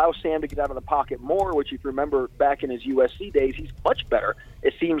allow Sam to get out of the pocket more, which if you remember back in his USC days, he's much better.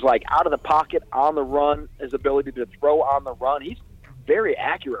 It seems like out of the pocket, on the run, his ability to throw on the run. He's very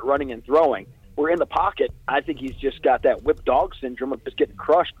accurate running and throwing. We're in the pocket. I think he's just got that whip dog syndrome of just getting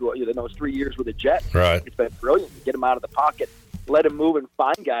crushed. Those 3 years with the Jets. Right. It's been brilliant to get him out of the pocket, let him move and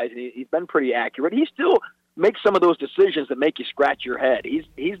find guys, and he's been pretty accurate. He still makes some of those decisions that make you scratch your head.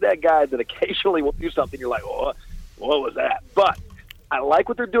 He's that guy that occasionally will do something you're like, oh, what was that? But I like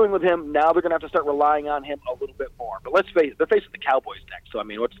what they're doing with him. Now they're going to have to start relying on him a little bit more. But let's face it, they're facing the Cowboys next. So, I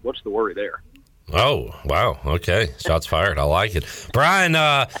mean, what's the worry there? Oh, wow. Okay. Shots fired. I like it. Brian,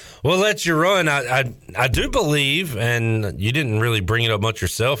 we'll let you run. I do believe, and you didn't really bring it up much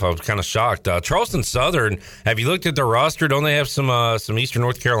yourself. I was kind of shocked. Charleston Southern, have you looked at their roster? Don't they have some Eastern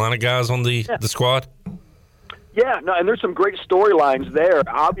North Carolina guys on the squad? Yeah, no, and there's some great storylines there.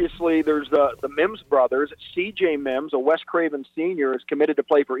 Obviously, there's the Mims brothers. C.J. Mims, a Wes Craven senior, is committed to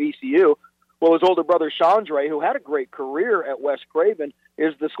play for ECU. Well, his older brother, Chandre, who had a great career at Wes Craven,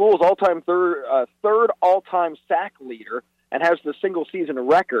 is the school's all-time third all-time sack leader and has the single-season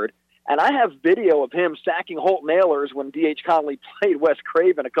record. And I have video of him sacking Holt Nailers when D.H. Conley played Wes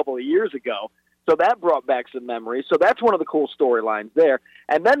Craven a couple of years ago. So that brought back some memories. So that's one of the cool storylines there.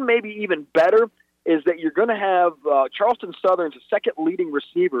 And then maybe even better is that you're going to have Charleston Southern's second leading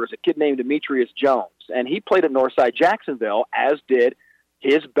receiver is a kid named Demetrius Jones. And he played at Northside Jacksonville, as did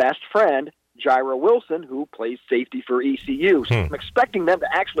his best friend, Jaira Wilson, who plays safety for ECU. So I'm expecting them to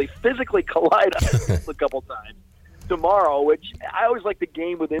actually physically collide a couple times tomorrow, which I always like the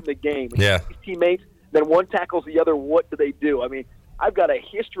game within the game. Yeah. These teammates, then one tackles the other, what do they do? I mean, I've got a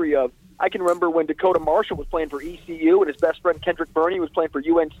history of, I can remember when Dakota Marshall was playing for ECU and his best friend Kendrick Burney was playing for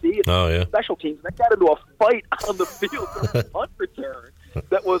UNC. Special teams. And they got into a fight on the field for a punt return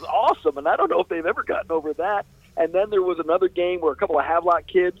that was awesome, and I don't know if they've ever gotten over that. And then there was another game where a couple of Havelock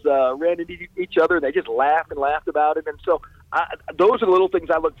kids ran into each other, and they just laughed and about it. And so those are the little things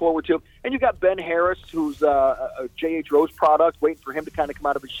I look forward to. And you've got Ben Harris, who's a J.H. Rose product, waiting for him to kind of come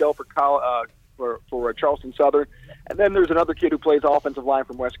out of his shell for Charleston Southern. And then there's another kid who plays offensive line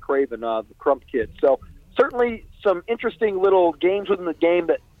from West Craven, the Crump kid. So certainly some interesting little games within the game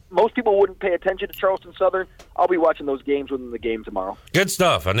that most people wouldn't pay attention to Charleston Southern. I'll be watching those games within the game tomorrow. Good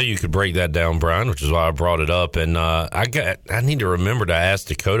stuff. I knew you could break that down, Brian, which is why I brought it up. And I need to remember to ask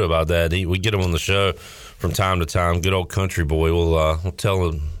Dakota about that. We get him on the show from time to time. Good old country boy. We'll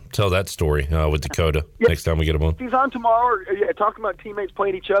tell that story with Dakota next time we get him on. He's on tomorrow. Talking about teammates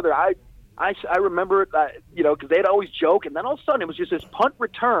playing each other. I remember it, because they'd always joke, and then all of a sudden it was just this punt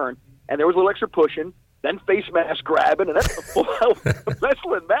return, and there was a little extra pushing, then face mask grabbing, and that's a full-out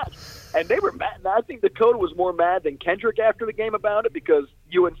wrestling match. And they were mad. And I think Dakota was more mad than Kendrick after the game about it because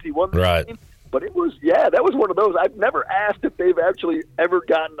UNC won the game. But it was, that was one of those. I've never asked if they've actually ever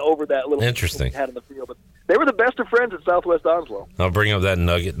gotten over that little interesting had in the field. But they were the best of friends at Southwest Onslow. I'll bring up that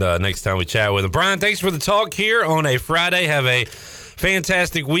nugget next time we chat with him. Brian, thanks for the talk here on a Friday. Have a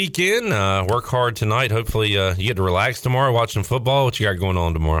fantastic weekend. Work hard tonight. Hopefully you get to relax tomorrow, watch some football. What you got going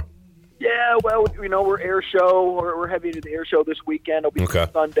on tomorrow? Yeah, well, we're air show. We're heavy to the air show this weekend. It'll be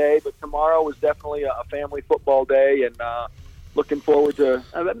Sunday, but tomorrow is definitely a family football day, and looking forward to.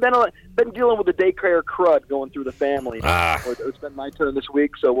 I've been dealing with the daycare crud going through the family. It's been my turn this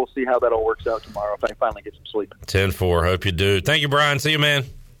week, so we'll see how that all works out tomorrow if I finally get some sleep. 10-4. Hope you do. Thank you, Brian. See you, man.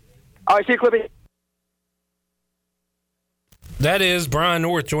 All right, see you, Clippy. That is Brian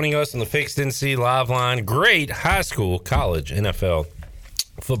North joining us on the Fixed NC Live Line. Great high school, college, NFL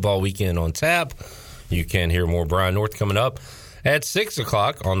football weekend on tap. You can hear more Brian North coming up at 6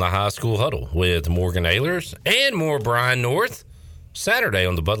 o'clock on the High School Huddle with Morgan Ehlers and more Brian North Saturday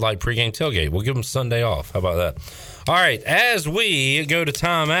on the Bud Light pregame tailgate. We'll give them Sunday off. How about that? All right, as we go to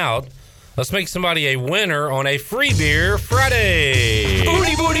timeout, let's make somebody a winner on a Free Beer Friday.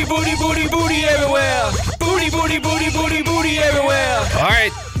 Booty, booty, booty, booty, booty everywhere. Booty, booty, booty, booty, booty everywhere. All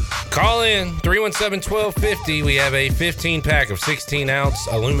right, call in 317-1250. We have a 15-pack of 16-ounce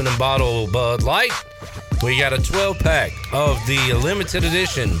aluminum bottle Bud Light. We got a 12-pack of the limited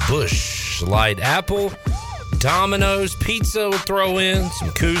edition Busch Light Apple. Domino's Pizza will throw in some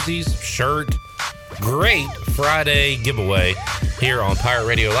koozies, shirt. Great Friday giveaway here on Pirate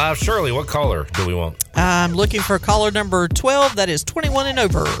Radio Live. Shirley, what caller do we want? I'm looking for caller number 12. That is 21 and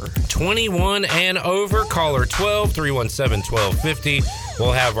over. 21 and over. Caller 12, 317-1250.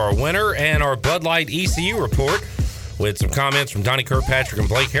 We'll have our winner and our Bud Light ECU report with some comments from Donnie Kirkpatrick and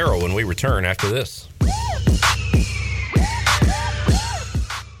Blake Harrell when we return after this.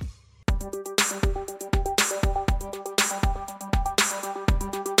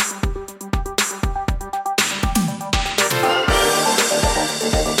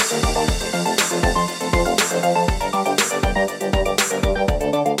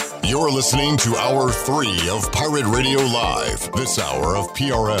 Listening to Hour 3 of Pirate Radio Live. This hour of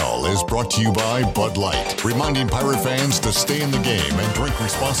PRL is brought to you by Bud Light, reminding Pirate fans to stay in the game and drink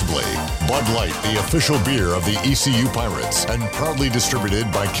responsibly. Bud Light, the official beer of the ECU Pirates, and proudly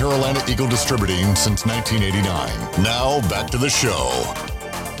distributed by Carolina Eagle Distributing since 1989. Now, back to the show.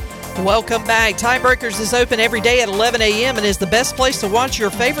 Welcome back. Tiebreakers is open every day at 11 a.m. and is the best place to watch your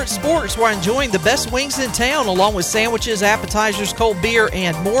favorite sports while enjoying the best wings in town, along with sandwiches, appetizers, cold beer,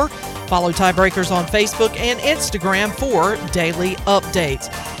 and more. Follow Tiebreakers on Facebook and Instagram for daily updates.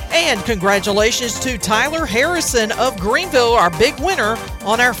 And congratulations to Tyler Harrison of Greenville, our big winner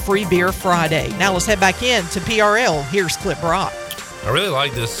on our Free Beer Friday. Now let's head back in to PRL. Here's Clip Rock. I really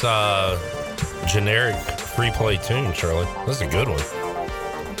like this generic free play tune, Shirley. This is a good one.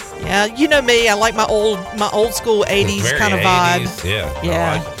 Yeah, you know me. I like my old school 80s kind of vibe. 80s, yeah.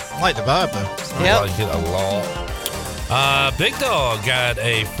 Yeah. I like the vibe, though. I like it a lot. Big Dog got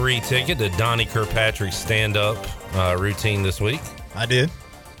a free ticket to Donnie Kirkpatrick's stand-up routine this week. I did.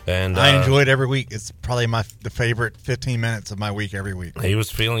 And I enjoy it every week. It's probably the favorite 15 minutes of my week every week. He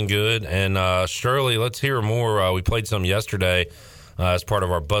was feeling good. And Shirley, let's hear more. We played some yesterday as part of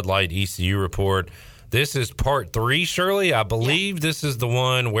our Bud Light ECU report. This is part 3, Shirley. I believe this is the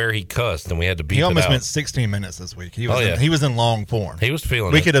one where he cussed and we had to beat it out. He almost went 16 minutes this week. He was in long form. He was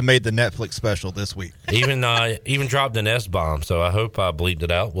feeling it. We could have made the Netflix special this week. Even dropped an S-bomb, so I hope I bleeped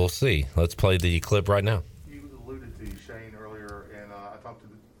it out. We'll see. Let's play the clip right now. You alluded to Shane earlier, and I talked to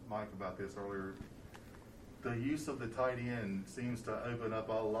Mike about this earlier. The use of the tight end seems to open up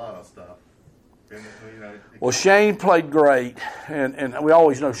a lot of stuff. And, well, Shane played great, and we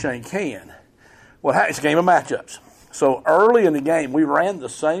always know Shane can. Well, it's a game of matchups. So early in the game, we ran the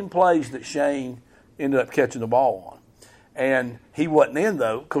same plays that Shane ended up catching the ball on. And he wasn't in,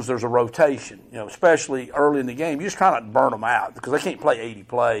 though, because there's a rotation. Especially early in the game, you just try not to burn them out because they can't play 80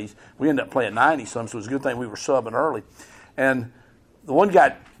 plays. We ended up playing 90-some, so it was a good thing we were subbing early. And the one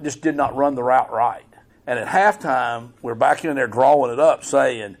guy just did not run the route right. And at halftime, we're back in there drawing it up,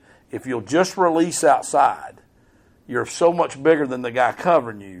 saying, if you'll just release outside, you're so much bigger than the guy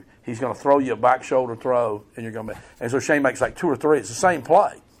covering you. He's going to throw you a back shoulder throw, and you're going to. And so Shane makes like 2 or 3. It's the same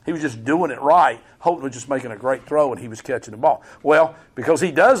play. He was just doing it right. Holton was just making a great throw, and he was catching the ball. Well, because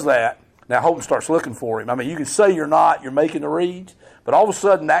he does that, now Holton starts looking for him. I mean, you can say you're making the reads, but all of a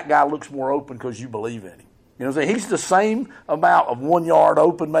sudden that guy looks more open because you believe in him. You know what I'm saying? He's the same amount of 1 yard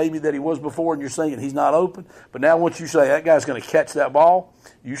open maybe that he was before, and you're saying he's not open. But now once you say that guy's going to catch that ball,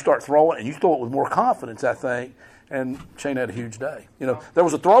 you start throwing, and you throw it with more confidence, I think. And Shane had a huge day. There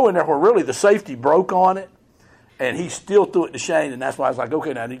was a throw in there where really the safety broke on it, and he still threw it to Shane, and that's why I was like,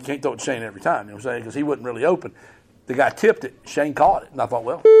 okay, now you can't throw it to Shane every time, you know what I'm saying, because he wasn't really open. The guy tipped it. Shane caught it, and I thought,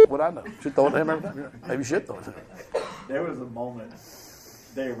 well, what I know? Should throw it to him every time? Maybe should throw it to him. There was a moment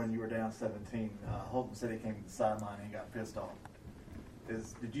there when you were down 17. Holton said he came to the sideline and he got pissed off.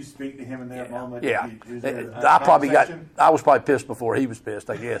 Did you speak to him in that moment? Yeah, I was probably pissed before he was pissed,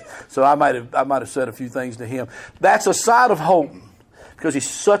 I guess. So I might have said a few things to him. That's a side of Holton because he's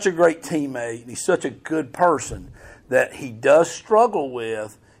such a great teammate and he's such a good person that he does struggle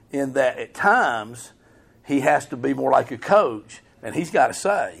with in that at times he has to be more like a coach and he's got to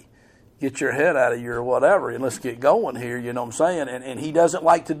say, get your head out of your whatever and let's get going here, you know what I'm saying? And he doesn't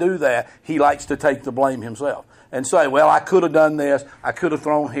like to do that. He likes to take the blame himself and say, well, I could have done this. I could have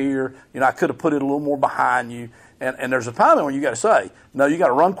thrown here. You know, I could have put it a little more behind you. And there's a time when you got to say, no, you got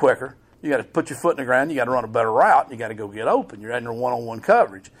to run quicker. You got to put your foot in the ground. You got to run a better route. And you got to go get open. You're under one-on-one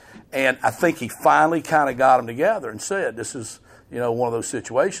coverage. And I think he finally kind of got them together and said, this is, you know, one of those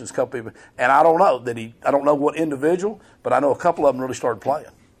situations. A couple people, and I don't know I don't know what individual, but I know a couple of them really started playing.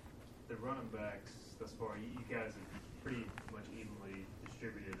 The running backs thus far, you guys are pretty much evenly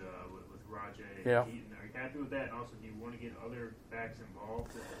distributed with Rajay and Eaton. Are you happy with that? And also, do you want to get other backs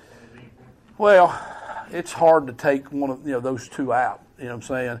involved? Well, it's hard to take one of those two out. You know what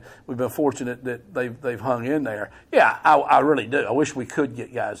I'm saying? We've been fortunate that they've hung in there. Yeah, I really do. I wish we could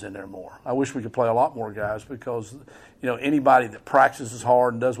get guys in there more. I wish we could play a lot more guys because, anybody that practices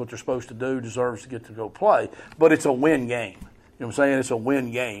hard and does what they're supposed to do deserves to get to go play. But it's a win game. You know what I'm saying? It's a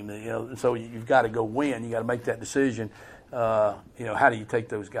win game. So you've got to go win. You got to make that decision. How do you take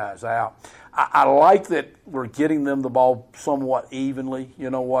those guys out? I like that we're getting them the ball somewhat evenly.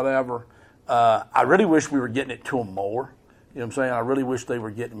 Whatever. I really wish we were getting it to them more. You know what I'm saying? I really wish they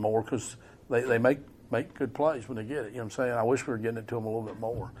were getting more because they make good plays when they get it. You know what I'm saying? I wish we were getting it to them a little bit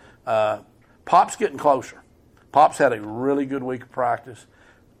more. Pop's getting closer. Pop's had a really good week of practice.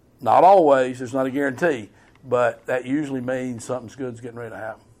 Not always. There's not a guarantee. But that usually means something's good's getting ready to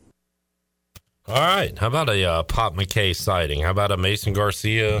happen. All right. How about a Pop McKay sighting? How about a Mason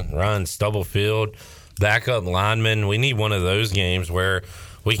Garcia, Ryan Stubblefield, backup lineman? We need one of those games where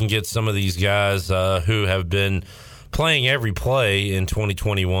we can get some of these guys who have been playing every play in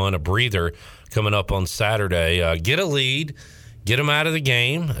 2021, a breather coming up on Saturday. Get a lead, get them out of the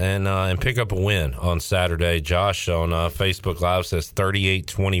game, and pick up a win on Saturday. Josh on Facebook Live says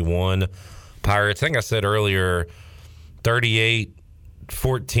 38-21 Pirates. I think I said earlier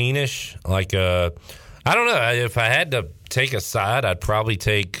 38-14-ish. I don't know. If I had to take a side, I'd probably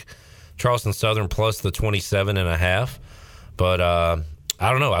take Charleston Southern plus the 27.5. But I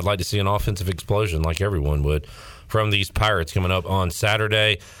don't know. I'd like to see an offensive explosion like everyone would from these Pirates coming up on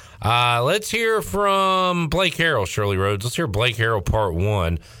Saturday. Let's hear from Blake Harrell, Shirley Rhodes. Let's hear Blake Harrell part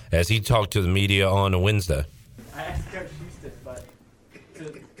 1 as he talked to the media on Wednesday. I asked Coach Houston, but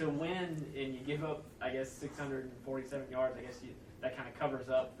to win and you give up, I guess, 647 yards, I guess that kind of covers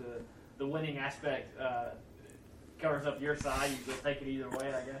up the winning aspect, covers up your side. You just take it either way,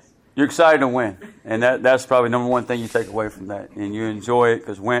 I guess. You're excited to win, and that's probably number one thing you take away from that. And you enjoy it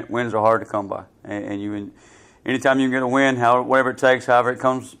because wins are hard to come by. And anytime you can get a win, whatever it takes, however it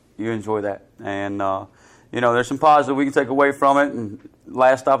comes, you enjoy that. And, there's some positive we can take away from it. And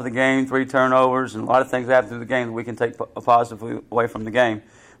last stop of the game, 3 turnovers, and a lot of things happen through the game that we can take a positive away from the game.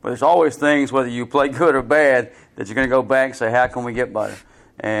 But there's always things, whether you play good or bad, that you're going to go back and say, how can we get better?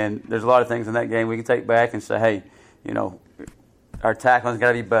 And there's a lot of things in that game we can take back and say, hey, our tackling's got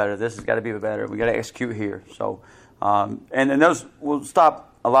to be better. This has got to be better. We got to execute here. So, and those will stop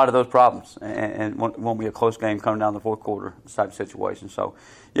a lot of those problems, and won't be a close game coming down the fourth quarter type of situation. So,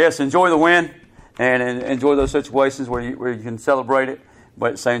 yes, enjoy the win and enjoy those situations where you can celebrate it. But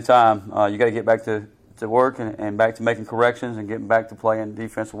at the same time, you got to get back to work and back to making corrections and getting back to playing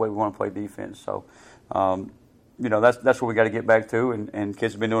defense the way we want to play defense. So, that's where we got to get back to. And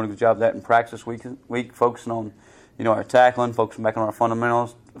kids have been doing a good job of that in practice week, focusing on our tackling, focusing back on our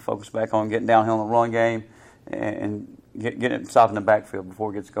fundamentals, focus back on getting downhill in the run game, and getting it stopping the backfield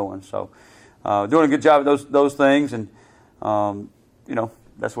before it gets going. So, doing a good job of those things, and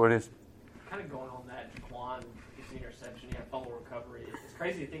that's what it is. Kind of going on that, Jaquan gets the interception, he had fumble recovery. It's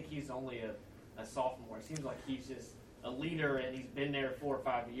crazy to think he's only a sophomore. It seems like he's just a leader, and he's been there 4 or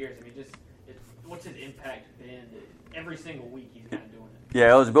 5 years. I mean, what's his impact been? Every single week he's kind of doing it. Yeah,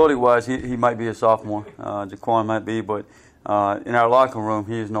 eligibility-wise, he might be a sophomore. Jaquan might be, but in our locker room,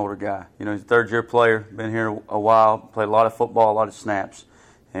 he is an older guy. He's a third-year player, been here a while, played a lot of football, a lot of snaps.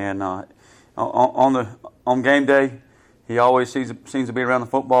 And on game day, he always seems to be around the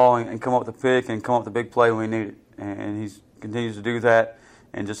football and come up with the pick and come up with the big play when we need it. And he continues to do that.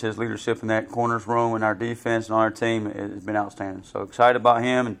 And just his leadership in that corners room and our defense and on our team has been outstanding. So excited about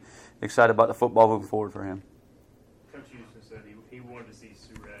him and excited about the football moving forward for him. Coach Houston said he wanted to see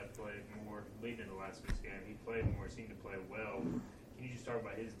Surratt play more leading in the last week's game. He played more, seemed to play well. Can you just talk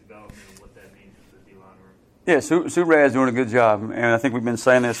about his development and what that means for the D-line room? Yeah, Surratt's doing a good job. And I think we've been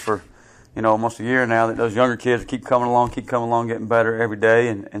saying this for almost a year now, that those younger kids keep coming along, getting better every day.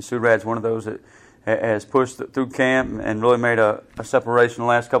 And Surratt's one of those that has pushed through camp and really made a separation the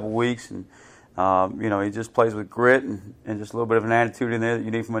last couple of weeks. And, he just plays with grit and just a little bit of an attitude in there that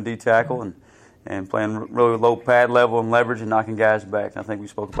you need from a D tackle. And and playing really low pad level and leverage and knocking guys back. And I think we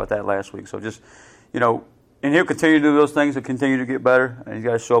spoke about that last week. So just, and he'll continue to do those things. He'll continue to get better. And he's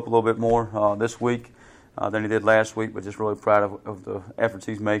got to show up a little bit more this week than he did last week, but just really proud of the efforts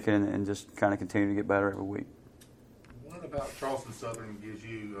he's making and just kind of continue to get better every week. What about Charleston Southern gives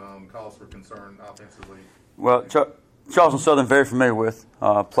you cause for concern offensively? Well, Charleston Southern, very familiar with.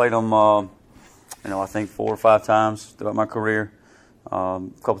 Played them, I think 4 or 5 times throughout my career. A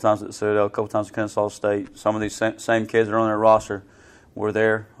couple times at the Citadel, a couple times at Kennesaw State. Some of these same kids that are on their roster were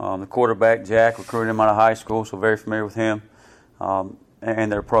there. The quarterback, Jack, recruited him out of high school, so very familiar with him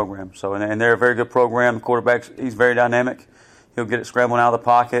and their program. So, and they're a very good program. The quarterback, he's very dynamic. He'll get it scrambling out of the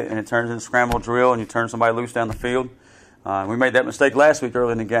pocket, and it turns into a scramble drill, and you turn somebody loose down the field. We made that mistake last week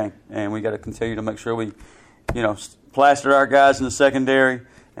early in the game, and we got to continue to make sure we, plaster our guys in the secondary,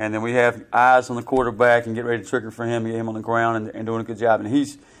 and then we have eyes on the quarterback and get ready to trigger for him, get him on the ground and doing a good job. And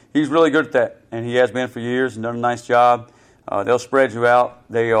he's really good at that, and he has been for years and done a nice job. They'll spread you out.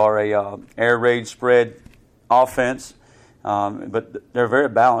 They are a air raid spread offense, but they're very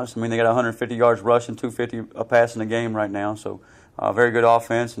balanced. I mean, they got 150 yards rushing, 250 a pass in the game right now, so very good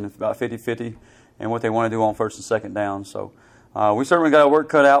offense and about 50-50 in what they want to do on first and second down. So we certainly got our work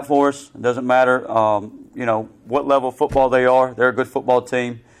cut out for us. It doesn't matter, what level of football they are. They're a good football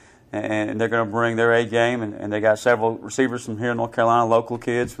team, and they're going to bring their A game. And they got several receivers from here in North Carolina, local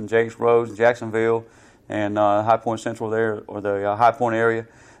kids from Jakes Rose, Jacksonville, and High Point Central there, or the High Point area.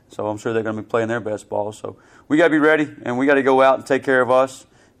 So I'm sure they're going to be playing their best ball. So we got to be ready, and we got to go out and take care of us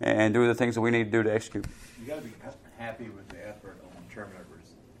and do the things that we need to do to execute. You got to be happy with the effort on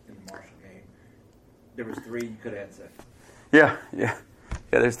turnovers in the Marshall game. There was 3, you could have had 6. Yeah.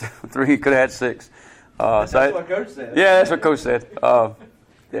 There's 3. You could have had 6. That's what Coach said. Yeah, that's what Coach said.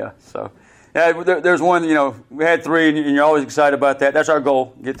 There's one. We had 3, and you're always excited about that. That's our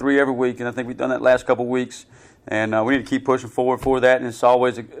goal: get 3 every week, and I think we've done that last couple of weeks. And we need to keep pushing forward for that. And it's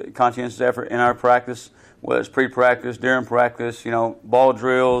always a conscientious effort in our practice, whether it's pre-practice, during practice. Ball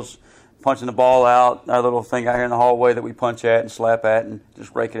drills, punching the ball out. Our little thing out here in the hallway that we punch at and slap at and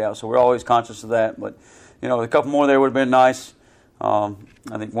just rake it out. So we're always conscious of that. But a couple more there would have been nice. I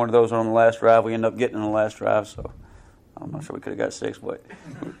think one of those on the last drive. We ended up getting on the last drive, so I'm not sure we could have got 6. But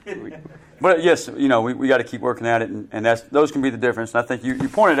yes, we got to keep working at it, and those can be the difference. And I think you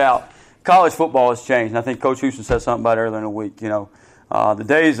pointed out college football has changed. And I think Coach Houston said something about it earlier in the week. The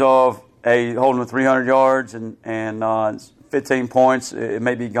days of holding with 300 yards and 15 points, it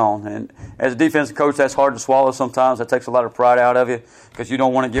may be gone. And as a defensive coach, that's hard to swallow sometimes. That takes a lot of pride out of you because you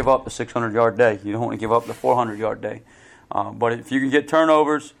don't want to give up the 600-yard day. You don't want to give up the 400-yard day. But if you can get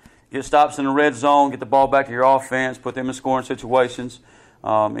turnovers, get stops in the red zone, get the ball back to your offense, put them in scoring situations,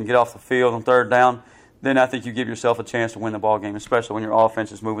 and get off the field on third down, then I think you give yourself a chance to win the ball game, especially when your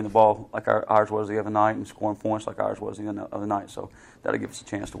offense is moving the ball like ours was the other night and scoring points like ours was the other night. So that'll give us a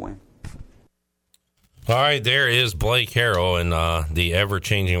chance to win. All right, there is Blake Harrell in the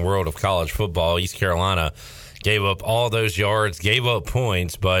ever-changing world of college football. East Carolina gave up all those yards, gave up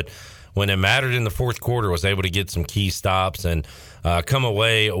points, but when it mattered in the fourth quarter, was able to get some key stops and come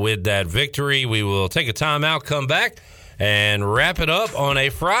away with that victory. We will take a timeout, come back, and wrap it up on a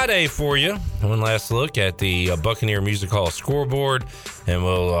Friday for you. One last look at the Buccaneer Music Hall scoreboard, and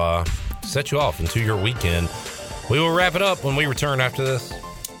we'll set you off into your weekend. We will wrap it up when we return after this.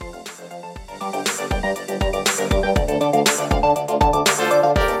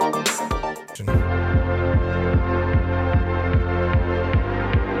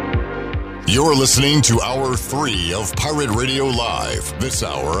 You're listening to Hour 3 of Pirate Radio Live. This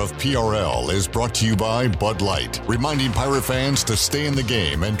hour of PRL is brought to you by Bud Light, reminding Pirate fans to stay in the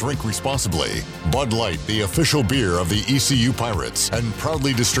game and drink responsibly. Bud Light, the official beer of the ECU Pirates, and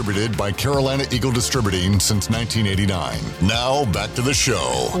proudly distributed by Carolina Eagle Distributing since 1989. Now, back to the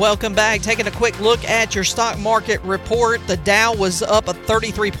show. Welcome back. Taking a quick look at your stock market report. The Dow was up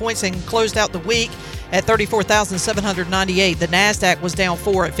 33 points and closed out the week at 34,798. The NASDAQ was down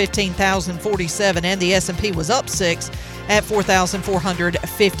 4 at 15,047, and the S&P was up 6 at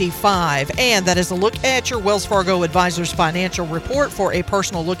 4,455. And that is a look at your Wells Fargo Advisors financial report. For a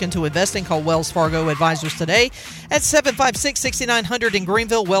personal look into investing, call Wells Fargo Advisors today at 756-6900 in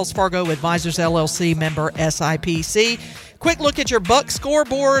Greenville. Wells Fargo Advisors, LLC, member SIPC. Quick look at your Buck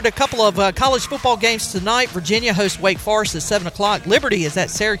scoreboard. A couple of college football games tonight. Virginia hosts Wake Forest at 7 o'clock. Liberty is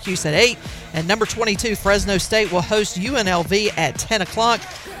at Syracuse at 8. And number 22, Fresno State will host UNLV at 10 o'clock.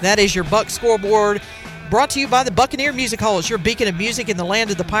 That is your Buck scoreboard. Brought to you by the Buccaneer Music Hall. It's your beacon of music in the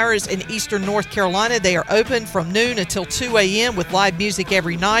land of the Pirates in eastern North Carolina. They are open from noon until 2 a.m. with live music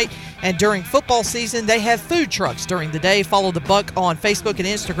every night. And during football season, they have food trucks during the day. Follow the Buck on Facebook and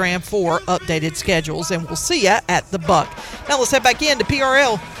Instagram for updated schedules. And we'll see you at the Buck. Now let's head back into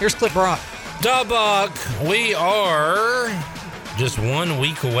PRL. Here's Clip Brock. The Buck. We are just 1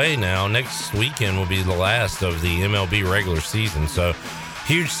 week away now. Next weekend will be the last of the MLB regular season. So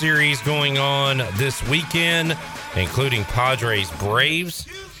huge series going on this weekend, including Padres Braves,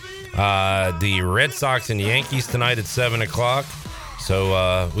 the Red Sox and Yankees tonight at 7 o'clock.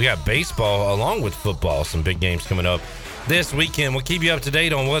 So we got baseball along with football, some big games coming up this weekend. We'll keep you up to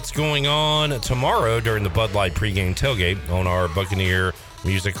date on what's going on tomorrow during the Bud Light pregame tailgate on our Buccaneer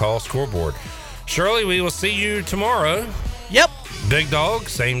Music Hall scoreboard. Shirley, we will see you tomorrow. Yep. Big Dog,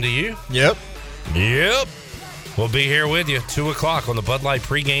 same to you. Yep. We'll be here with you 2 o'clock on the Bud Light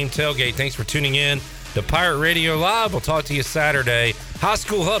pregame tailgate. Thanks for tuning in to Pirate Radio Live. We'll talk to you Saturday. High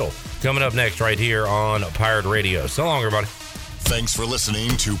School Huddle coming up next right here on Pirate Radio. So long, everybody. Thanks for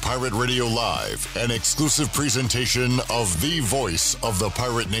listening to Pirate Radio Live, an exclusive presentation of the voice of the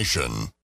Pirate Nation.